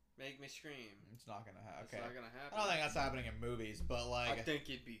 Make me scream. It's not gonna happen. It's not gonna happen. I don't think that's happening in movies, but I think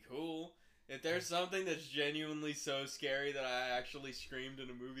it'd be cool. If there's something that's genuinely so scary that I actually screamed in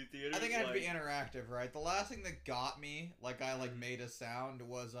a movie theater, I think it had to be interactive, right? The last thing that got me, made a sound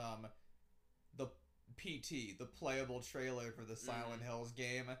was the PT, the playable trailer for the Silent Hills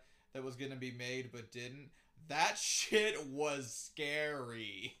game that was gonna be made but didn't. That shit was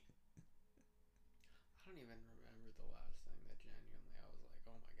scary. I don't even remember the last thing that genuinely I was like,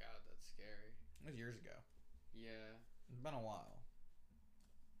 oh my god, that's scary. It was years ago. Yeah. It's been a while.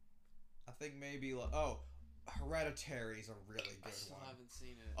 I think maybe Hereditary is a really good one. I still haven't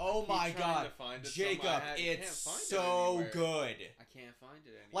seen it. Oh my god, Jacob, it's so good. I can't find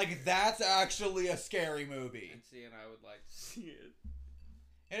it anywhere. That's actually a scary movie. And see, and I would like to see it.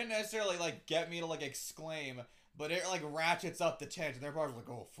 It didn't necessarily get me to exclaim, but it ratchets up the tension. They're probably like,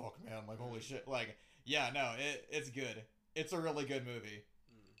 oh fuck man, holy shit. It's good. It's a really good movie.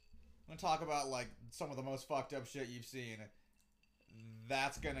 I'm gonna talk about some of the most fucked up shit you've seen.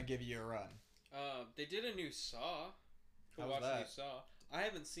 That's gonna give you a run. They did a new Saw. How was that? New Saw. I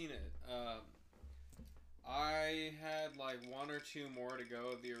haven't seen it. I had one or two more to go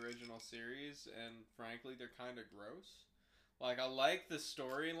of the original series, and frankly, they're kind of gross. I like the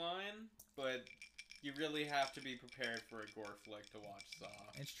storyline, but you really have to be prepared for a gore flick to watch Saw.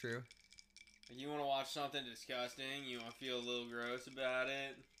 It's true. You want to watch something disgusting, you want to feel a little gross about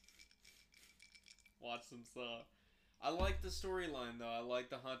it, watch some Saw. I like the storyline, though. I like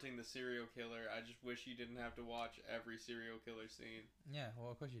the hunting the serial killer. I just wish you didn't have to watch every serial killer scene. Yeah,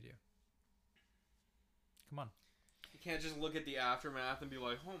 well, of course you do. Come on. You can't just look at the aftermath and be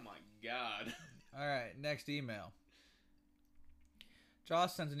like, oh my god. Alright, next email.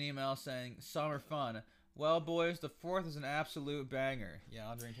 Josh sends an email saying, summer fun. Well, boys, the 4th is an absolute banger. Yeah,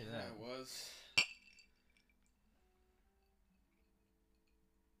 I'll drink to that. Yeah, it was.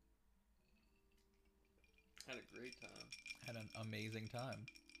 Had a great time. Had an amazing time.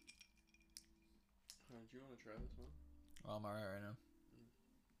 Do you want to try this one? Well, I'm alright right now.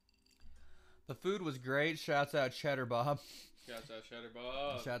 The food was great. Shouts out Cheddar Bob. Shouts out Cheddar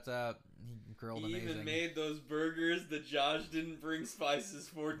Bob. Shouts out. He grilled amazing. He even made those burgers that Josh didn't bring spices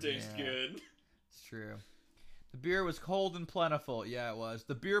for taste good. It's true. The beer was cold and plentiful. Yeah, it was.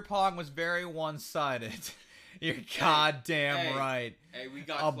 The beer pong was very one-sided. You're goddamn right. Hey, we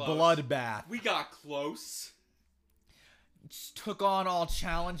got close. A bloodbath. We got close. Just took on all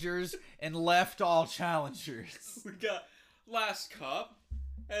challengers and left all challengers. We got last cup.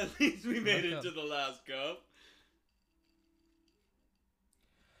 At least we made it to the last cup.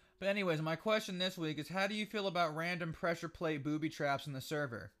 But anyways, my question this week is, how do you feel about random pressure plate booby traps in the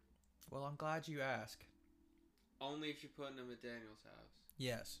server? Well, I'm glad you asked. Only if you're putting them at Daniel's house.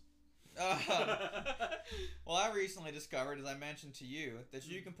 Yes. Well, I recently discovered, as I mentioned to you, that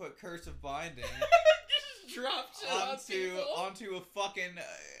you can put cursive binding just drop shit onto a fucking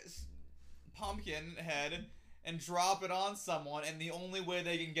pumpkin head and drop it on someone, and the only way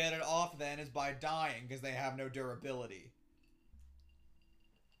they can get it off then is by dying because they have no durability.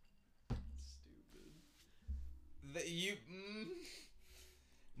 Stupid.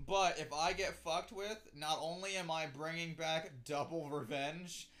 But if I get fucked with, not only am I bringing back double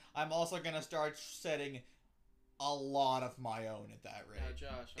revenge, I'm also gonna start setting a lot of my own at that rate. Now,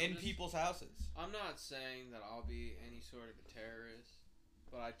 Josh, in people's houses. I'm not saying that I'll be any sort of a terrorist,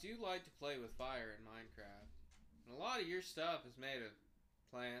 but I do like to play with fire in Minecraft. And a lot of your stuff is made of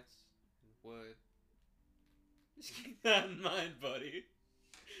plants and wood. Just keep that in mind, buddy.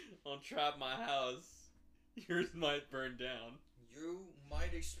 I'll trap my house. Yours might burn down. You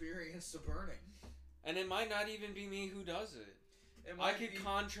might experience a burning. And it might not even be me who does it. I could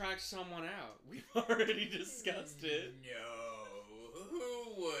contract someone out. We've already discussed it. No.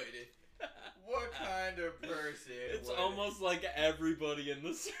 Who would? What kind of person It's would? almost like everybody in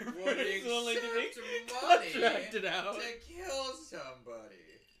the server Would is willing to be money contracted out. to kill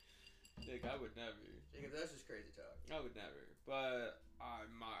somebody. Nick, I would never. Jacob, that's just crazy talk. I would never. But I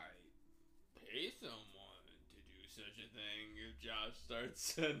might pay someone to do such a thing if Josh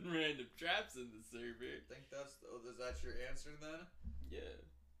starts setting random traps in the server. Is that your answer then? Yeah.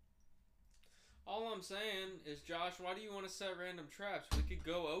 All I'm saying is, Josh, why do you want to set random traps? We could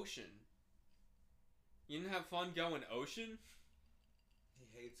go ocean. You didn't have fun going ocean? He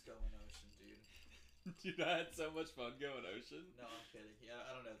hates going ocean, dude. Dude, I had so much fun going ocean. No, I'm kidding. Yeah,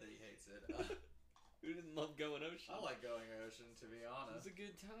 I don't know that he hates it. Who didn't love going ocean? I like going ocean, to be honest. It was a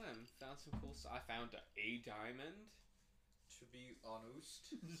good time. Found some cool stuff. I found a diamond. To be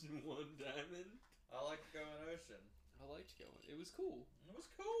honest. Just one diamond. I like going ocean. I liked going. It was cool. It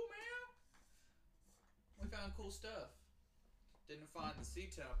was cool, man. We found cool stuff. Didn't find the sea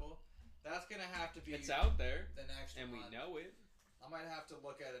temple. That's gonna have to be. It's out there. The next and one. We know it. I might have to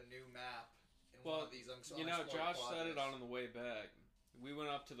look at a new map. Well, one of these Josh said it on the way back. We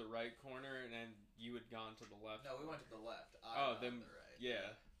went up to the right corner, and then you had gone to the left. No, we went to the left. Then the right.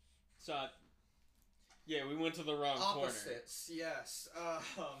 Yeah. So, yeah, we went to the wrong corner. Opposites, yes.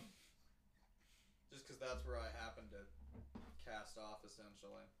 Just because that's where I happened to cast off,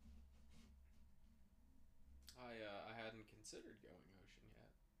 essentially. I hadn't considered going ocean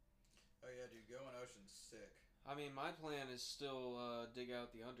yet. Oh yeah, dude, going ocean's sick. I mean, my plan is still dig out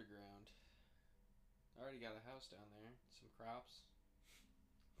the underground. I already got a house down there, some crops,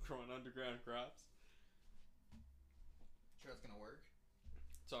 growing underground crops. Sure, that's gonna work.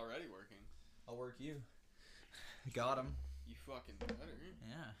 It's already working. I'll work you. Got him. You fucking better.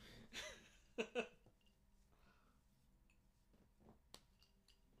 Yeah.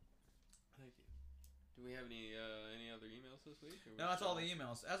 Thank you. Do we have any other emails this week? No, that's all the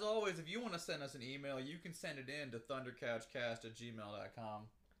emails. As always, if you want to send us an email, you can send it in to thundercouchcast@gmail.com.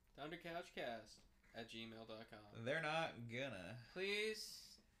 Thundercouchcast@gmail.com. They're not gonna.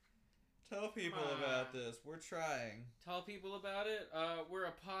 Please tell people about this. We're trying. Tell people about it. We're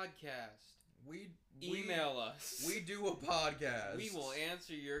a podcast. We email us. We do a podcast. We will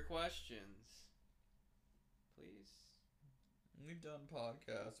answer your questions. Please. We've done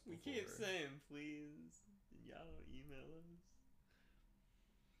podcasts before. We keep saying please. Y'all don't email us.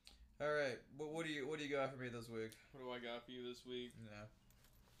 All right. What do you got for me this week? What do I got for you this week? Yeah.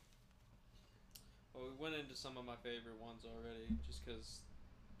 Well, we went into some of my favorite ones already, just because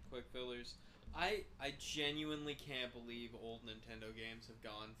quick fillers. I genuinely can't believe old Nintendo games have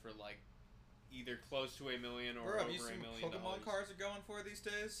gone for like either close to $1 million or over $1 million. Pokemon cards are going for these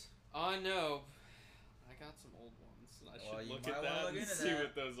days? I know. I got some old ones. And I should look at that and see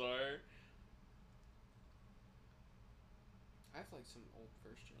what those are. I have like some old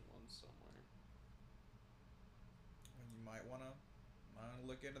first gen ones somewhere. You might want to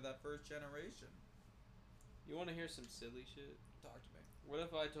look into that first generation. You want to hear some silly shit? Talk to me. What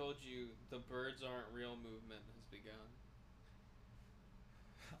if I told you the birds aren't real movement has begun?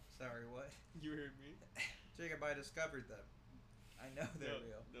 Sorry, what? You heard me. Jacob, I discovered them. I know they're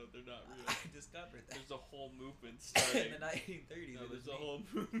real. No, they're not real. I discovered them. There's a whole movement starting. In the 1930s. No, there's a whole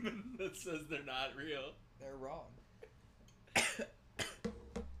movement that says they're not real. They're wrong.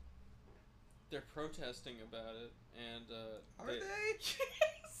 They're protesting about it, and Are they?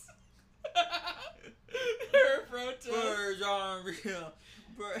 Yes. They're protesting. Birds aren't real.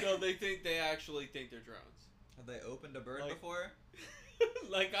 No, they actually think they're drones. Have they opened a bird before?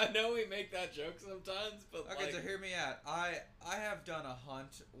 Like, I know we make that joke sometimes, but okay, so hear me out. I have done a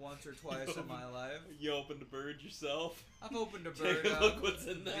hunt once or twice in my life. You opened a bird yourself? I've opened a bird Take a look what's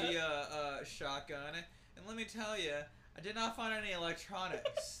in there. via shotgun, and let me tell you, I did not find any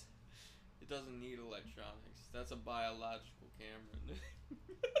electronics. It doesn't need electronics. That's a biological camera.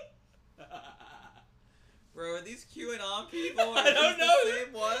 Bro, are these QAnon people? Or I don't know. The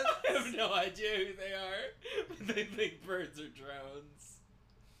same ones? I have no idea who they are, but they think birds are drones.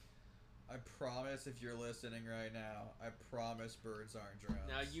 I promise if you're listening right now, I promise birds aren't drones.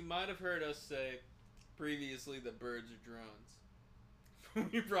 Now, you might have heard us say previously that birds are drones.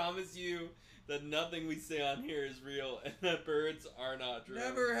 We promise you that nothing we say on here is real and that birds are not drones.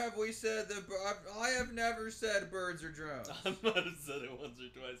 Never have we said that. I have never said birds are drones. I might have said it once or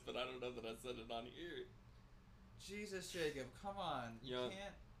twice, but I don't know that I said it on here. Jesus, Jacob, come on. You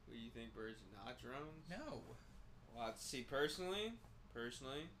can't. Well, you think birds are not drones? No. Well, see, personally,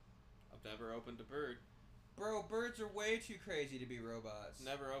 I've never opened a bird. Bro, birds are way too crazy to be robots.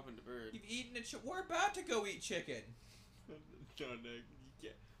 Never opened a bird. You've eaten a we're about to go eat chicken. John Nick, you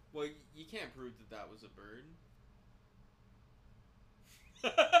can't. Well, you can't prove that that was a bird.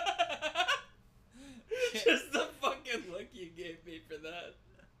 Just the fucking look you gave me for that.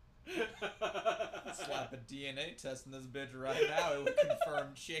 Slap a DNA test in this bitch right now. It would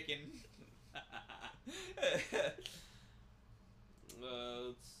confirm chicken.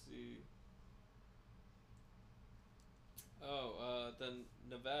 Let's see. Oh, the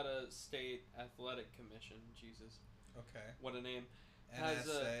Nevada State Athletic Commission. Jesus. Okay. What a name.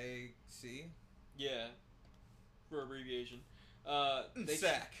 NSAC? Yeah. For abbreviation.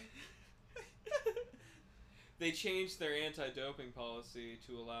 SAC. They changed their anti-doping policy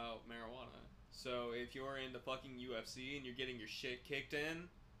to allow marijuana. So if you're in the fucking UFC and you're getting your shit kicked in,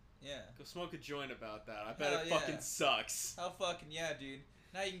 yeah, go smoke a joint about that. I bet it fucking sucks. Hell fucking yeah, dude.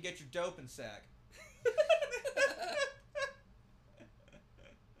 Now you can get your dope in sack.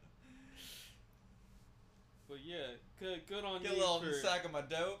 But yeah, good on you. Get a little sack of my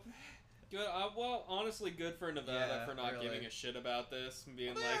dope. Good. Well, honestly, good for Nevada for not giving a shit about this and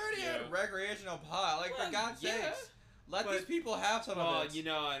being they like, already had recreational pot. Like, for God's sakes, let these people have some of it. Well, you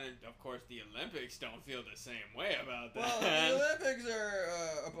know, and of course the Olympics don't feel the same way about that. Well, the Olympics are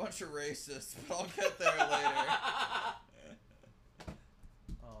a bunch of racists, but I'll get there later.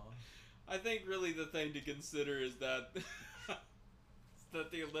 I think really the thing to consider is that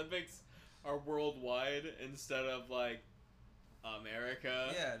that the Olympics are worldwide instead of like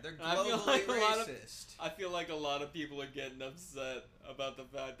America. Yeah, they're globally racist. I feel like a lot of people are getting upset about the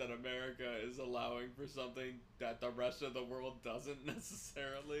fact that America is allowing for something that the rest of the world doesn't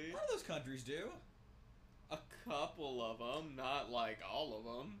necessarily. What do those countries do? A couple of them, not like all of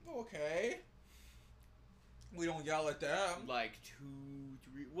them. Okay. We don't yell at them. Like 2,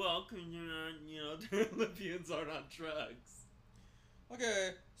 3. Well, cause the Olympians aren't on drugs.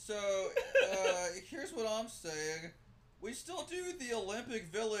 Okay, so here's what I'm saying. We still do the Olympic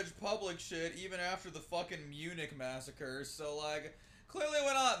Village public shit even after the fucking Munich massacres. So like, clearly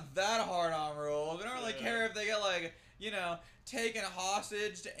we're not that hard on rules. We don't really care if they get like, taken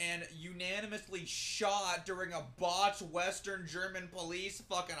hostage and unanimously shot during a botched Western German police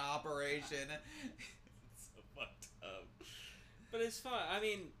fucking operation. But it's fine. I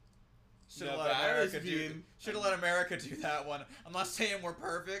mean, should have let America do that one. I'm not saying we're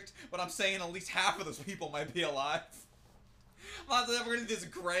perfect, but I'm saying at least half of those people might be alive. I'm not saying we're gonna do this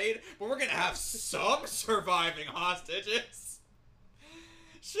great, but we're gonna have some surviving hostages.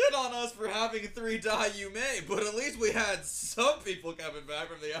 Shit on us for having 3 die you may, but at least we had some people coming back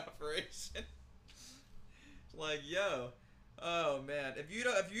from the operation. Like, yo, oh man, if you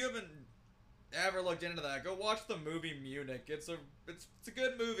haven't ever looked into that, go watch the movie Munich. It's a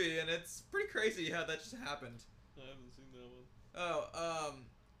good movie, and it's pretty crazy how that just happened. I haven't seen that one. Oh,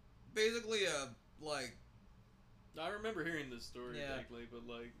 basically, like, I remember hearing this story, vaguely, but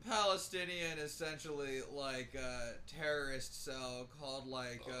like Palestinian, essentially, like, terrorist cell called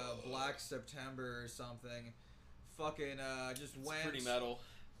like Black September or something. Fucking just it's went pretty metal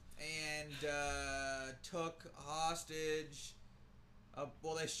and took hostage.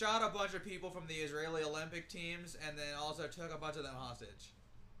 Well, they shot a bunch of people from the Israeli Olympic teams, and then also took a bunch of them hostage.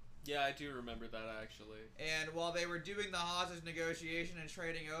 Yeah, I do remember that, actually. And while they were doing the hostage negotiation and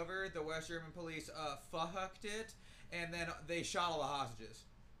trading over, the West German police fucked it, and then they shot all the hostages.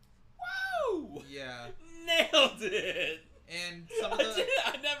 Woo! Yeah. Nailed it! And some of the...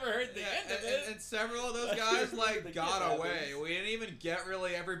 I never heard the end of it. And several of those guys, like, got away. We didn't even get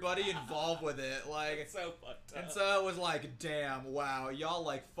really everybody involved with it. Like, it's so fucked up. And so it was like, damn, wow, y'all,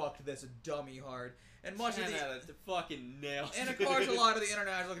 like, fucked this dummy hard. And much of the fucking nailed. And of course, a lot of the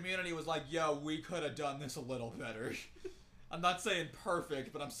international community was like, yo, we could have done this a little better. I'm not saying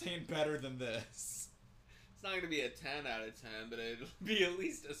perfect, but I'm saying better than this. It's not going to be a 10 out of 10, but it'll be at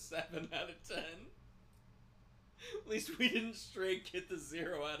least a 7 out of 10. At least we didn't straight get the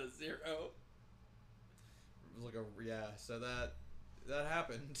 0 out of 0. It was like so that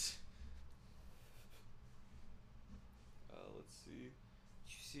happened. Let's see.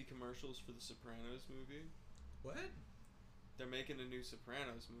 Did you see commercials for the Sopranos movie? What? They're making a new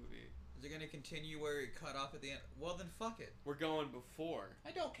Sopranos movie. Is it going to continue where it cut off at the end? Well, then fuck it. We're going before.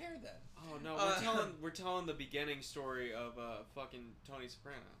 I don't care then. Oh no, we're telling the beginning story of fucking Tony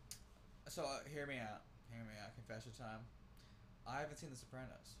Soprano. So hear me out. Confession time. I haven't seen The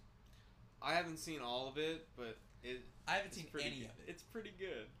Sopranos. I haven't seen all of it, but I haven't seen any of it. It's pretty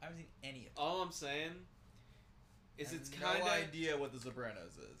good. I haven't seen any of it. All I'm saying is it's kind of no idea what The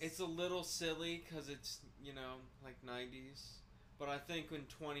Sopranos is. It's a little silly because it's, you know, like 90s. But I think in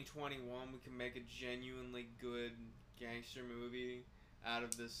 2021 we can make a genuinely good gangster movie out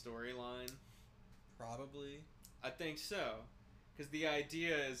of this storyline. Probably. I think so. Because the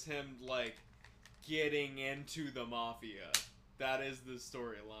idea is him, like, getting into the mafia. That is the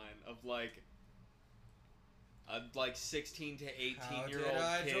storyline of, like, a 16 to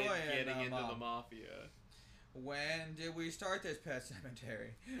 18-year-old kid getting into the mafia. When did we start this Pet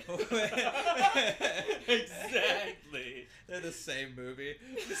Cemetery? Exactly. They're the same movie.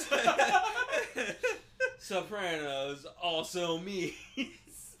 Sopranos also means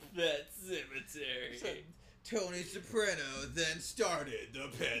Pet Cemetery. Tony Soprano then started the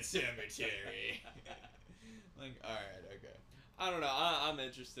Pet Cemetery. Like, alright, okay. I don't know. I'm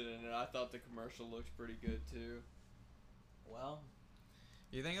interested in it. I thought the commercial looked pretty good, too. Well,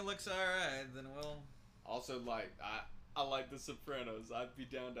 you think it looks alright, then we'll... Also, like, I like The Sopranos. I'd be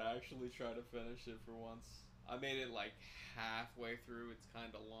down to actually try to finish it for once. I made it, like, halfway through. It's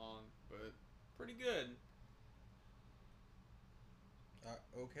kind of long, but pretty good.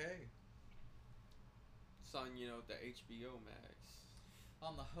 Okay. It's on, you know, the HBO Max.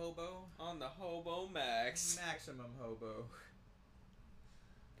 On the Hobo? On the Hobo Max. Maximum Hobo.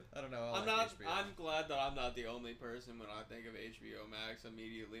 I don't know. I'm glad that I'm not the only person when I think of HBO Max.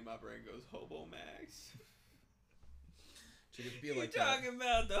 Immediately, my brain goes Hobo Max. Should it be like You're talking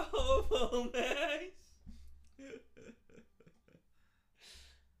about the Hobo Max?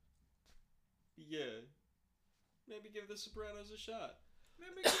 Yeah. Maybe give The Sopranos a shot.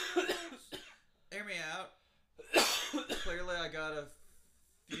 Maybe give it Hear me out. Clearly, I got a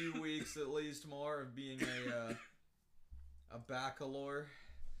few weeks at least more of being a bachelor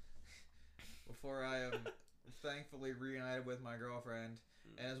before I am thankfully reunited with my girlfriend,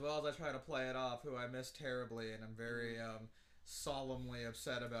 and as well as I try to play it off, who I miss terribly, and I'm very solemnly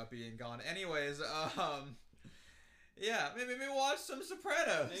upset about being gone. Anyways, yeah, maybe watch some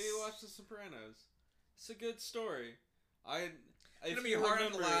Sopranos. Maybe watch The Sopranos. It's a good story. It's gonna be hard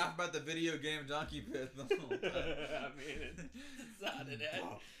to laugh about the video game Donkey Pit the whole time. I mean, it's not an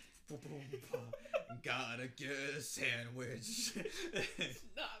end. Gotta get a sandwich. It's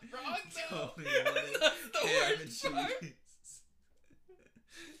not wrong though. That's the worst part.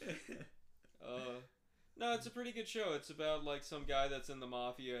 No, it's a pretty good show. It's about like some guy that's in the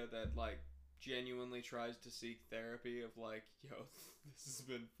mafia that like genuinely tries to seek therapy of like, yo, this has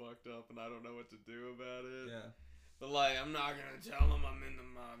been fucked up and I don't know what to do about it. Yeah. But like, I'm not gonna tell him I'm in the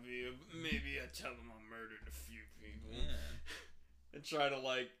mafia. But maybe I tell him I murdered a few people. Yeah. And try to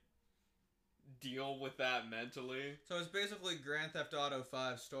like deal with that mentally. So it's basically Grand Theft Auto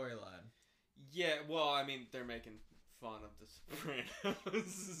 5 storyline. Yeah, well, I mean, they're making fun of The Sopranos.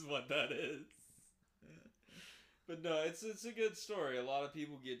 This is what that is. But no, it's a good story. A lot of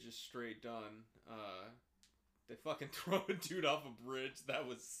people get just straight done. They fucking throw a dude off a bridge. That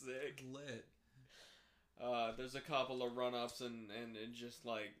was sick. Lit. There's a couple of run-ups and just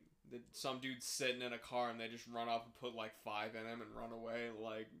like some dude's sitting in a car and they just run up and put like 5 in him and run away.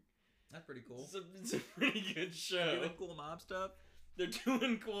 Like, that's pretty cool. It's a pretty good show. They're doing cool mob stuff. They're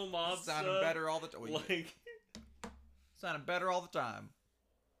doing cool mob stuff. Sounding better all the time. Like, sounding better all the time.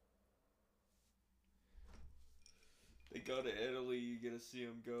 They go to Italy. You get to see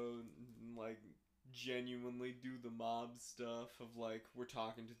them go and like genuinely do the mob stuff of like, we're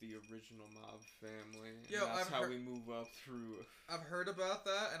talking to the original mob family. And that's how we move up through. I've heard about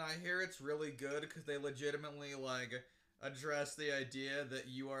that, and I hear it's really good because they legitimately like address the idea that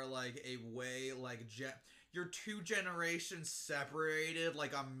you are like a way like you're 2 generations separated,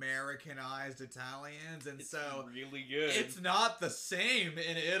 like Americanized Italians, and it's so really good. It's not the same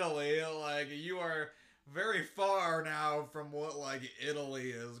in Italy. Like, you are very far now from what like Italy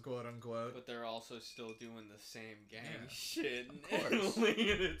is, quote unquote. But they're also still doing the same gang shit in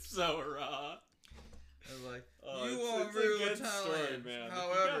Italy, and it's so raw. I was like, you are real Italian. Man.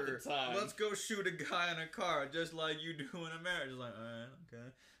 However, let's go shoot a guy in a car, just like you do in America. Just like, alright,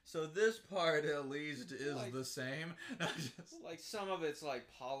 okay. So this part at least is like, the same. Like some of it's like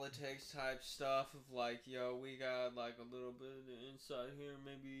politics type stuff of like, yo, we got like a little bit of insight here.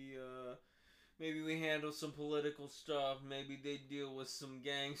 Maybe we handle some political stuff. Maybe they deal with some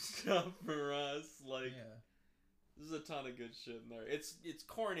gang stuff for us. Like, there's a ton of good shit in there. It's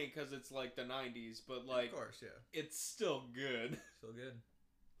corny because it's like the 90s, but like, of course, yeah, it's still good. Still good.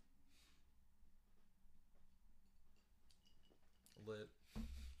 Lit.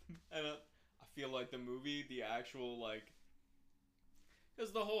 And I feel like the movie, the actual like,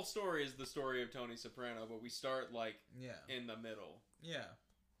 because the whole story is the story of Tony Soprano, but we start like in the middle. Yeah.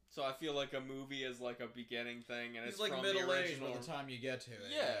 So I feel like a movie is like a beginning thing, and he's it's like from middle the aged original. by the time you get to it.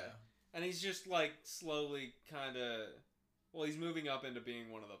 Yeah. And he's just like slowly kind of, well, he's moving up into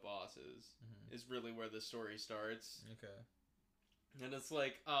being one of the bosses. Mm-hmm. Is really where the story starts. Okay. And it's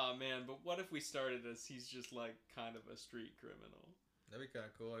like, oh man, but what if we started as he's just like kind of a street criminal? That'd be kind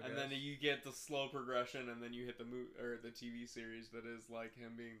of cool, I guess. And then you get the slow progression, and then you hit the the TV series that is like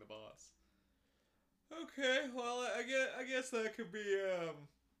him being the boss. Okay, well, I guess that could be,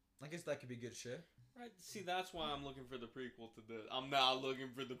 I guess that could be good shit. Right, see, that's why I'm looking for the prequel to this. I'm not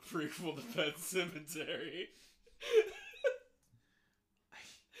looking for the prequel to Pet Sematary.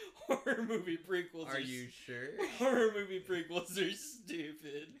 Horror movie prequels are you sure? Horror movie prequels are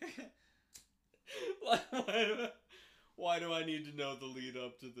stupid. Like, why do I need to know the lead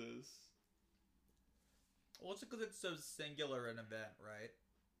up to this? Well, it's because it's so singular an event, right?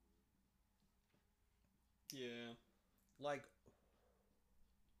 Yeah. Like,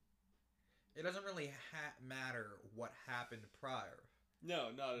 it doesn't really matter what happened prior. No,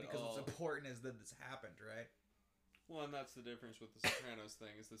 not at all. Because what's important is that this happened, right? Well, and that's the difference with the Sopranos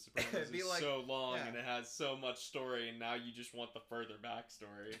thing, is the Sopranos is like, so long and it has so much story, and now you just want the further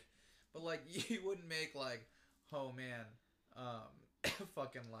backstory. But, like, you wouldn't make, like, oh, man,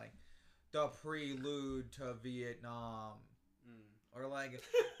 fucking, like, the prelude to Vietnam. Or, like,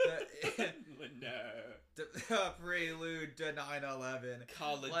 the prelude to 9/11.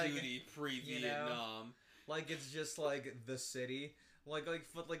 Call of Duty pre-Vietnam. You know, like, it's just, like, the city. Like,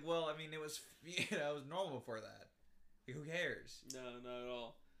 well, I mean, it was, it was normal before that. Like, who cares? No, not at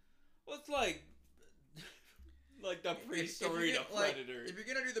all. Well, it's like the pre-story to Predator. If you're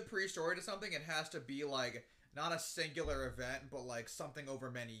gonna do the pre-story to something, it has to be, like, not a singular event, but, like, something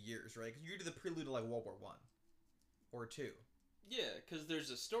over many years, right? Because you do the prelude to, like, World War I. Or II. Yeah, because there's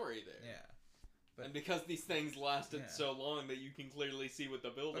a story there. Yeah. And because these things lasted so long that you can clearly see what the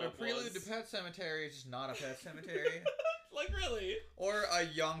build-up was. But a prelude to Pet Sematary is just not a Pet Cemetery. Like, really? Or a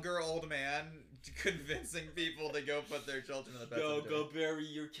younger old man convincing people to go put their children in the Pet Cemetery. Go bury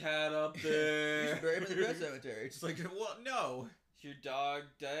your cat up there. You should bury him in the Pet Cemetery. It's like, well, no. Your dog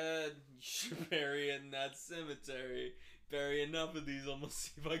dead. You should bury it in that cemetery. Bury enough of these. I'm gonna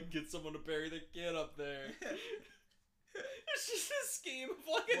see if I can get someone to bury their kid up there. It's just a scheme of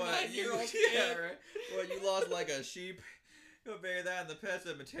like a 9-year-old kid. Yeah, right? Well, you lost like a sheep. Go bury that in the Pet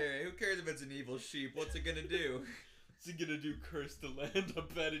Cemetery. Who cares if it's an evil sheep? What's it gonna do? What's it gonna do? Curse the land? I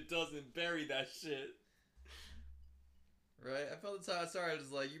bet it doesn't. Bury that shit. Right? I felt that's how it started.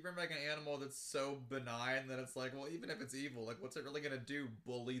 It's like, you bring back an animal that's so benign that it's like, well, even if it's evil, like, what's it really gonna do?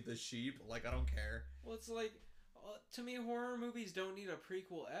 Bully the sheep? Like, I don't care. Well, it's like, to me, horror movies don't need a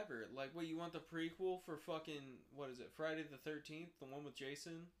prequel ever. Like, what, you want the prequel for fucking, what is it, Friday the 13th? The one with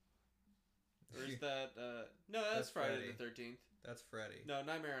Jason? Or is that, no, that's Friday the 13th. That's Freddy. No,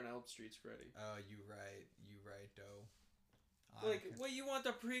 Nightmare on Elm Street's Freddy. Oh, you right, Doe. Like, what, you want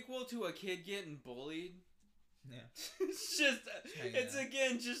the prequel to a kid getting bullied? Yeah. It's just,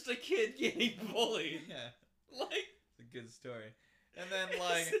 again, just a kid getting bullied. Yeah. Like. It's a good story. And then,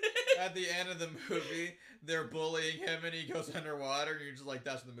 like, at the end of the movie, they're bullying him and he goes underwater and you're just like,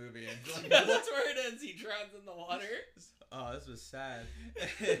 that's the movie. And like, yeah, that's where it ends. He drowns in the water. Oh, this was sad.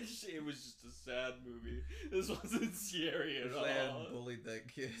 It was just a sad movie. This wasn't scary at all. They had bullied that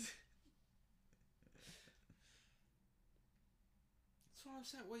kid. That's what I'm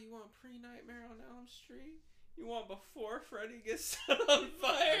saying. What, you want pre-Nightmare on Elm Street? You want before Freddy gets set on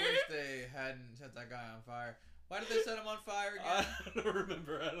fire? I wish they hadn't set that guy on fire. Why did they set him on fire again? I don't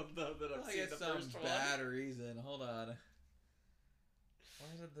remember. I don't know that I've seen the first one. Bad reason. Hold on.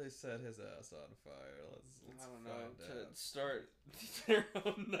 Why did they set his ass on fire? Let's I don't know. To start their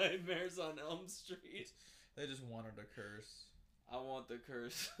own nightmares on Elm Street. They just wanted a curse. I want the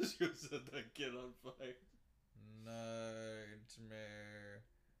curse to set that kid on fire. Nightmare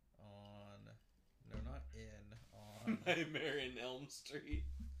on... No, not in. On... Nightmare in Elm Street.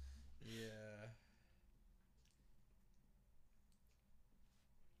 Yeah.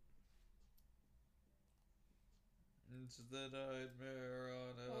 It's the Nightmare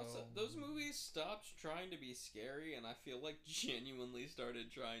on Elm. Also, those movies stopped trying to be scary, and I feel like genuinely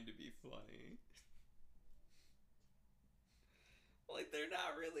started trying to be funny. Like, they're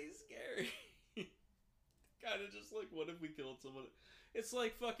not really scary. Kind of just like, what if we killed someone? It's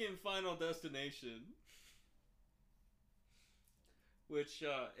like fucking Final Destination. Which,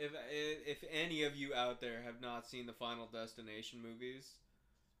 if any of you out there have not seen the Final Destination movies,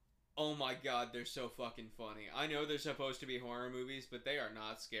 oh my god, they're so fucking funny. I know they're supposed to be horror movies, but they are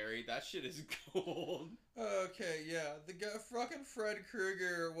not scary. That shit is gold. Okay, yeah. The guy, fucking Fred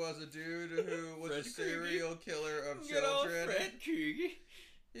Krueger was a dude who was a serial killer of children. Fred Krueger.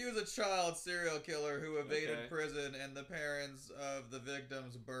 He was a child serial killer who evaded prison, and the parents of the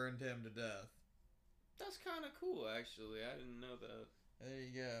victims burned him to death. That's kind of cool, actually. I didn't know that. There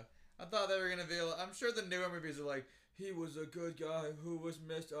you go. I thought they were gonna be. I'm sure the newer movies are like, he was a good guy who was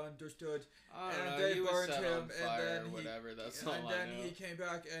misunderstood, and they he burned was set him, on fire or whatever. That's all I know. And then he came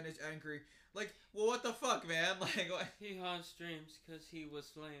back and is angry. Like, well, what the fuck, man? Like, he haunts dreams because he was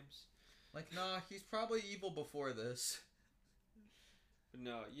flames. Like, nah, he's probably evil before this.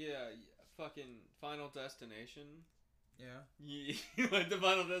 No, yeah, fucking Final Destination. Yeah. You like the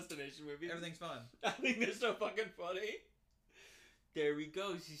Final Destination movies? Everything's fun. I think they're so fucking funny. There he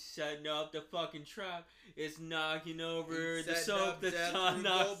goes. He's setting up the fucking trap. It's knocking over the soap that's on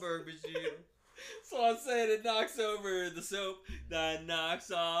Goldberg machine. So I'm saying it knocks over the soap, that knocks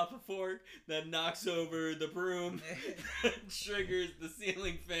off a fork, that knocks over the broom, that triggers the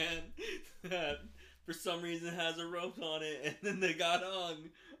ceiling fan, that for some reason has a rope on it, and then they got hung.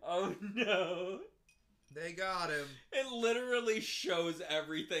 Oh no. They got him. It literally shows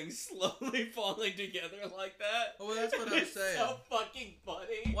everything slowly falling together like that. Oh, well, that's what I'm saying. So fucking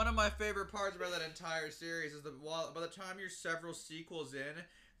funny. One of my favorite parts about that entire series is that by the time you're several sequels in,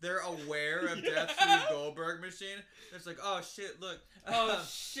 they're aware of death through the Goldberg machine. It's like, oh shit, look. Oh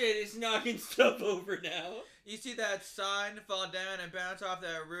shit, it's knocking stuff over now. You see that sign fall down and bounce off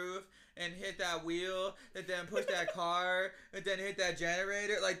that roof and hit that wheel and then push that car and then hit that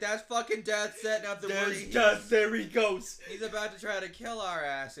generator. Like, that's fucking death setting up the There's death, there he goes. He's about to try to kill our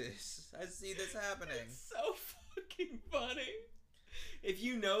asses. I see this happening. It's so fucking funny. If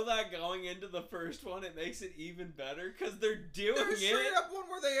you know that going into the first one, it makes it even better because they're doing There's it. straight up one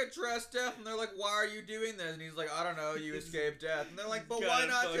where they address death and they're like, "Why are you doing this?" And he's like, "I don't know. You escaped death." And they're like, "But why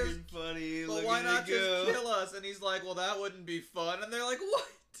not just? Funny. But why not just kill us?" And he's like, "Well, that wouldn't be fun." And they're like, "What?"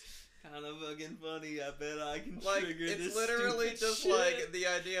 Kind of fucking funny. I bet I can like, trigger this. It's literally just shit. like the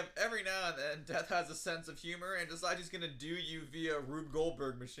idea of every now and then Death has a sense of humor and decides he's gonna do you via Rube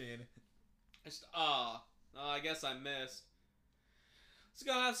Goldberg machine. Just I guess I missed. Let's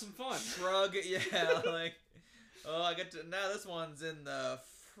go have some fun. Shrug, yeah, like, oh, I get to, now this one's in the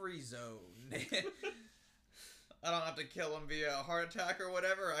free zone. I don't have to kill him via a heart attack or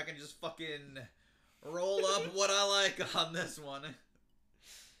whatever, I can just fucking roll up what I like on this one.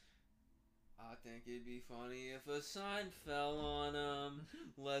 I think it'd be funny if a sign fell on him.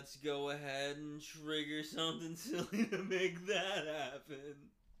 Let's go ahead and trigger something silly to make that happen.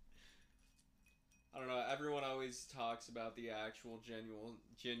 I don't know, everyone always talks about the actual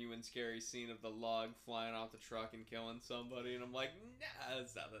genuine scary scene of the log flying off the truck and killing somebody, and I'm like, nah,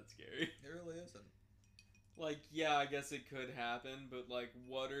 that's not that scary. It really isn't. Like, yeah, I guess it could happen, but like,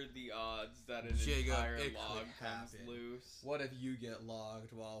 what are the odds that an entire log comes loose? What if you get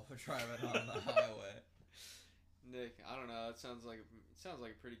logged while driving on the highway? Nick, I don't know, it sounds like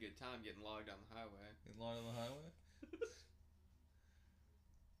a pretty good time getting logged on the highway. Getting logged on the highway?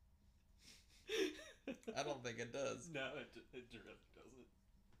 I don't think it does. No, it really doesn't.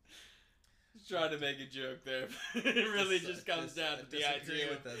 Just trying to make a joke there, but it really just comes down to the idea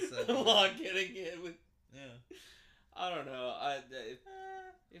with the log getting hit with. Yeah. I don't know.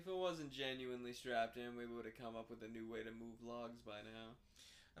 If it wasn't genuinely strapped in, we would have come up with a new way to move logs by now.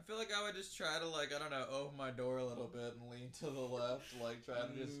 I feel like I would just try to, like, I don't know, open my door a little bit and lean to the left, like, try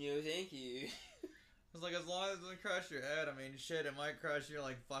to just... No, thank you. It's like, as long as it doesn't crush your head, I mean, shit, it might crush your,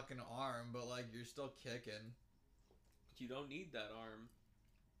 like, fucking arm, but, like, you're still kicking. But you don't need that arm.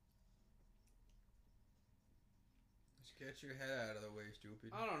 Just get your head out of the way,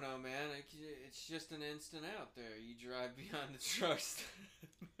 stupid. I don't know, man. It's just an instant out there. You drive behind the trucks.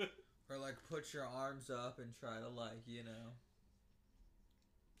 Or, like, put your arms up and try to, like, you know...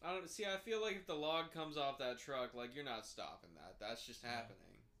 I feel like if the log comes off that truck, like, you're not stopping that. That's just happening.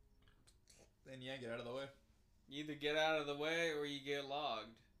 Then yeah, get out of the way. You either get out of the way or you get logged.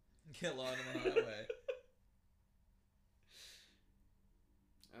 Get logged on the highway.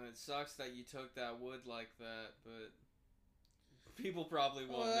 And it sucks that you took that wood like that, but people probably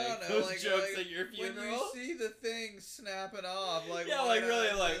won't make those jokes at your funeral. When you see the thing snapping off, like, yeah, like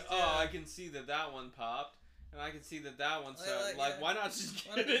really, like, oh, I can see that one popped. And I can see that one's why not just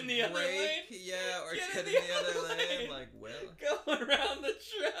get in the other lane? Yeah, or get in the other lane. Like, well. Go around the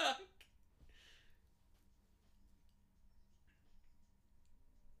truck.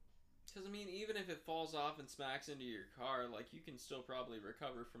 mean, even if it falls off and smacks into your car, like, you can still probably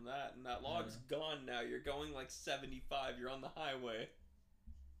recover from that, and that log's gone now. You're going like 75, you're on the highway.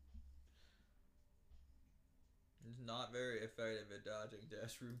 It's not very effective at dodging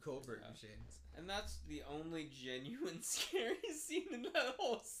dash room culvert machines. And that's the only genuine scary scene in that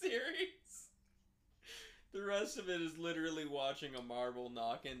whole series. The rest of it is literally watching a marble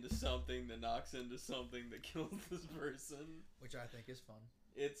knock into something that knocks into something that kills this person. Which I think is fun.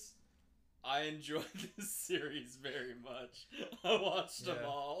 I enjoyed this series very much. I watched them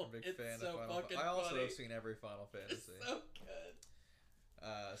all. I'm a big it's fan so of Final fucking I also funny. have seen every Final Fantasy. It's so good.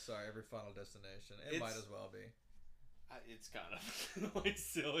 Sorry, every Final Destination. It might as well be. It's kind of like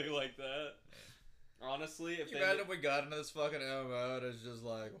silly like that. Yeah. Honestly, if imagine we got into this fucking MMO and it's just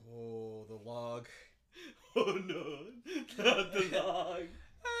like, oh, the log. Oh no, not the log.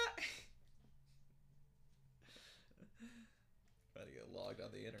 Trying to get logged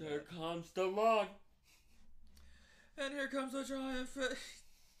on the internet. There comes the log. And here comes the giant fish.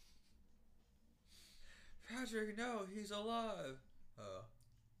 Patrick, no, he's alive. Oh.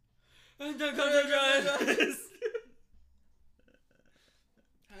 And there comes the giant fish.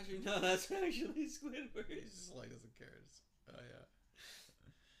 How'd you know that's actually Squidward? He just like doesn't care. Oh yeah.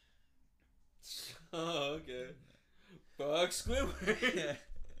 Oh, okay. Fuck Squidward. Yeah.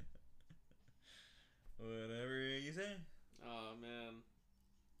 Whatever you say. Oh, man.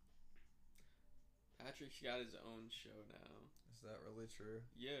 Patrick's got his own show now. Is that really true?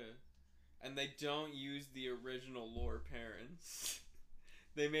 Yeah. And they don't use the original lore parents.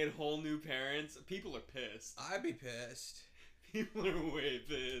 They made whole new parents. People are pissed. I'd be pissed. People are way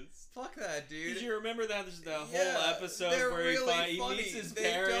pissed. Fuck that, dude. Did you remember that there's the whole episode where really he meets his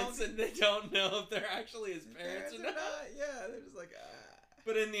parents and they don't know if they're actually his parents or not? Yeah, they're just like, ah.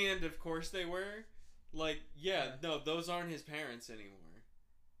 But in the end, of course they were. Like, no, those aren't his parents anymore.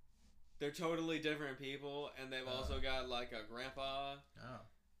 They're totally different people, and they've also got, like, a grandpa. Oh.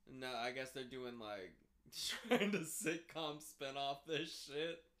 And I guess they're doing, like, trying to sitcom spin off this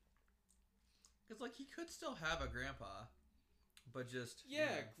shit. Because, like, he could still have a grandpa. But just...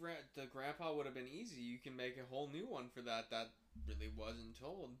 Yeah, the grandpa would have been easy. You can make a whole new one for that. That really wasn't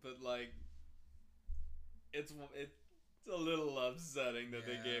told. But, like, it's a little upsetting that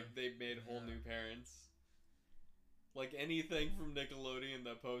they made whole new parents. Like, anything from Nickelodeon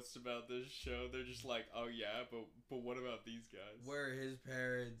that posts about this show, they're just like, oh yeah, but what about these guys? Where are his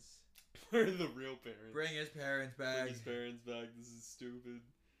parents? Where are the real parents? Bring his parents back. Bring his parents back. This is stupid.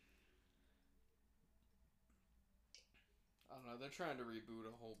 I don't know, they're trying to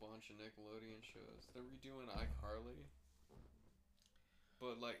reboot a whole bunch of Nickelodeon shows. They're redoing iCarly.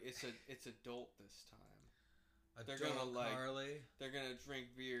 But, like, it's adult this time. They're gonna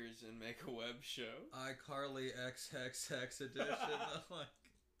drink beers and make a web show. iCarly XXX edition. Like,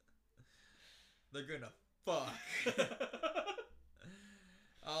 they're gonna fuck.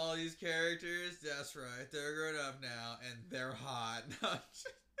 All these characters, that's right, they're grown up now and they're hot.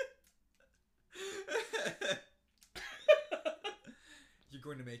 You're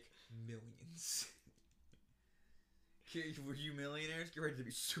going to make millions. Were you millionaires? Get ready to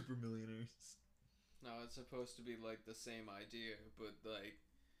be super millionaires. No, it's supposed to be like the same idea, but like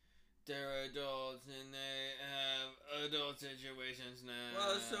they're adults and they have adult situations now.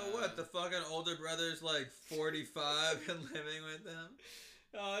 Well, so what? The fucking older brother's like 45 and living with them?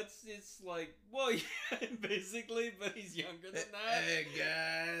 It's like, well, yeah, basically, but he's younger than that. Hey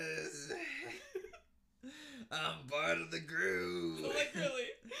guys, I'm part of the groove. Like really,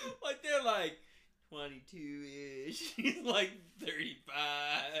 like they're like 22-ish. He's like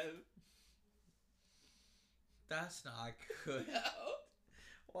 35. That's not good. No.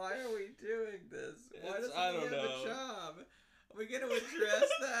 Why are we doing this? Why doesn't I he don't have know. a job? Are we gonna address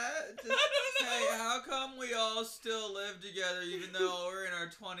that? Just, hey, how come we all still live together even though we're in our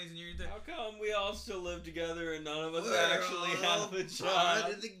 20s and you're How come we all still live together and none of us we're actually all have a job?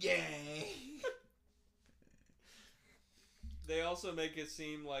 part of the gang. They also make it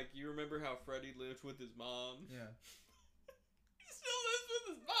seem like, you remember how Freddy lived with his mom? Yeah. He still lives with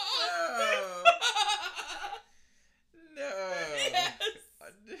his mom! No! No! Yes!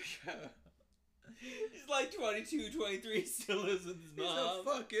 He's like 22, 23, still lives with his mom. He's a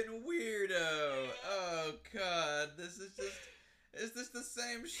fucking weirdo. Oh god, is this the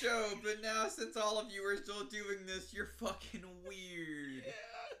same show, but now since all of you are still doing this, you're fucking weird. Yeah.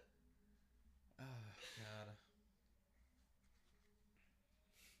 Oh god.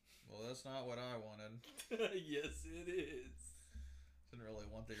 Well, that's not what I wanted. Yes, it is. Didn't really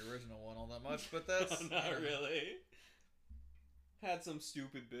want the original one all that much, but that's... No, not really. Had some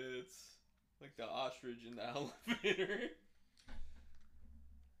stupid bits. Like the ostrich in the elevator.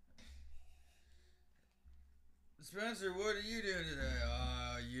 Spencer, what are you doing today?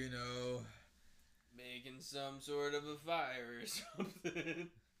 You know, making some sort of a fire or something.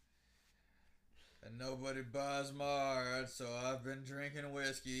 And nobody buys my art, so I've been drinking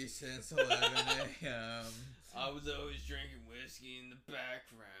whiskey since 11 a.m. I was always drinking whiskey in the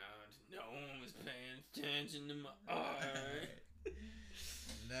background. No one was paying attention to my art.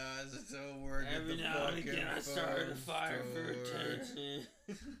 Now it's still working. Every now and again I started a fire for attention.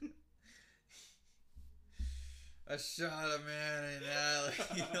 I shot a man in alley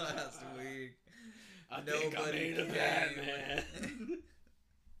last week. I think I made a Batman.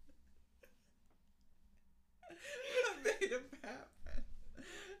 I made a Batman.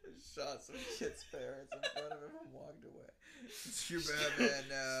 Shot some kid's parents in front of him and walked away. It's your Batman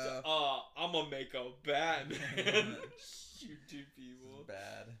now. I'm gonna make a Batman. Shoot two people.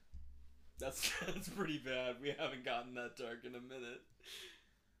 Bad. That's pretty bad. We haven't gotten that dark in a minute.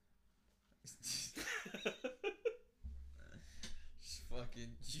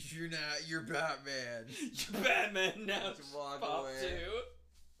 Fucking, you're Batman. You're Batman now. Just walk away. Too.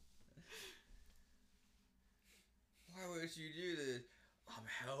 Why would you do this? I'm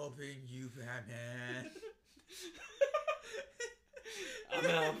helping you, Batman. I'm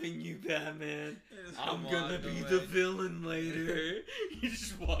helping you, Batman. I'm gonna be the villain later. You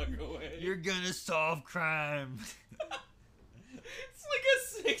just walk away. You're gonna solve crime. It's like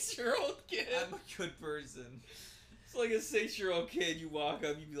a 6-year-old kid. I'm a good person. It's like a 6-year-old kid. You walk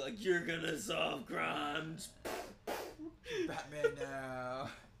up, you be like, "You're gonna solve crimes." Batman now.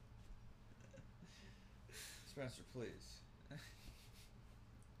 Spencer, please.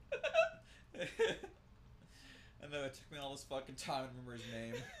 I know it took me all this fucking time to remember his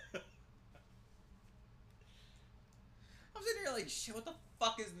name. I'm sitting here like, shit, what the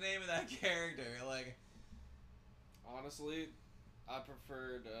fuck is the name of that character? Like, honestly, I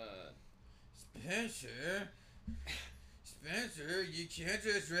preferred, Spencer, you can't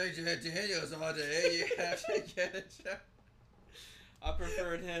just drink Jack Daniels all day. You have to get a job. I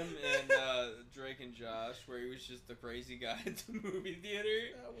preferred him in Drake and Josh, where he was just the crazy guy at the movie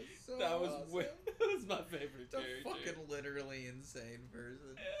theater. That was so awesome. That was my favorite the character. Fucking literally insane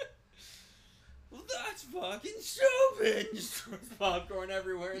person. Well, that's fucking stupid! Just throws popcorn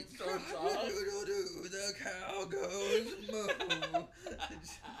everywhere and starts off. The cow goes moo.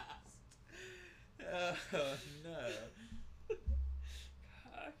 Oh, no.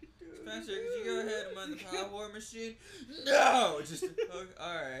 Spencer, could you go ahead and run the power machine? No! Just,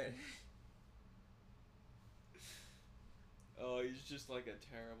 alright. Oh, he's just like a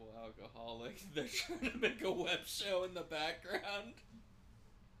terrible alcoholic. They're trying to make a web show in the background.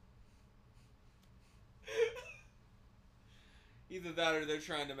 Either that or they're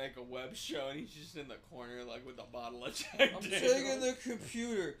trying to make a web show and he's just in the corner like with a bottle of Jack Daniels. I'm taking the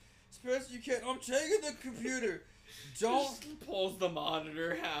computer. Spencer, you can't. I'm taking the computer. Don't. Just pulls the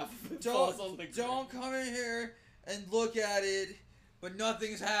monitor half. Falls on the ground. Don't come in here and look at it, but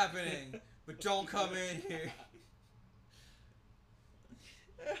nothing's happening. But don't come in here.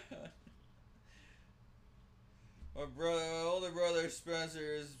 My older brother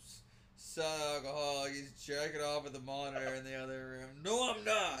Spencer is son alcoholic. He's jacking off at the monitor in the other room. No, I'm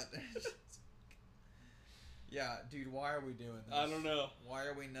not. Yeah, dude, why are we doing this? I don't know. Why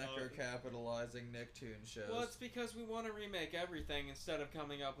are we necro-capitalizing Nicktoon shows? Well, it's because we want to remake everything instead of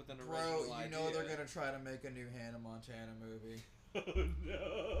coming up with an original idea. You know they're going to try to make a new Hannah Montana movie. Oh,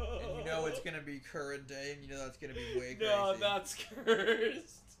 no. And you know it's going to be current day, and you know that's going to be way crazy. No, that's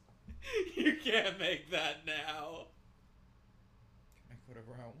cursed. You can't make that now. Make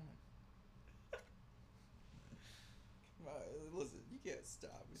whatever I want. Listen, you can't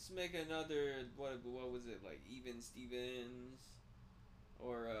stop. Let's make another, what was it, like Even Stevens?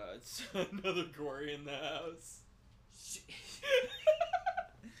 Or another Gory in the House?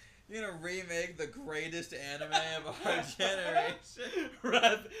 You're gonna remake the greatest anime of our generation?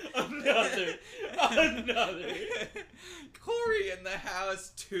 Another. Cory in the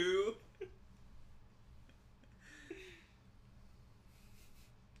House 2.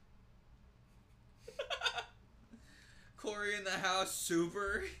 Cory in the House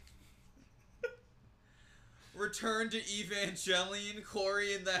Super. Return to Evangelion,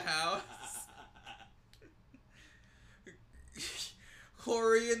 Cory in the House.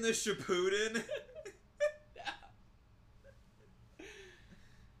 Cory in the Shippuden.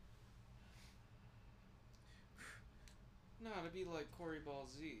 No, it'd be like Cory Ball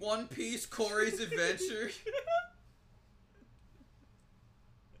Z. One Piece, Cory's Adventure.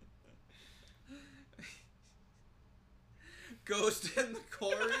 Ghost and the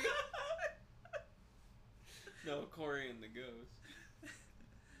Cory. No, Cory and the Ghost.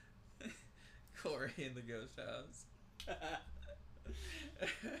 Corey in the ghost house.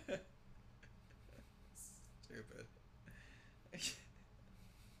 Stupid.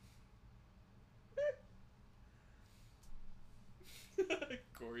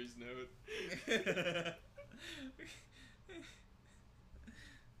 Corey's note.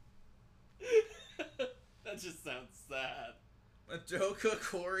 That just sounds sad. Madoka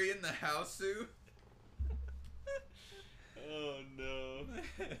Corey in the house suit. Oh no.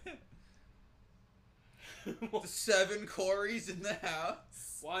 The 7 Corys in the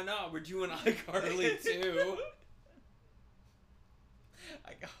house. Why not? We're doing iCarly too.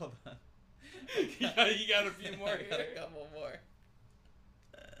 Hold on. You got a few more here. I got a couple more.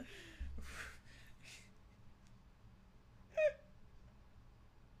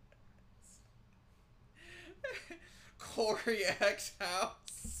 Corey X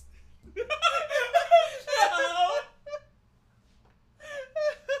house. No.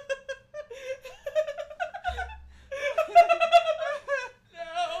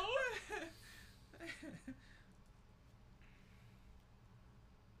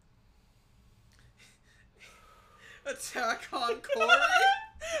 Attack on Corey.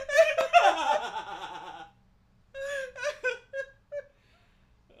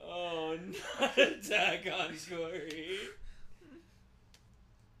 Oh, not Attack on Corey.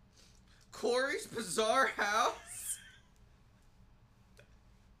 Corey's Bizarre House.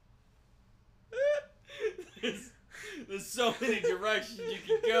 There's so many directions you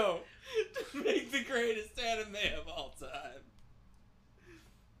can go to make the greatest anime of all time.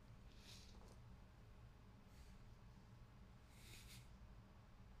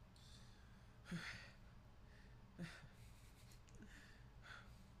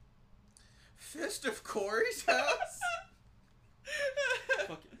 Fist of Corey's house.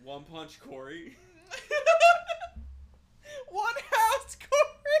 Fucking One Punch Corey. One house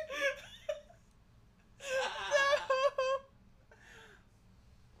Corey.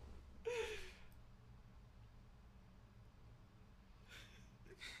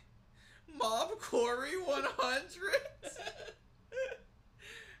 No. Mob Corey 100.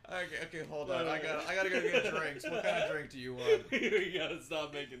 Okay, hold on. I gotta go get drinks. What kind of drink do you want? We gotta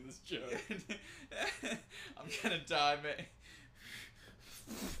stop making this joke. I'm gonna die, man.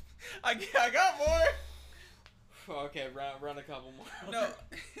 I got more. Okay, run a couple more. No.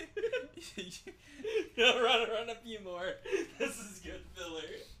 No, run a few more. This is good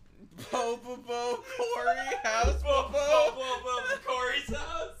filler. Bo Corey house. Bo Corey's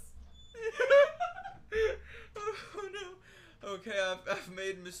house. Oh no. Okay, I've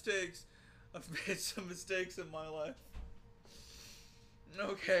made mistakes. I've made some mistakes in my life.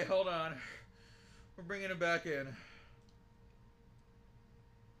 Okay, hold on. We're bringing it back in.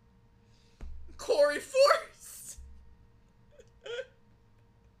 Corey Force!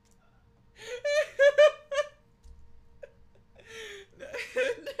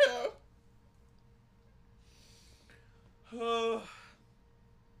 No. Oh.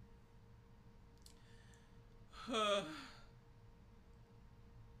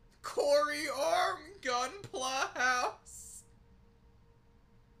 Corey Arm Gunpla House.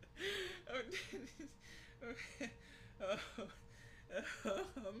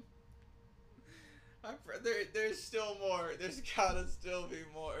 There's still more. There's gotta still be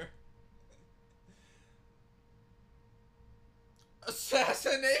more.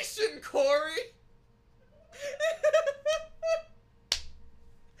 Assassination Corey.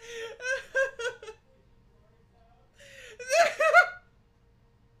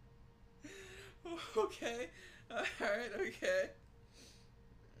 Okay. Alright, okay.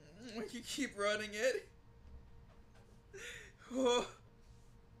 We can keep running it. Oh.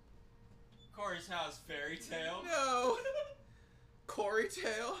 Corey's house fairy tale. No. Corey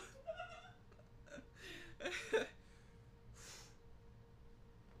tail.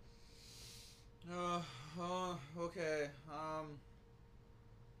 Okay.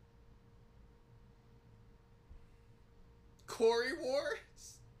 Corey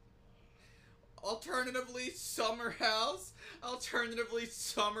Wars. Alternatively, Summer House. Alternatively,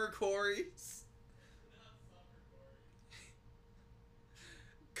 Summer Corys.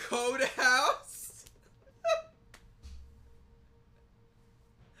 Code House.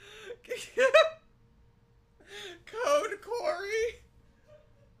 Code Corey.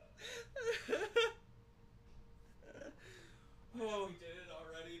 Oh, we did it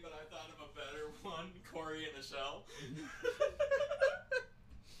already, but I thought of a better one. Corey in the shell.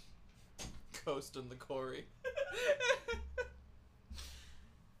 Ghost in the Corey.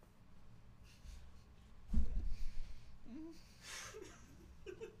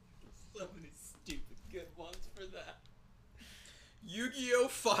 So many stupid good ones for that. Yu-Gi-Oh!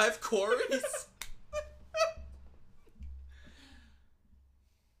 5 Corys?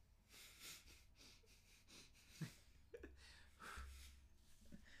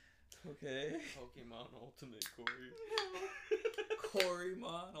 Okay. Pokemon Ultimate Corey.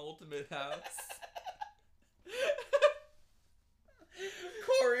 Corymon Ultimate House.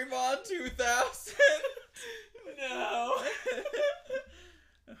 Corymon 2000. No.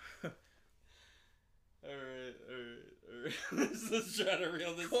 Alright. Let's try to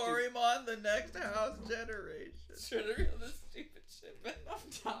reel this. Corymon, the next house generation. Let's try to reel this stupid shit back. I'm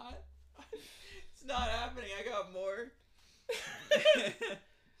not. It's not happening. I got more.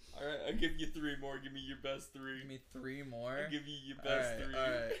 Alright, I'll give you 3 more. Give me your best 3. Give me 3 more? I'll give you your best 3.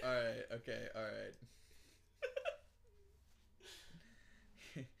 Alright. Okay, alright.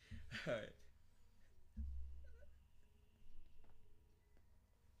 Alright.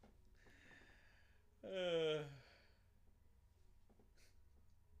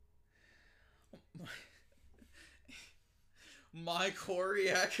 My Corey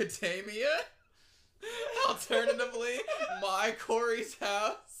Academia? Alternatively, My Corey's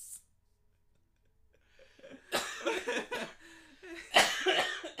House?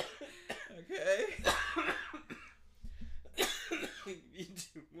 Okay. You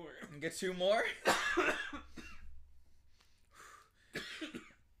 2 more. Get 2 more?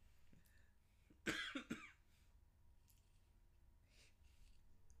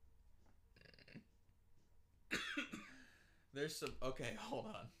 There's some... Okay, hold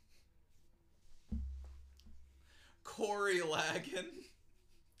on. Corey Lagan.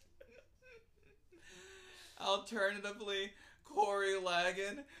 Alternatively, Corey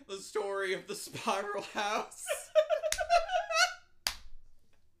Lagan, the story of the Spiral House.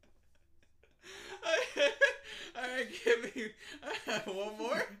 Alright, give me one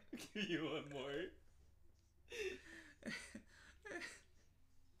more. Give you 1 more.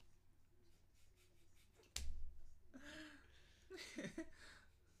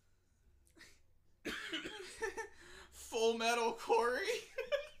 Full Metal Corey.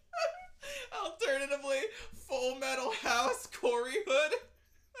 Alternatively, Full Metal House Corey Hood.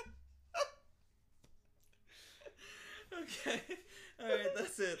 Okay. Alright,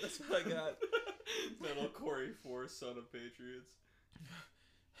 that's it. That's what I got. Metal Corey 4, Son of Patriots.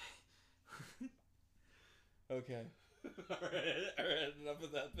 Okay. Alright, enough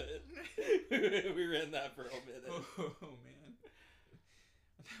of that bit. We ran that for a minute. Oh man.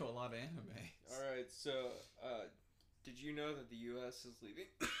 I know a lot of anime. Alright, so, did you know that the U.S. is leaving?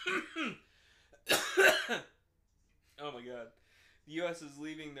 Oh my god. The U.S. is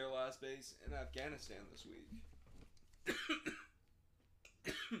leaving their last base in Afghanistan this week.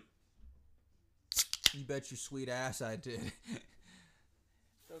 You bet your sweet ass I did.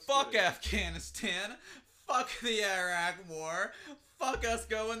 Fuck Afghanistan. Fuck the Iraq War. Fuck us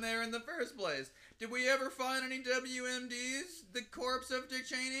going there in the first place. Did we ever find any WMDs? The corpse of Dick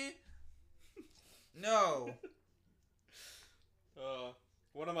Cheney? No.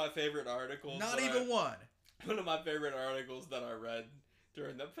 One of my favorite articles. Not even one. One of my favorite articles that I read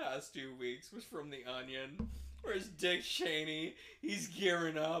during the past 2 weeks was from The Onion. Where's Dick Cheney? He's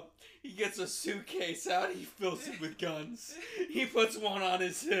gearing up. He gets a suitcase out. He fills it with guns. He puts one on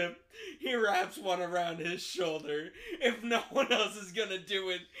his hip. He wraps one around his shoulder. If no one else is gonna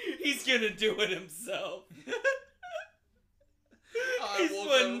do it, he's gonna do it himself. He's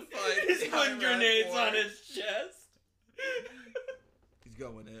putting grenades on his chest. He's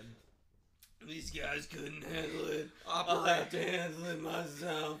going in. These guys couldn't handle it. I'll have to handle it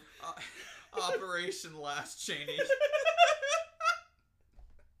myself. Operation Last Cheney.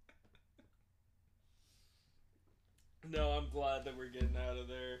 No, I'm glad that we're getting out of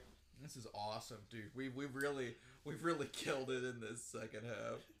there. This is awesome, dude. We've really killed it in this second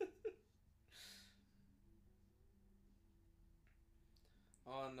half.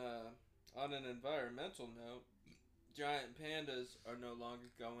 On an environmental note, giant pandas are no longer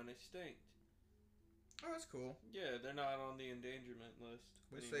going extinct. Oh, that's cool. Yeah, they're not on the endangerment list.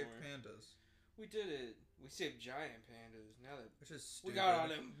 We anymore. saved pandas. We did it. We saved giant pandas. Now that which is stupid. we got all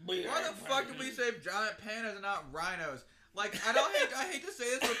them. Why the fuck did we save giant pandas and not rhinos? Like, I hate to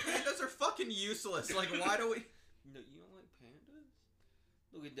say this, but pandas are fucking useless. Like, why do we? No, you don't like pandas?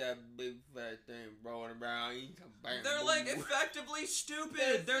 Look at that big fat thing rolling around eating some bamboo. They're like effectively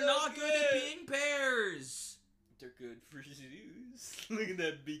stupid. They're so not good at being bears. They're good for zoos. Look at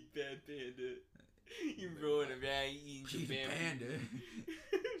that big fat panda. You're rolling around eating some bamboo. Panda.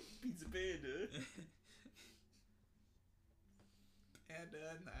 Pizza panda. Panda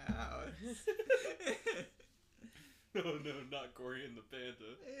in the house. No, not Corey and the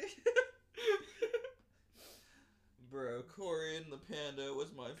panda. Bro, Corey and the Panda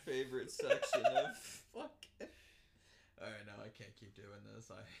was my favorite section of fucking... Alright, no, I can't keep doing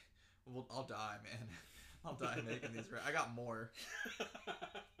this. I'll die, man. I'll die making these. I got more.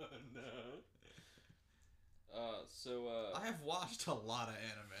 Oh, no. I have watched a lot of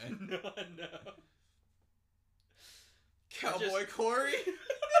anime. No, I know. Cowboy Corey.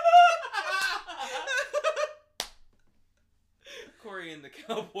 Corey in the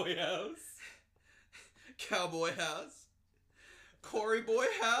cowboy house. Cowboy house. Corey boy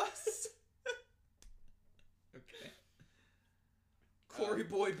house. Okay. Corey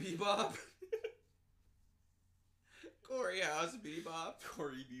boy bebop. Corey house bebop.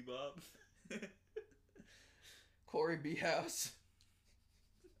 Corey bebop. Corey B house.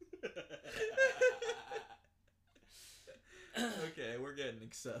 Okay, we're getting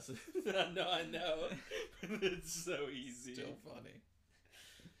excessive. No, I know. It's so easy. Still funny.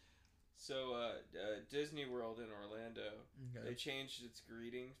 So, Disney World in Orlando, Okay. they changed its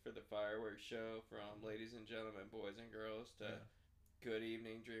greetings for the fireworks show from ladies and gentlemen, boys and girls to good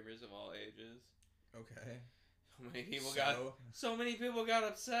evening, dreamers of all ages. Okay. So many people got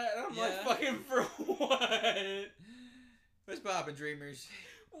upset, and I'm like, fucking for what? What's poppin', dreamers?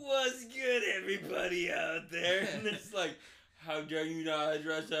 What's good, everybody out there? And it's like, how dare you not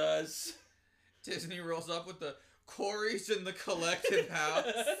address us? Disney rolls up with the Corey's in the collective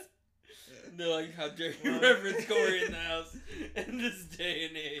house. And they're like, how dare you reference Corey in the house in this day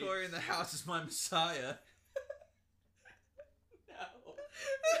and age? Corey in the house is my messiah. No.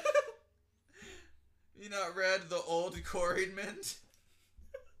 You not read the old Coreyment?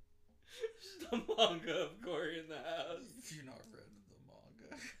 The manga of Corey in the house. You not read the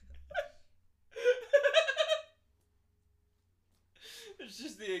manga. It's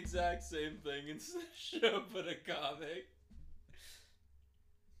just the exact same thing. It's a show but a comic.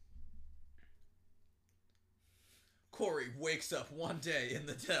 Corey wakes up one day in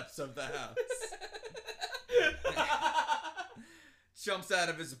the depths of the house. Jumps out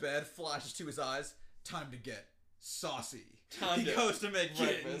of his bed, flashes to his eyes. Time to get saucy. He goes to make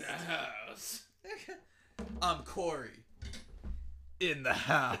Get breakfast. in the house. I'm Corey. In the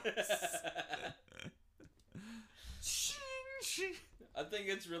house. I think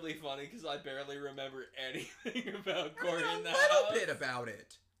it's really funny because I barely remember anything about Corey in the house. A little house. bit about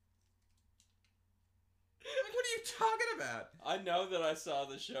it. Like, what are you talking about? I know that I saw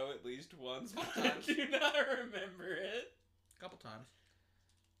the show at least once, but I do not remember it. A couple times.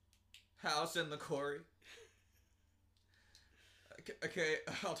 House in the Corey. Okay,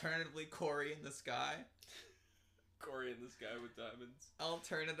 alternatively, Corey in the sky. Corey in the sky with diamonds.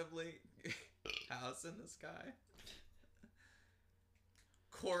 Alternatively, house in the sky.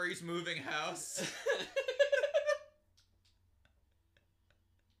 Corey's moving house.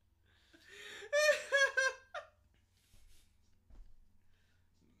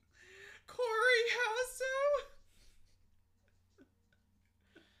 Corey Houseo.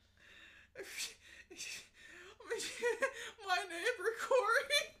 My neighbor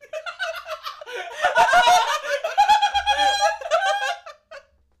Corey.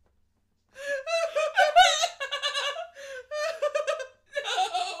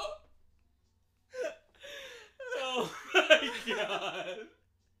 Oh my god.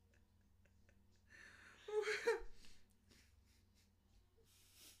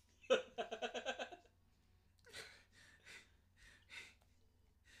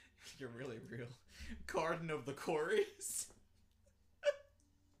 You're really real. Garden of the Corys.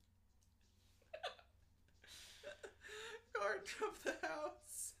 Garden of the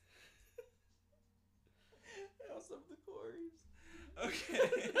house. House of the Corys. Okay.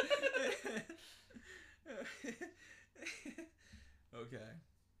 Okay.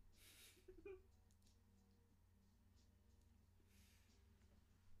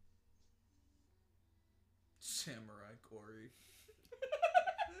 Samurai Corey.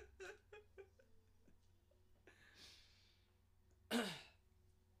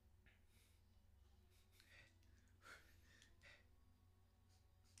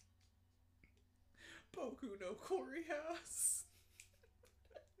 Boku no Corey house.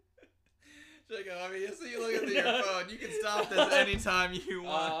 Check it, obviously you look at your phone. You can stop this anytime you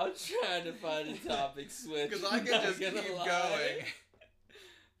want. I'm trying to find a topic switch. Because I can just keep going.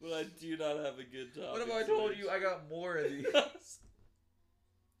 But I do not have a good topic. What if I told you I got more of these?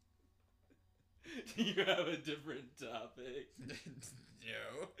 Do you have a different topic?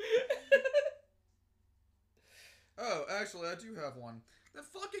 No. Oh, actually, I do have one. The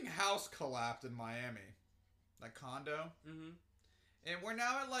fucking house collapsed in Miami. That condo. Mm-hmm. And we're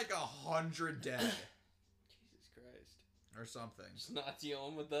now at like 100 dead. Jesus Christ. Or something. Just not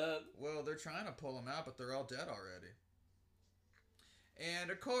dealing with that. Well, they're trying to pull them out, but they're all dead already. And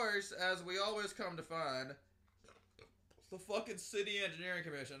of course, as we always come to find, the fucking City Engineering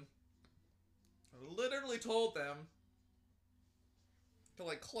Commission. Oh literally told them to,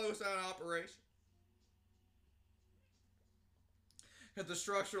 like, close down operation. Because the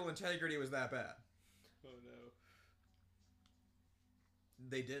structural integrity was that bad. Oh, no.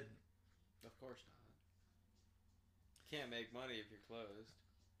 They didn't. Of course not. Can't make money if you're closed.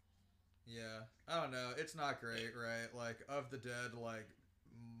 Yeah. I don't know. It's not great, right? Like, of the dead, like,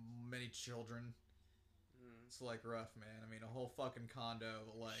 many children. It's, like, rough, man. I mean, a whole fucking condo,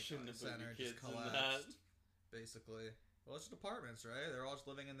 like, center just collapsed. Basically. Well, it's just apartments, right? They're all just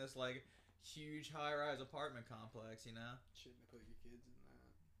living in this, like, huge high-rise apartment complex, you know? Shouldn't have put your kids in that.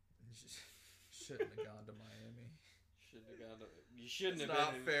 Shouldn't have gone to Miami. Shouldn't have gone to... You shouldn't it's have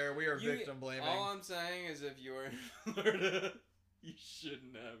not been... fair. We are victim blaming. All I'm saying is if you're in Florida, you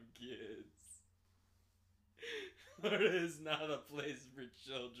shouldn't have kids. Florida is not a place for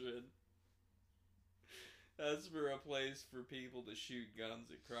children. That's for a place for people to shoot guns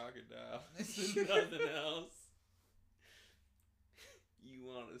at crocodiles and nothing else. You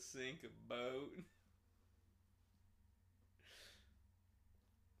want to sink a boat?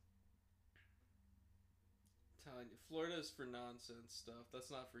 I'm telling you, Florida's for nonsense stuff.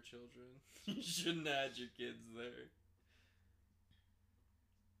 That's not for children. You shouldn't have had your kids there.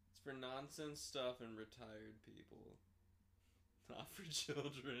 It's for nonsense stuff and retired people. Not for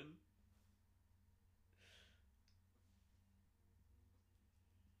children.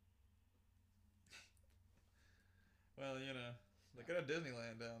 Well, you know, they got a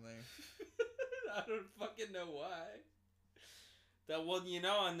Disneyland down there. I don't fucking know why. That, well, you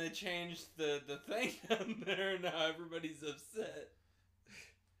know, and they changed the thing down there, and now everybody's upset.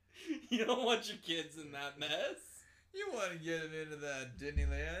 You don't want your kids in that mess. You want to get them into that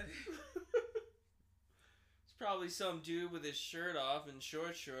Disneyland. It's probably some dude with his shirt off and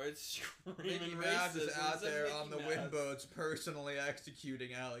short shorts screaming Mickey Mouse is out there Mickey on the Mouse. wind boats personally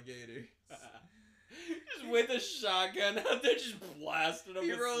executing alligators. Just with a shotgun out there, just blasting them.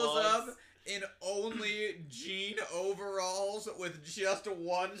 He with rolls slugs. up in only jean overalls with just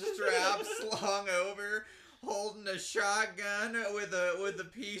one strap slung over, holding a shotgun with a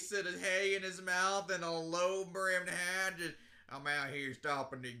piece of hay in his mouth and a low brimmed hat. Just, I'm out here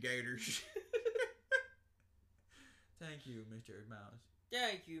stopping the gators. Thank you, Mr. Mouse.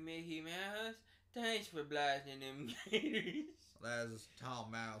 Thank you, Mickey Mouse. Thanks for blasting them gators. That's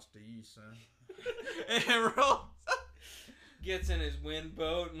Tom Mouse to you, son. And rolls gets in his wind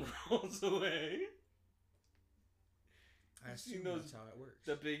boat and rolls away. I assume that's how it works.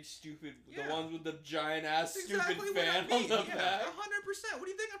 The big stupid, Yeah. the ones with the giant ass That's stupid exactly fan what I mean. on the Yeah, back. 100%. What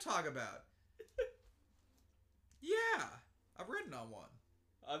do you think I'm talking about? Yeah, I've ridden on one.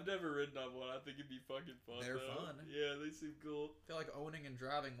 I've never ridden on one. I think it'd be fucking fun. They're though. fun. Yeah, they seem cool. I feel like owning and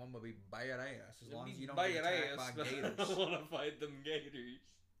driving one would be badass as long as you don't Bad get attacked ass, by but gators. I don't want to fight them gators.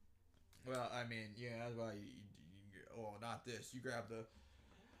 Well, I mean, yeah, that's why you oh, not this. You grab the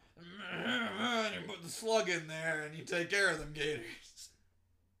you put the slug in there and you take care of them gators.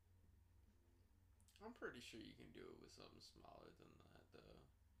 I'm pretty sure you can do it with something smaller than that, though.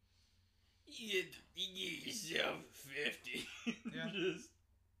 You get yourself 50. Yeah. Just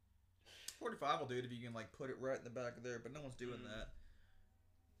 45 will do it if you can, like, put it right in the back of there, but no one's doing that.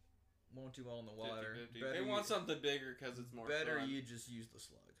 Won't do well in the water. 50-50. They want something bigger because it's more better fun. you just use the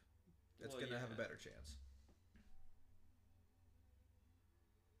slug. It's Well, gonna have a yeah. better chance.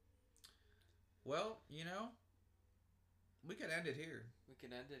 Well, you know, we could end it here. We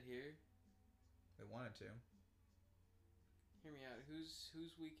can end it here. We wanted to. Hear me out. Whose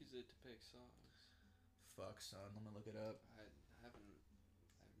week is it to pick songs? Fuck, son. Let me look it up. I have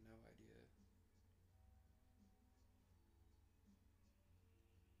no idea.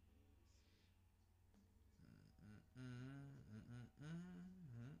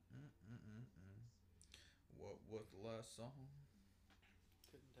 What was the last song?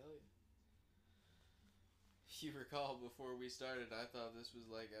 Couldn't tell you. If you recall, before we started, I thought this was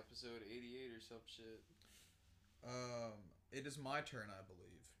like episode 88 or some shit. It is my turn, I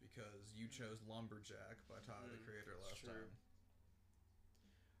believe, because you chose Lumberjack by Tyler, the Creator, last time.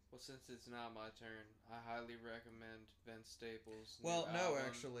 Well, since it's not my turn, I highly recommend Vince Staples' new Well, no, album.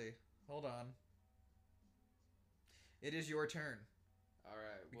 actually. Hold on. It is your turn.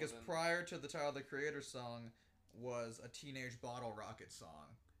 Alright, Because well then, prior to the Tyler, the Creator song was a Teenage Bottle Rocket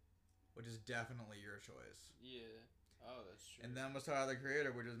song, which is definitely your choice. yeah. Oh, that's true. And then was Tyler, the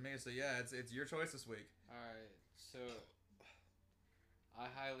Creator, which is me, so yeah, it's your choice this week. Alright, so I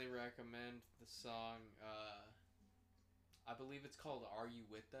highly recommend the song, I believe it's called Are You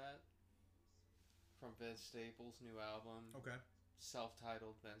With That? From Vince Staples' new album. Okay.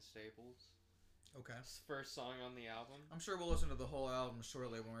 Self-titled Vince Staples. Okay. It's the first song on the album. I'm sure we'll listen to the whole album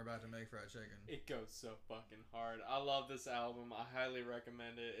shortly when we're about to make fried chicken. It goes so fucking hard. I love this album. I highly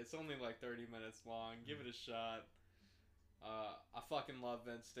recommend it. It's only like 30 minutes long. Give it a shot. I fucking love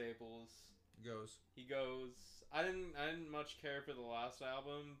Vince Staples. He goes. I didn't much care for the last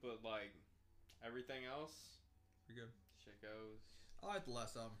album, but like everything else, pretty good. Shit goes. I liked the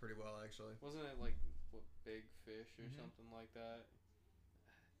last album pretty well, actually. Wasn't it like what, Big Fish or something like that?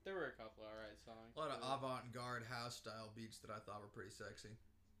 There were a couple alright songs. A lot of avant-garde house style beats that I thought were pretty sexy.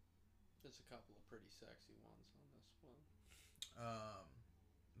 There's a couple of pretty sexy ones on this one.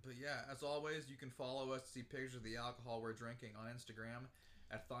 But yeah, as always, you can follow us to see pictures of the alcohol we're drinking on Instagram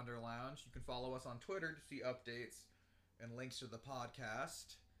at Thunder Lounge. You can follow us on Twitter to see updates and links to the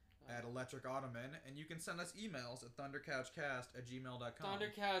podcast at Electric Ottoman. And you can send us emails at thundercouchcast@gmail.com.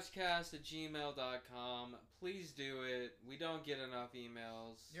 Thundercouchcast@gmail.com. Please do it. We don't get enough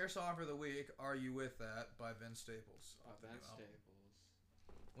emails. Your song for the week, Are You With That, by Vince Staples. Vince Staples.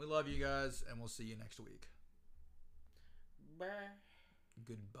 We love you guys, and we'll see you next week. Bye.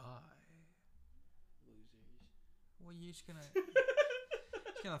 Goodbye. Losers. Well, you're just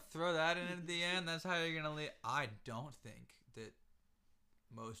gonna throw that in at the end? That's how you're gonna leave? I don't think that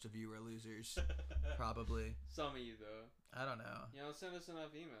most of you are losers. Probably. Some of you, though. I don't know. You don't send us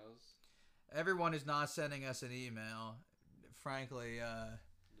enough emails. Everyone who's not sending us an email, frankly,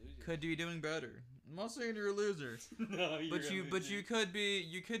 could be doing better. I'm not saying you're a loser. No, you're but you could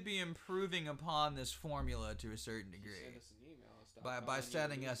be improving upon this formula to a certain degree. Send us an email. By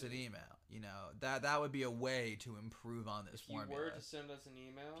sending us an email, you know, that would be a way to improve on this formula. If you were to send us an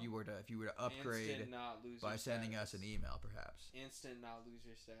email, if you were to upgrade by sending us an email, perhaps instant not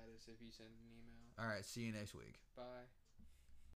loser status if you send an email. All right, see you next week. Bye.